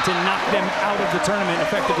 Washington knocked them out of the tournament,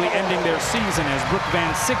 effectively ending their season as Brooke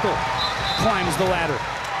Van Sickle climbs the ladder.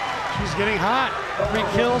 She's getting hot. 3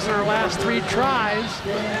 kills in her last 3 tries.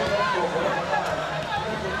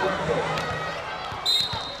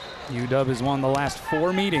 UW has won the last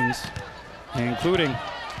 4 meetings, including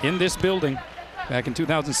in this building back in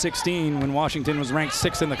 2016 when Washington was ranked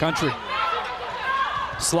 6th in the country.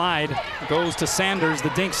 Slide goes to Sanders. The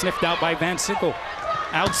dink sniffed out by Van Sickle.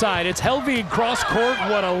 Outside, it's Helvig cross court.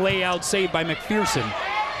 What a layout save by McPherson.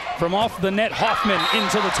 From off the net, Hoffman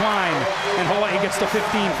into the twine, and Hawaii gets to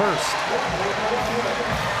 15 first.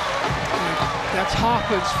 That's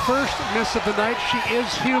Hoffman's first miss of the night. She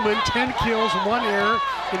is human. 10 kills, 1 error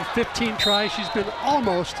in 15 tries. She's been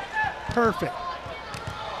almost perfect.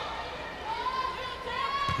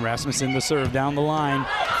 Rasmussen the serve down the line.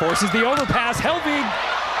 Forces the overpass. Helvig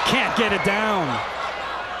can't get it down.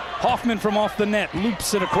 Hoffman from off the net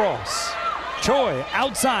loops it across. Choi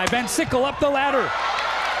outside. Van Sickle up the ladder.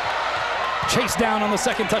 Chased down on the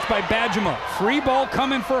second touch by Bajima. Free ball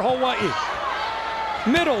coming for Hawaii.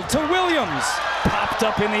 Middle to Williams. Popped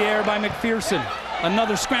up in the air by McPherson.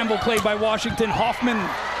 Another scramble play by Washington. Hoffman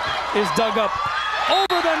is dug up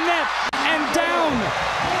over the net and down.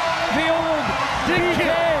 The old DK.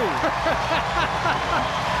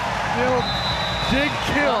 The old dig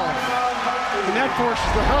kill. And that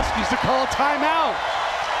forces the Huskies to call timeout.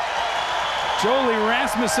 Jolie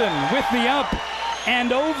Rasmussen with the up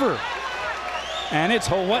and over. And it's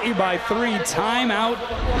Hawaii by 3, timeout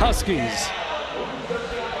Huskies.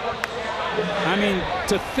 I mean,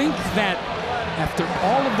 to think that after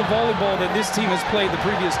all of the volleyball that this team has played the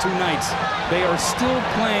previous 2 nights, they are still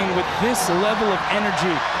playing with this level of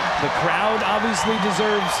energy. The crowd obviously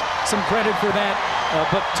deserves some credit for that,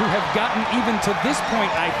 but to have gotten even to this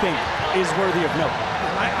point, I think, is worthy of note.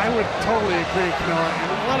 I would totally agree, Camilla. And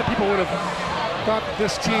a lot of people would have thought that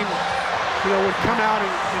this team, would come out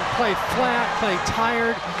and play flat, play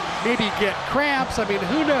tired, maybe get cramps. I mean,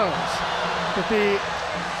 who knows? But they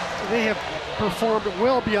have performed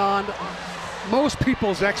well beyond most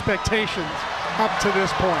people's expectations up to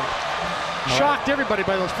this point. Shocked everybody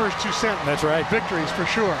by those first 2 set That's right. victories, for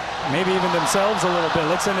sure. Maybe even themselves a little bit.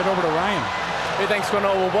 Let's send it over to Ryan. Hey, thanks,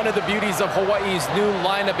 Kono. Well, one of the beauties of Hawaii's new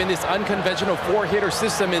lineup in this unconventional 4-hitter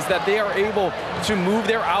system is that they are able to move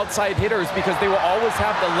their outside hitters because they will always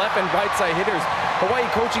have the left and right side hitters. Hawaii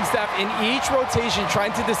coaching staff in each rotation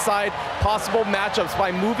trying to decide possible matchups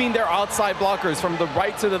by moving their outside blockers from the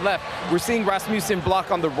right to the left. We're seeing Rasmussen block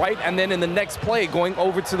on the right, and then in the next play going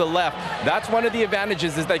over to the left. That's one of the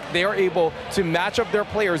advantages, is that they are able to match up their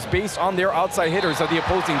players based on their outside hitters of the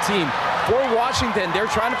opposing team. For Washington, they're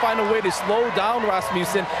trying to find a way to slow down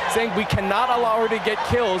Rasmussen, saying we cannot allow her to get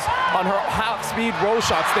kills on her half-speed roll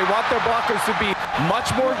shots. They want their blockers to be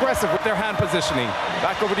much more aggressive with their hand positioning.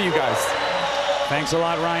 Back over to you guys. Thanks a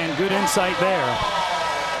lot, Ryan. Good insight there.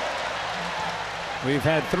 We've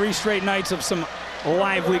had 3 straight nights of some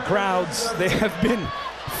lively crowds. They have been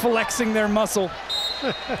flexing their muscle.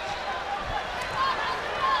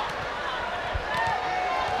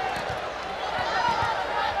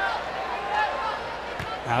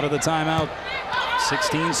 Out of the timeout,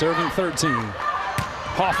 16 serving 13.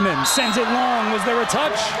 Hoffman sends it long. Was there a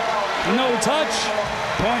touch? No touch.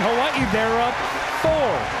 Point Hawaii, they're up 4.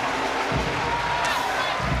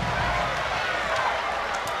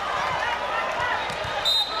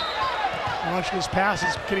 Washington's pass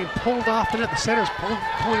is getting pulled off the net. The center's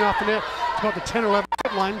pulling off the net. It's about the 10 or 11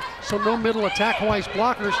 foot line, so no middle attack. Hawaii's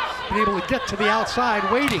blockers been able to get to the outside,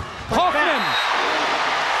 waiting. Hoffman!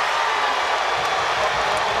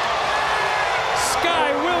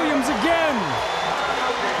 Sky Williams again!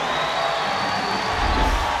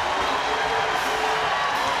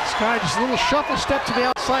 Sky just a little shuffle step to the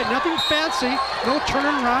outside. Nothing fancy. No turn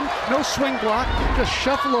and run. No swing block. Just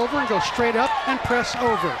shuffle over and go straight up and press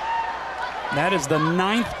over. That is the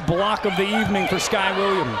 9th block of the evening for Sky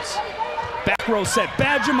Williams. Back row set.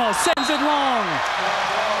 Bajima sends it long.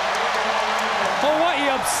 Hawaii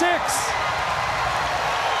up 6.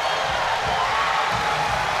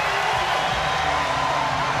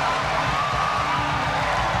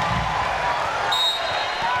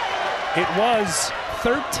 It was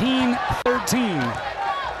 13-13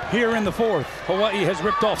 here in the 4th. Hawaii has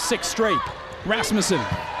ripped off 6 straight. Rasmussen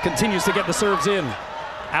continues to get the serves in.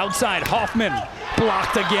 Outside, Hoffman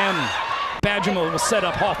blocked again. Bajima will set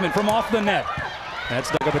up Hoffman from off the net.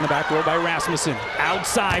 That's dug up in the back row by Rasmussen.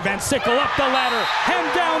 Outside, Van Sickle up the ladder,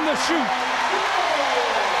 hand down the chute.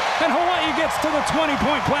 And Hawaii gets to the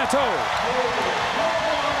 20-point plateau.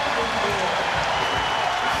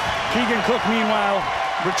 Keegan Cook, meanwhile,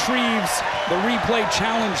 retrieves the replay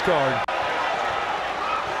challenge card.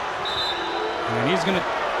 And he's gonna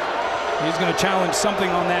challenge something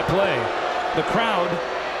on that play. The crowd,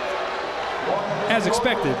 as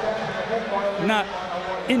expected, not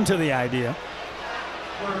into the idea.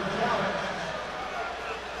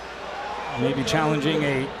 Maybe challenging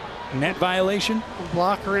a net violation.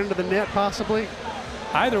 Blocker into the net, possibly.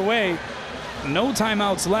 Either way, no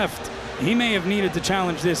timeouts left. He may have needed to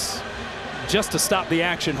challenge this just to stop the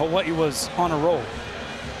action. Hawaii was on a roll.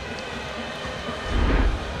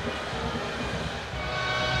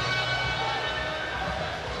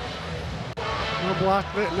 No block,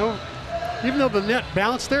 no. Even though the net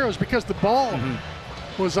bounced there, it was because the ball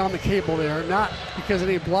was on the cable there, not because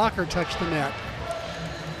any blocker touched the net.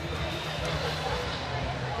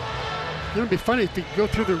 It would be funny if you go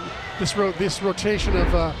through this rotation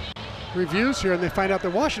of reviews here and they find out the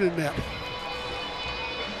Washington net.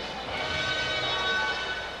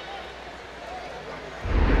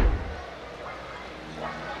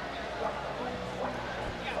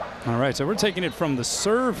 All right, so we're taking it from the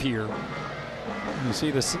serve here. You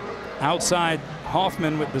see this outside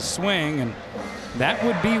Hoffman with the swing, and that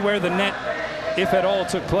would be where the net, if at all,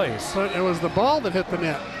 took place. But it was the ball that hit the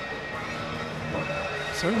net.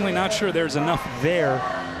 Certainly not sure there's enough there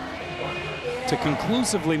to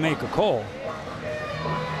conclusively make a call.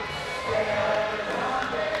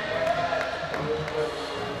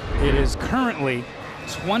 It is currently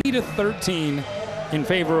 20-13 in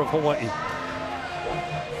favor of Hawaii.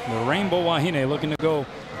 The Rainbow Wahine looking to go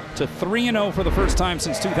to 3-0 for the first time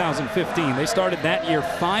since 2015. They started that year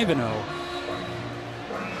 5-0.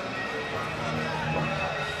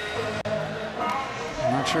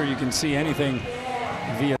 I'm not sure you can see anything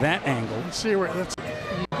via that angle. You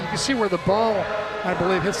can see where the ball, I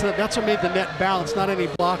believe, hits the net. That's what made the net bounce, not any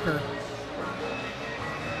blocker.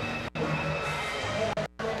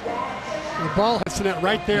 The ball hits the net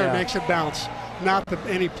right there and makes it bounce, not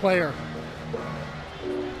any player.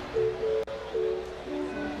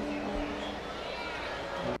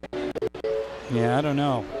 Yeah, I don't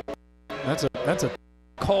know. That's a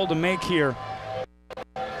call to make here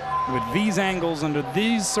with these angles under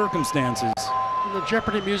these circumstances. And the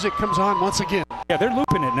Jeopardy music comes on once again. Yeah, they're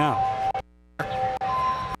looping it now.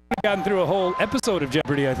 We've gotten through a whole episode of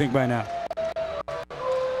Jeopardy, I think, by now.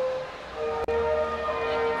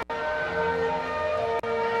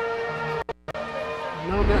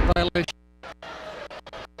 No net violation.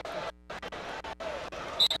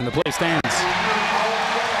 And the play stands.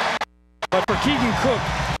 But for Keegan Cook,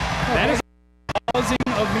 that is pausing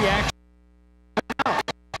of the action.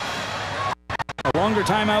 A longer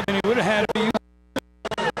timeout than he would have had if he used.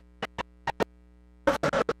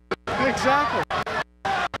 Exactly.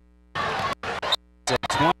 So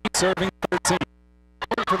 20 serving 13.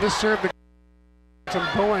 For this serve to get some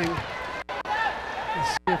going.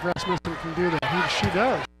 Let's see if Rasmussen can do that. She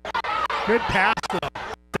does. Good pass though.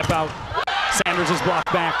 Step out. Sanders is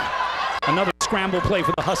blocked back. Another scramble play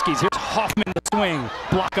for the Huskies. Here's Hoffman the swing.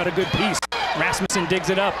 Block out a good piece. Rasmussen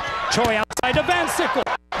digs it up. Choi outside to Van Sickle.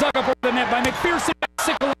 Dug up over the net by McPherson. Van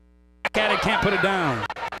Sickle back at it, can't put it down.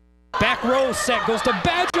 Back row set goes to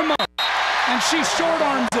Bajima. And she short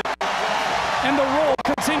arms it. And the roll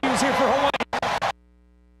continues here for Hawaii.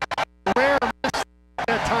 Rare miss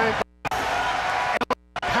that time.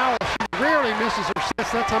 Powell, she rarely misses her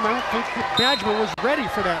sets. That time I don't think Bajima was ready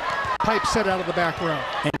for that pipe set out of the back row.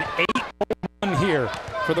 An 8-1 here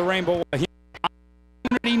for the Rainbow Wahine.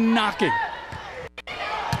 Opportunity knocking.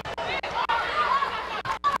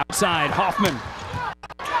 Outside, Hoffman.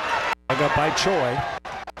 Dug up by Choi.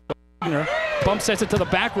 Bump sets it to the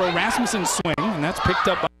back row. Rasmussen swing, and that's picked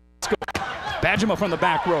up by Bajima from the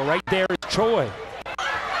back row. Right there is Choi.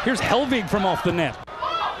 Here's Helvig from off the net.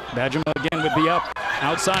 Bajima again would be up.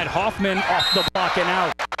 Outside, Hoffman off the block and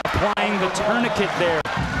out. Applying the tourniquet there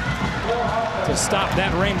to stop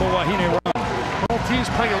that Rainbow Wahine run. Both teams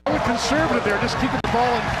playing a little conservative there, just keeping the ball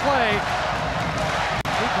in play.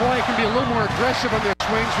 I think Hawaii can be a little more aggressive on their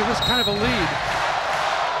swings with this kind of a lead.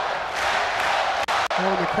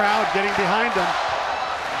 Oh, the crowd getting behind them.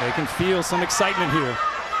 They can feel some excitement here.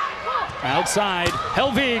 Outside,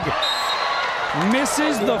 Helvig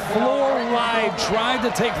misses the floor wide, tried to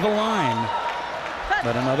take the line.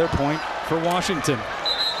 But another point for Washington.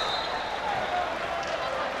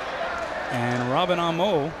 And Robin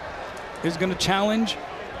Amo is going to challenge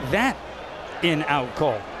that in-out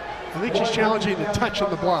call. I think she's challenging the touch on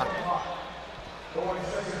the block.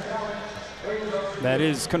 That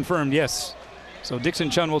is confirmed, yes. So Dixon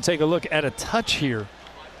Chun will take a look at a touch here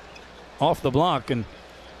off the block. And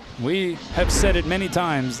we have said it many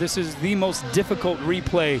times, this is the most difficult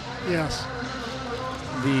replay. Yes.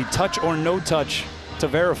 The touch or no touch to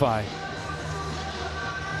verify.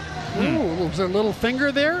 Ooh, was there a little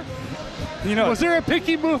finger there? You know, was there a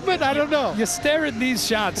picky movement? I don't know. You stare at these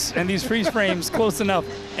shots and these freeze frames close enough,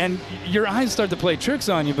 and your eyes start to play tricks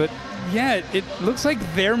on you. But yeah, it looks like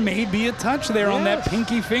there may be a touch there on that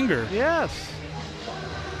pinky finger. Yes.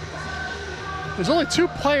 There's only two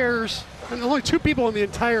players, and only two people in the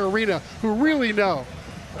entire arena who really know,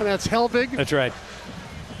 and that's Helvig. That's right.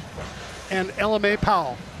 And LMA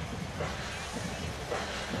Powell.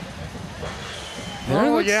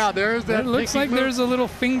 There's that. It looks like there's a little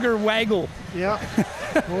finger waggle. Yeah,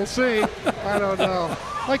 we'll see. I don't know.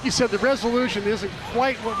 Like you said, the resolution isn't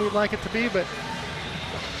quite what we'd like it to be, but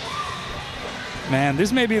man,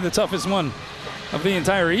 this may be the toughest one of the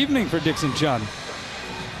entire evening for Dixon Chun.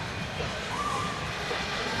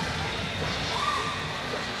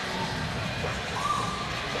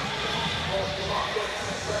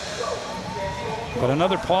 But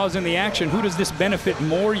another pause in the action. Who does this benefit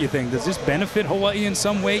more, you think? Does this benefit Hawaii in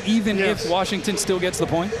some way, even if Washington still gets the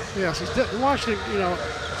point? Yes, Washington, you know.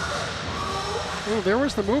 Oh, there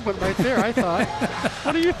was the movement right there, I thought.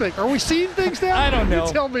 What do you think? Are we seeing things now? I don't know.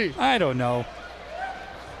 You tell me. I don't know.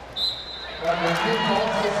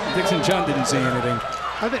 Dixon Chun didn't see anything.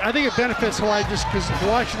 I think it benefits Hawaii just because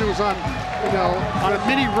Washington was on, you know, on a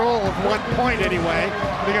mini roll of 1 point anyway.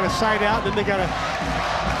 They got a side out, then they got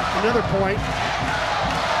another point.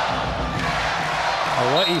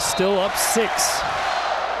 Hawaii still up 6.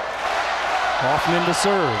 Hoffman to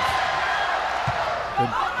serve.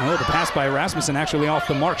 Oh, the pass by Rasmussen actually off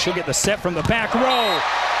the mark. She'll get the set from the back row.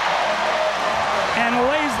 And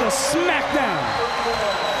lays the smackdown.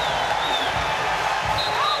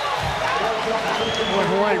 Boy,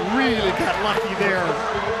 Hawaii really got lucky there.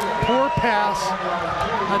 Poor pass.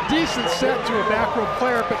 A decent set to a back row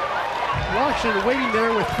player, but Washington waiting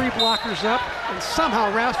there with 3 blockers up, and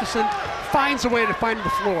somehow Rasmussen finds a way to find the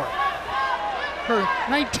floor. Her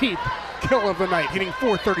 19th kill of the night, hitting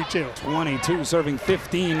 .432. 22 serving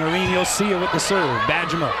 15. Noreen Yosia with the serve.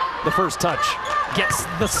 Bajima, the first touch, gets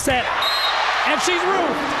the set, and she's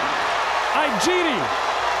roofed. Ijiri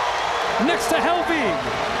next to Helvig.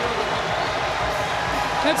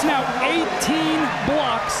 That's now 18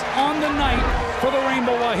 blocks on the night for the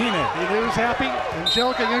Rainbow Wahine. You know who's happy?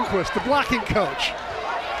 Angelica Youngquist, the blocking coach.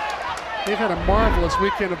 They've had a marvelous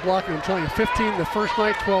weekend of blocking. I'm telling you, 15 the first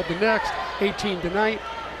night, 12 the next, 18 tonight.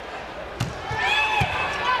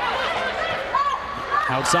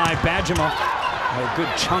 Outside, Bajima. A good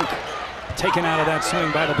chunk taken out of that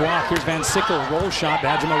swing by the block. Here's Van Sickle, roll shot,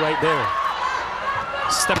 Bajima right there.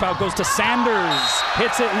 Step out goes to Sanders,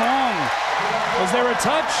 hits it long. Was there a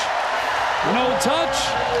touch? No touch.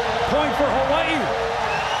 Point for Hawaii.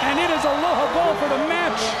 And it is aloha ball for the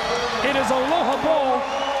match. It is aloha ball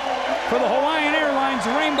for the Hawaiian Airlines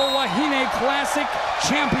Rainbow Wahine Classic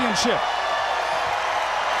Championship.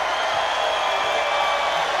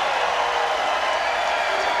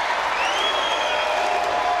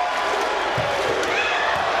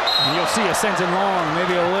 And you'll see a sends it long,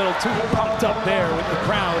 maybe a little too pumped up there with the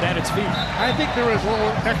crowd at its feet. I think there was a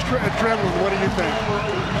little extra adrenaline. What do you think?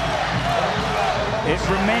 It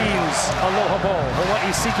remains aloha ball.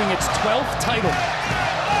 Hawaii seeking its 12th title.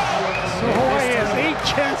 So Hawaii has 8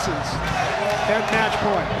 chances at match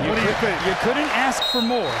point. What do you think? You couldn't ask for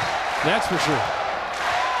more, that's for sure.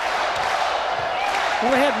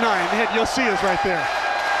 Well, they had 9. They had Yosia's right there.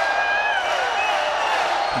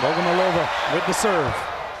 Bogomolova with the serve.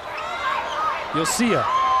 Yosia.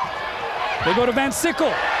 They go to Van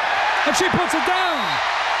Sickle. And she puts it down.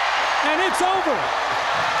 And it's over.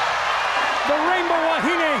 The Rainbow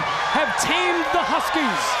Wahine have tamed the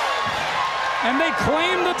Huskies. And they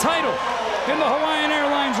claim the title in the Hawaiian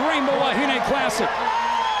Airlines Rainbow Wahine Classic.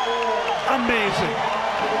 Amazing.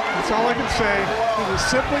 That's all I can say. It was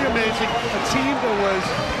simply amazing. A team that was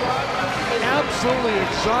absolutely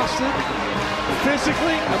exhausted,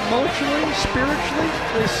 physically, emotionally, spiritually.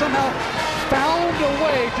 They somehow found a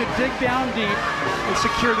way to dig down deep and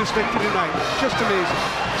secure this victory tonight. Just amazing.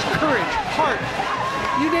 It's courage, heart,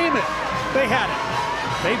 you name it, they had it.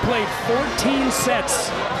 They played 14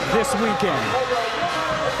 sets this weekend.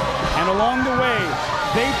 And along the way,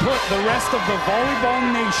 they put the rest of the volleyball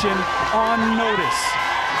nation on notice.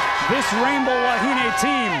 This Rainbow Wahine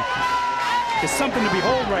team is something to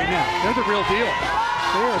behold right now. They're the real deal.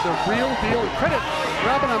 They are the real deal. And credit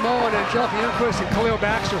Robin Amo and Angelica Youngquist and Khalil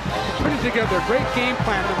Baxter for putting together a great game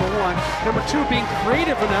plan, number 1. Number 2, being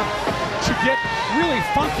creative enough to get really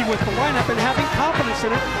funky with the lineup and having confidence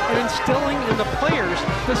in it and instilling in the players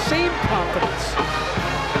the same confidence.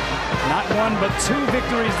 Not 1 but 2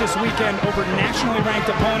 victories this weekend over nationally ranked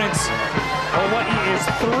opponents. Hawaii is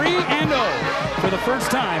 3-0 for the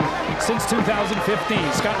first time since 2015.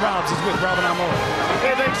 Scott Robs is with Robin Amo.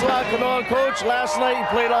 Hey, thanks a lot, Kanoa. Coach, last night you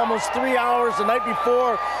played almost 3 hours. The night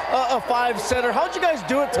before, a 5-setter. How'd you guys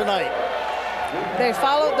do it tonight? They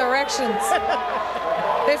followed directions.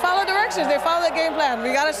 They follow directions. They follow the game plan.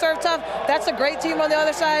 We got to serve tough. That's a great team on the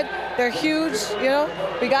other side. They're huge, you know.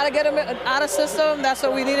 We got to get them out of system. That's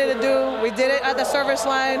what we needed to do. We did it at the service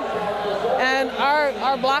line. And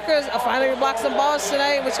our blockers finally blocked some balls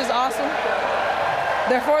tonight, which is awesome.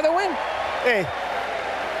 Therefore, the win. Hey,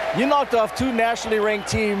 you knocked off 2 nationally ranked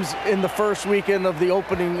teams in the first weekend of the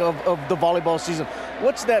opening of the volleyball season.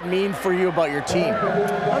 What's that mean for you about your team?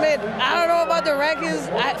 I mean, I don't know about the rankings.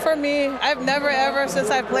 For me, I've never ever, since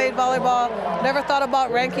I played volleyball, never thought about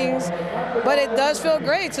rankings. But it does feel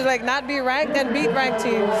great to like not be ranked and beat ranked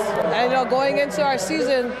teams. And you know, going into our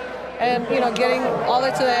season and you know getting all the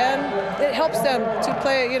way to the end, it helps them to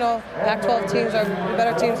play. You know, Pac-12 teams are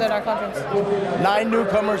better teams than our conference. 9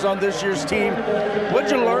 newcomers on this year's team. What'd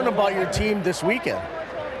you learn about your team this weekend?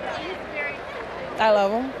 I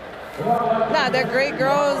love them. Nah, they're great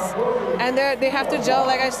girls, and they have to gel,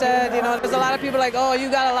 like I said. You know, there's a lot of people like, oh, you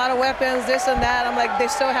got a lot of weapons, this and that. I'm like, they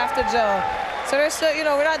still have to gel. So they're still, you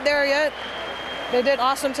know, we're not there yet. They did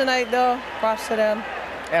awesome tonight, though. Props to them.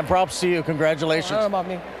 And props to you. Congratulations. I don't know about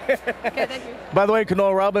me. Okay, thank you. By the way,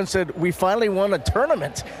 Kanoa Robbins said, we finally won a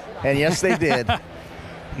tournament. And yes, they did.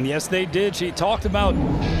 Yes, they did. She talked about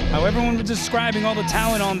how everyone was describing all the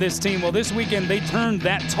talent on this team. Well, this weekend, they turned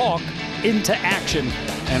that talk into action,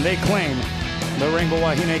 and they claim the Rainbow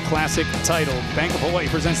Wahine Classic title. Bank of Hawaii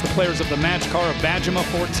presents the players of the match. Cara Bajima,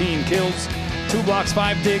 14 kills, 2 blocks,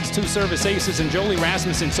 5 digs, 2 service aces, and Jolie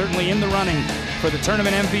Rasmussen certainly in the running for the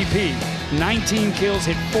tournament MVP. 19 kills,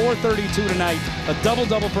 hit .432 tonight, a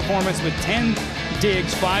double-double performance with 10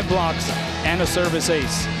 digs, 5 blocks, and a service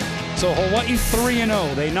ace. So Hawaii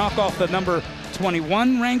 3-0. They knock off the number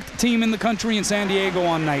 21 ranked team in the country in San Diego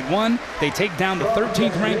on night 1. They take down the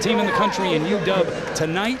 13th ranked team in the country in UW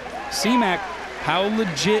tonight. CMAC, how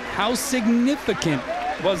legit, how significant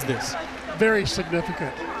was this? Very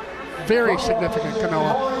significant. Very significant,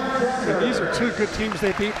 Kanoa. And these are 2 good teams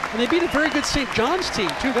they beat. And they beat a very good St. John's team,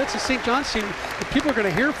 too. That's a St. John's team that people are going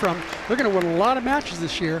to hear from. They're going to win a lot of matches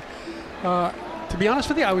this year. To be honest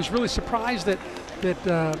with you, I was really surprised that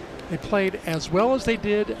they played as well as they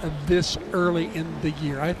did this early in the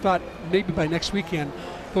year. I thought maybe by next weekend,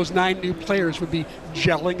 those 9 new players would be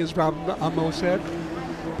gelling, as Rob Amo said.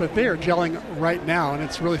 But they are gelling right now, and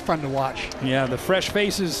it's really fun to watch. Yeah, the fresh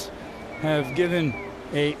faces have given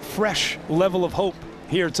a fresh level of hope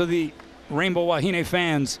here to the Rainbow Wahine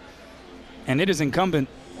fans. And it is incumbent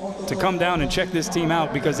to come down and check this team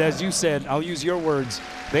out because, as you said, I'll use your words,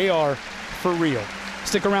 they are for real.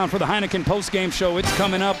 Stick around for the Heineken post-game show. It's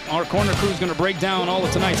coming up. Our corner crew is going to break down all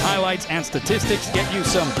of tonight's highlights and statistics, get you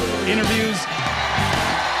some interviews.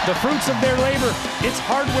 The fruits of their labor. It's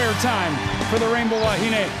hardware time for the Rainbow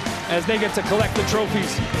Wahine as they get to collect the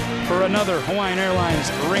trophies for another Hawaiian Airlines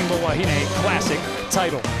Rainbow Wahine Classic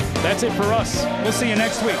title. That's it for us. We'll see you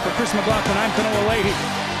next week. For Chris McLaughlin, I'm Kanoa Leahy.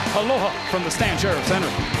 Aloha from the Stan Sheriff Center.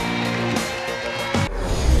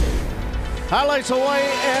 Highlights Hawaii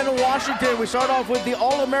and Washington. We start off with the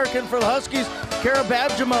All-American for the Huskies. Kara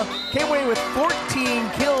Bajema came away with 14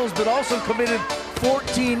 kills, but also committed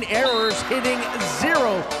 14 errors, hitting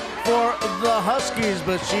 0 for the Huskies.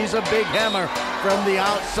 But she's a big hammer from the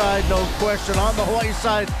outside, no question. On the Hawaii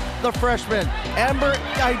side, the freshman, Amber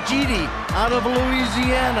Igidi out of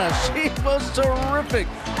Louisiana. She was terrific.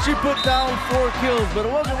 She put down 4 kills, but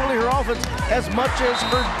it wasn't really her offense as much as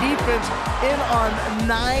her defense, in on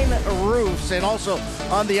 9 roofs. And also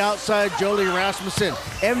on the outside, Jolie Rasmussen,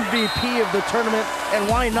 MVP of the tournament, and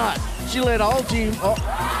why not? She led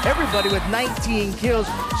everybody with 19 kills.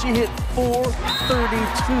 She hit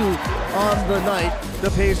 432 on the night to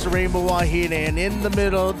pace the Rainbow Wahine. And in the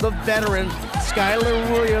middle, the veteran,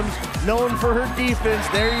 Skylar Williams, known for her defense.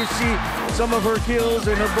 There you see some of her kills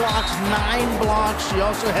and her blocks, 9 blocks. She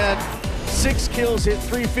also had 6 kills, hit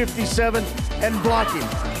 357, and blocking.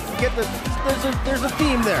 There's a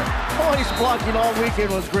theme there. Hawaii's blocking all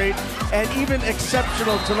weekend was great, and even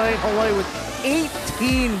exceptional tonight. Hawaii with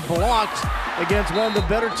 18 blocks against one of the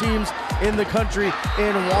better teams in the country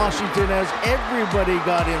in Washington, as everybody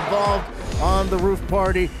got involved on the roof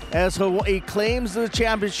party as Hawaii claims the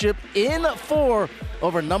championship in 4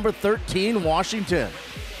 over number 13 Washington.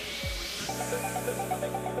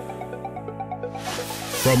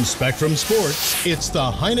 From Spectrum Sports, it's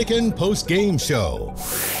the Heineken post-game show.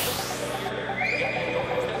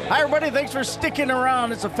 Hi everybody, thanks for sticking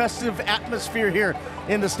around. It's a festive atmosphere here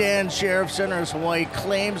in the Stan Sheriff Center as Hawaii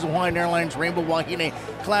claims the Hawaiian Airlines Rainbow Wahine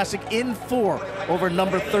Classic in 4 over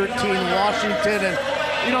number 13 Washington. And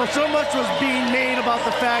you know, so much was being made about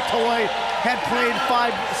the fact Hawaii had played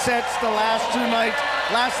 5 sets the last 2 nights.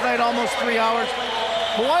 Last night almost 3 hours.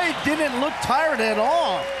 Hawaii didn't look tired at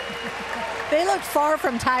all. They looked far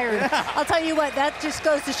from tired. I'll tell you what, that just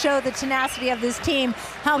goes to show the tenacity of this team,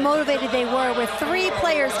 how motivated they were, with 3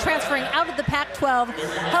 players transferring out of the Pac-12,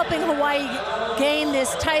 helping Hawaii gain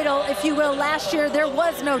this title, if you will. Last year, there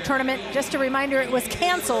was no tournament. Just a reminder, it was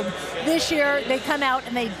canceled. This year, they come out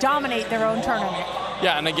and they dominate their own tournament.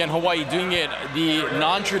 Yeah, and again, Hawaii doing it the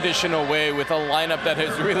non-traditional way with a lineup that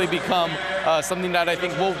has really become something that I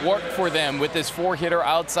think will work for them with this 4-hitter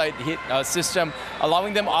outside hit system,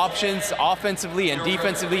 allowing them options offensively and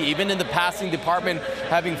defensively, even in the passing department,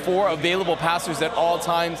 having 4 available passers at all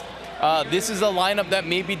times. This is a lineup that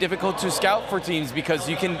may be difficult to scout for teams because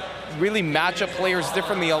you can really match up players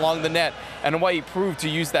differently along the net, and Hawaii proved to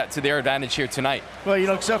use that to their advantage here tonight. Well, you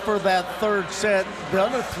know, except for that 3rd set, the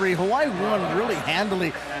other 3, Hawaii won really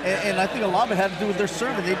handily, and I think a lot of it had to do with their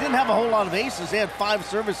serving. They didn't have a whole lot of aces. They had 5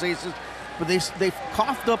 service aces, but they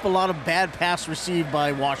coughed up a lot of bad pass received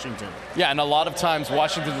by Washington. Yeah, and a lot of times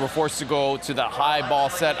Washington were forced to go to the high ball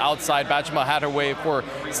set outside. Bajema had her way for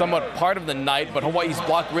somewhat part of the night, but Hawaii's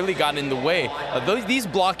block really got in the way. These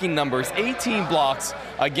blocking numbers, 18 blocks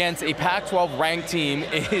against a Pac-12 ranked team,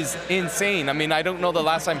 is insane. I mean, I don't know the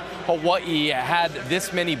last time Hawaii had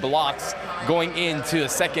this many blocks going into a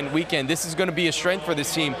second weekend. This is going to be a strength for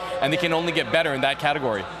this team, and they can only get better in that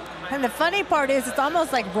category. And the funny part is it's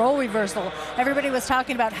almost like role reversal. Everybody was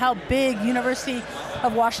talking about how big University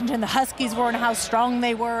of Washington, the Huskies were, and how strong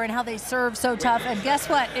they were and how they served so tough. And guess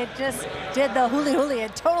what? It just did the huli-huli.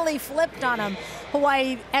 It totally flipped on them.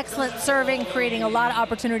 Hawaii, excellent serving, creating a lot of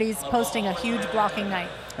opportunities, posting a huge blocking night.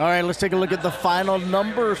 All right, let's take a look at the final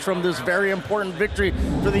numbers from this very important victory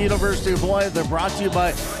for the University of Hawaii. They're brought to you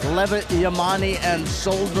by Levitt, Yamani, and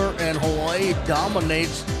Solder, and Hawaii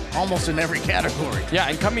dominates almost in every category. Yeah,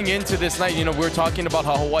 and coming into this night, you know, we're talking about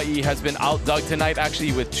how Hawaii has been outdug tonight,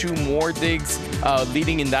 actually with 2 more digs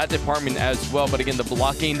leading in that department as well. But again, the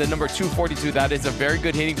blocking, the number 242, that is a very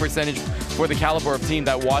good hitting percentage for the caliber of team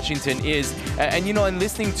that Washington is. And you know, and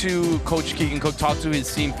listening to Coach Keegan Cook talk to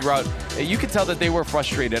his team throughout, you could tell that they were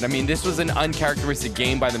frustrated. I mean, this was an uncharacteristic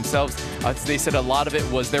game by themselves. They said a lot of it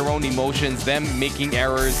was their own emotions, them making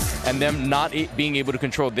errors, and them not being able to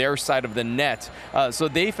control their side of the net. So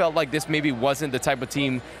they felt like this maybe wasn't the type of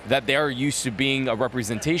team that they're used to being a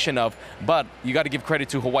representation of. But you got to give credit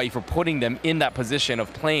to Hawaii for putting them in that position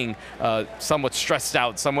of playing somewhat stressed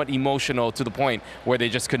out, somewhat emotional, to the point where they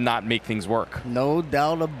just could not make things work. No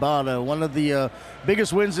doubt about it. One of the the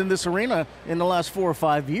biggest wins in this arena in the last 4 or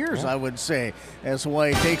 5 years, I would say, as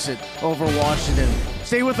Hawaii takes it over Washington.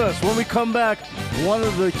 Stay with us. When we come back, one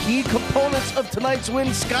of the key components of tonight's win,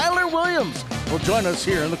 Skylar Williams, will join us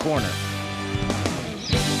here in the corner.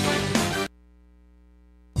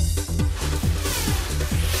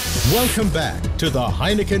 Welcome back to the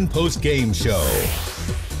Heineken Post-Game Show.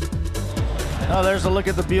 Now there's a look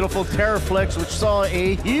at the beautiful Terraflex, which saw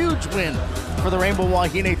a huge win for the Rainbow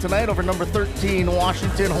Wahine tonight over number 13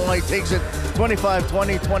 Washington. Hawaii takes it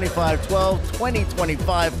 25-20, 25-12,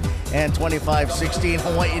 20-25, and 25-16.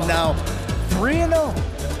 Hawaii now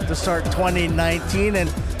 3-0 to start 2019.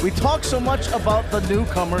 And we talk so much about the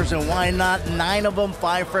newcomers and why not 9 of them,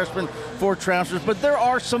 5 freshmen, 4 transfers, but there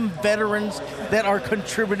are some veterans that are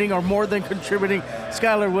contributing or more than contributing.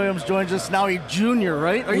 Skylar Williams joins us now, a junior,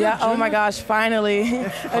 right? Are you a junior? Oh my gosh, finally.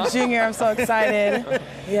 A junior, I'm so excited.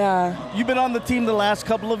 Yeah. You've been on the team the last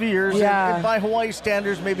couple of years. Yeah. And by Hawaii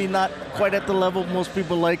standards, maybe not quite at the level most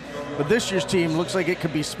people like, but this year's team looks like it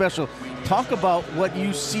could be special. Talk about what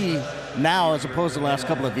you see now as opposed to the last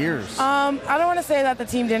couple of years. I don't want to say that the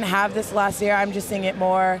team didn't have this last year. I'm just seeing it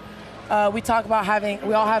more. We talk about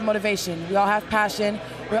we all have motivation. We all have passion.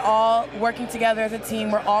 We're all working together as a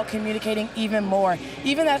team. We're all communicating even more.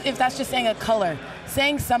 Even if that's just saying a color.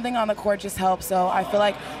 Saying something on the court just helps. So I feel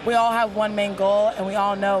like we all have one main goal, and we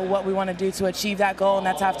all know what we want to do to achieve that goal, and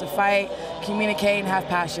that's have to fight, communicate, and have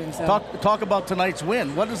passion. So. Talk about tonight's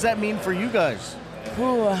win. What does that mean for you guys?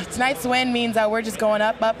 Tonight's win means that we're just going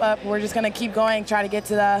up, up, up. We're just going to keep going, try to get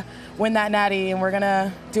to win that natty, and we're going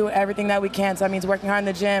to do everything that we can. So that means working hard in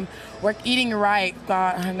the gym, eating right.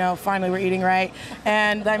 God, I know, finally we're eating right.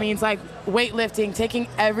 And that means like weightlifting, taking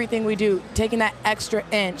everything we do, taking that extra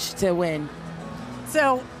inch to win.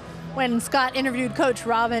 So when Scott interviewed Coach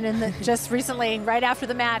Robin just recently, right after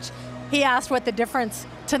the match, he asked what the difference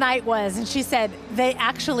tonight was, and she said they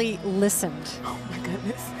actually listened. Oh my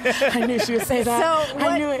goodness. I knew she would say that. So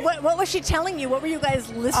I knew it. What was she telling you? What were you guys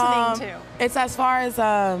listening to? It's as far as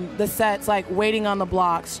the sets, like waiting on the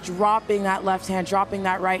blocks, dropping that left hand, dropping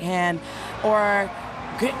that right hand, or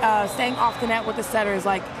staying off the net with the setters,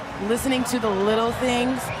 like listening to the little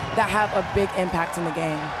things that have a big impact in the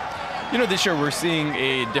game. You know, this year we're seeing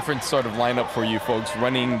a different sort of lineup for you folks,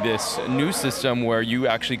 running this new system where you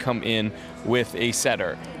actually come in with a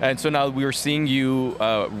setter. And so now we're seeing you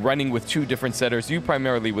running with 2 different setters, you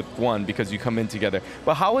primarily with 1 because you come in together.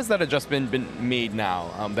 But how has that adjustment been made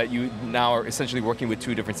now, that you now are essentially working with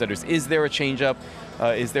 2 different setters? Is there a change-up?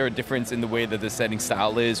 Is there a difference in the way that the setting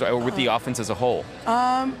style is, or with the offense as a whole?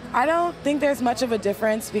 I don't think there's much of a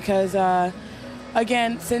difference because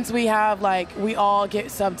again, since we have we all get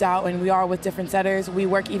subbed out and we are with different setters, we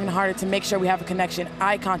work even harder to make sure we have a connection,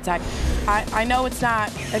 eye contact. I know it's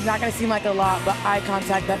not going to seem like a lot, but eye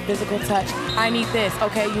contact, that physical touch. I need this.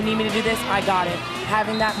 Okay, you need me to do this? I got it.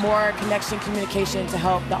 Having that more connection, communication to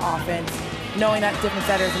help the offense, knowing that different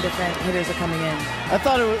setters and different hitters are coming in. I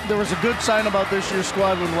thought there was a good sign about this year's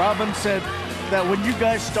squad when Robin said that when you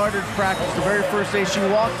guys started practice the very first day, she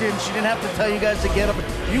walked in, she didn't have to tell you guys to get up.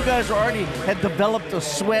 You guys already had developed a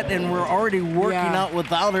sweat and were already working out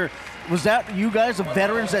without her. Was that you guys, the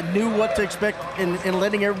veterans, that knew what to expect in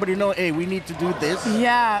letting everybody know, hey, we need to do this?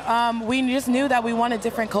 Yeah, we just knew that we want a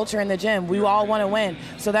different culture in the gym. We all want to win.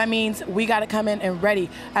 So that means we got to come in and ready.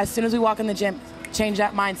 As soon as we walk in the gym, change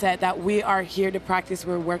that mindset that we are here to practice.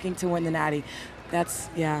 We're working to win the natty. That's,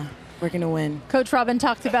 working to win. Coach Robin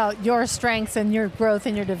talked about your strengths and your growth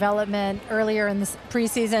and your development earlier in this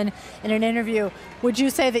preseason in an interview. Would you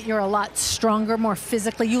say that you're a lot stronger, more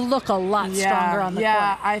physically? You look a lot stronger on the court.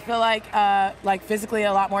 Yeah, I feel like physically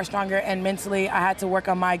a lot more stronger, and mentally I had to work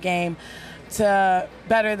on my game to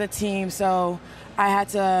better the team. So I had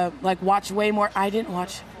to watch way more. I didn't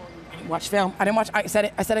watch film. I said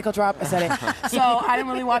it, Coach Rob. I said it. So I didn't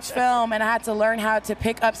really watch film, and I had to learn how to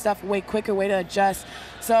pick up stuff way quicker, way to adjust.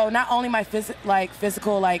 So not only my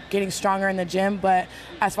physical, getting stronger in the gym, but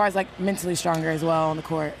as far as mentally stronger as well on the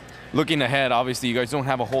court. Looking ahead, obviously you guys don't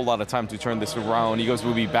have a whole lot of time to turn this around. You guys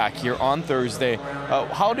will be back here on Thursday.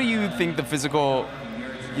 How do you think the physical,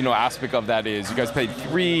 aspect of that is? You guys played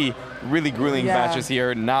 3 really grueling matches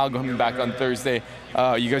here. Now coming back on Thursday,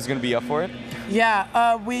 you guys going to be up for it?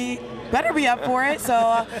 Yeah, we better be up for it.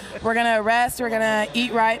 So we're going to rest, we're going to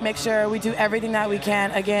eat right, make sure we do everything that we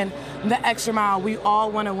can. Again, the extra mile, we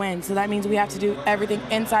all want to win. So that means we have to do everything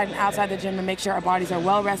inside and outside the gym to make sure our bodies are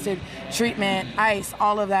well rested, treatment, ice,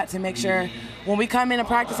 all of that to make sure when we come in to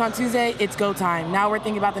practice on Tuesday, it's go time. Now we're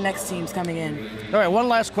thinking about the next teams coming in. All right, one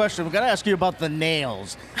last question. We've got to ask you about the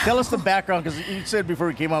nails. Tell us the background, because you said before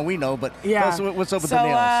we came on, we know, but tell us what's up with the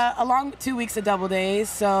nails. Along 2 weeks of double days,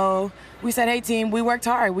 so we said, hey, team, we worked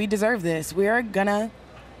hard. We deserve this. We are going to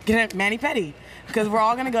get a mani-pedi, because we're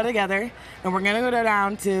all going to go together, and we're going to go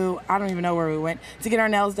down to, I don't even know where we went, to get our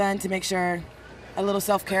nails done, to make sure a little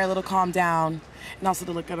self-care, a little calm down, and also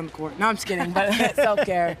to look good on the court. No, I'm just kidding, but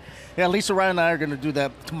self-care. Yeah, Lisa, Ryan, and I are going to do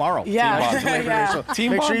that tomorrow. Yeah. So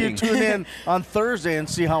make sure you tune in on Thursday and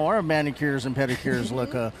see how our manicures and pedicures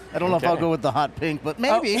look. I don't know if I'll go with the hot pink, but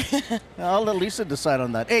maybe. I'll let Lisa decide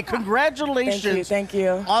on that. Hey, congratulations. Thank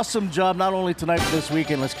you. Awesome job, not only tonight, but this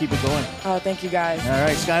weekend. Let's keep it going. Oh, thank you, guys. All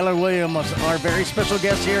right, Skylar Williams, our very special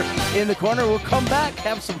guest here in the corner. We'll come back,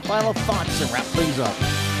 have some final thoughts, and wrap things up.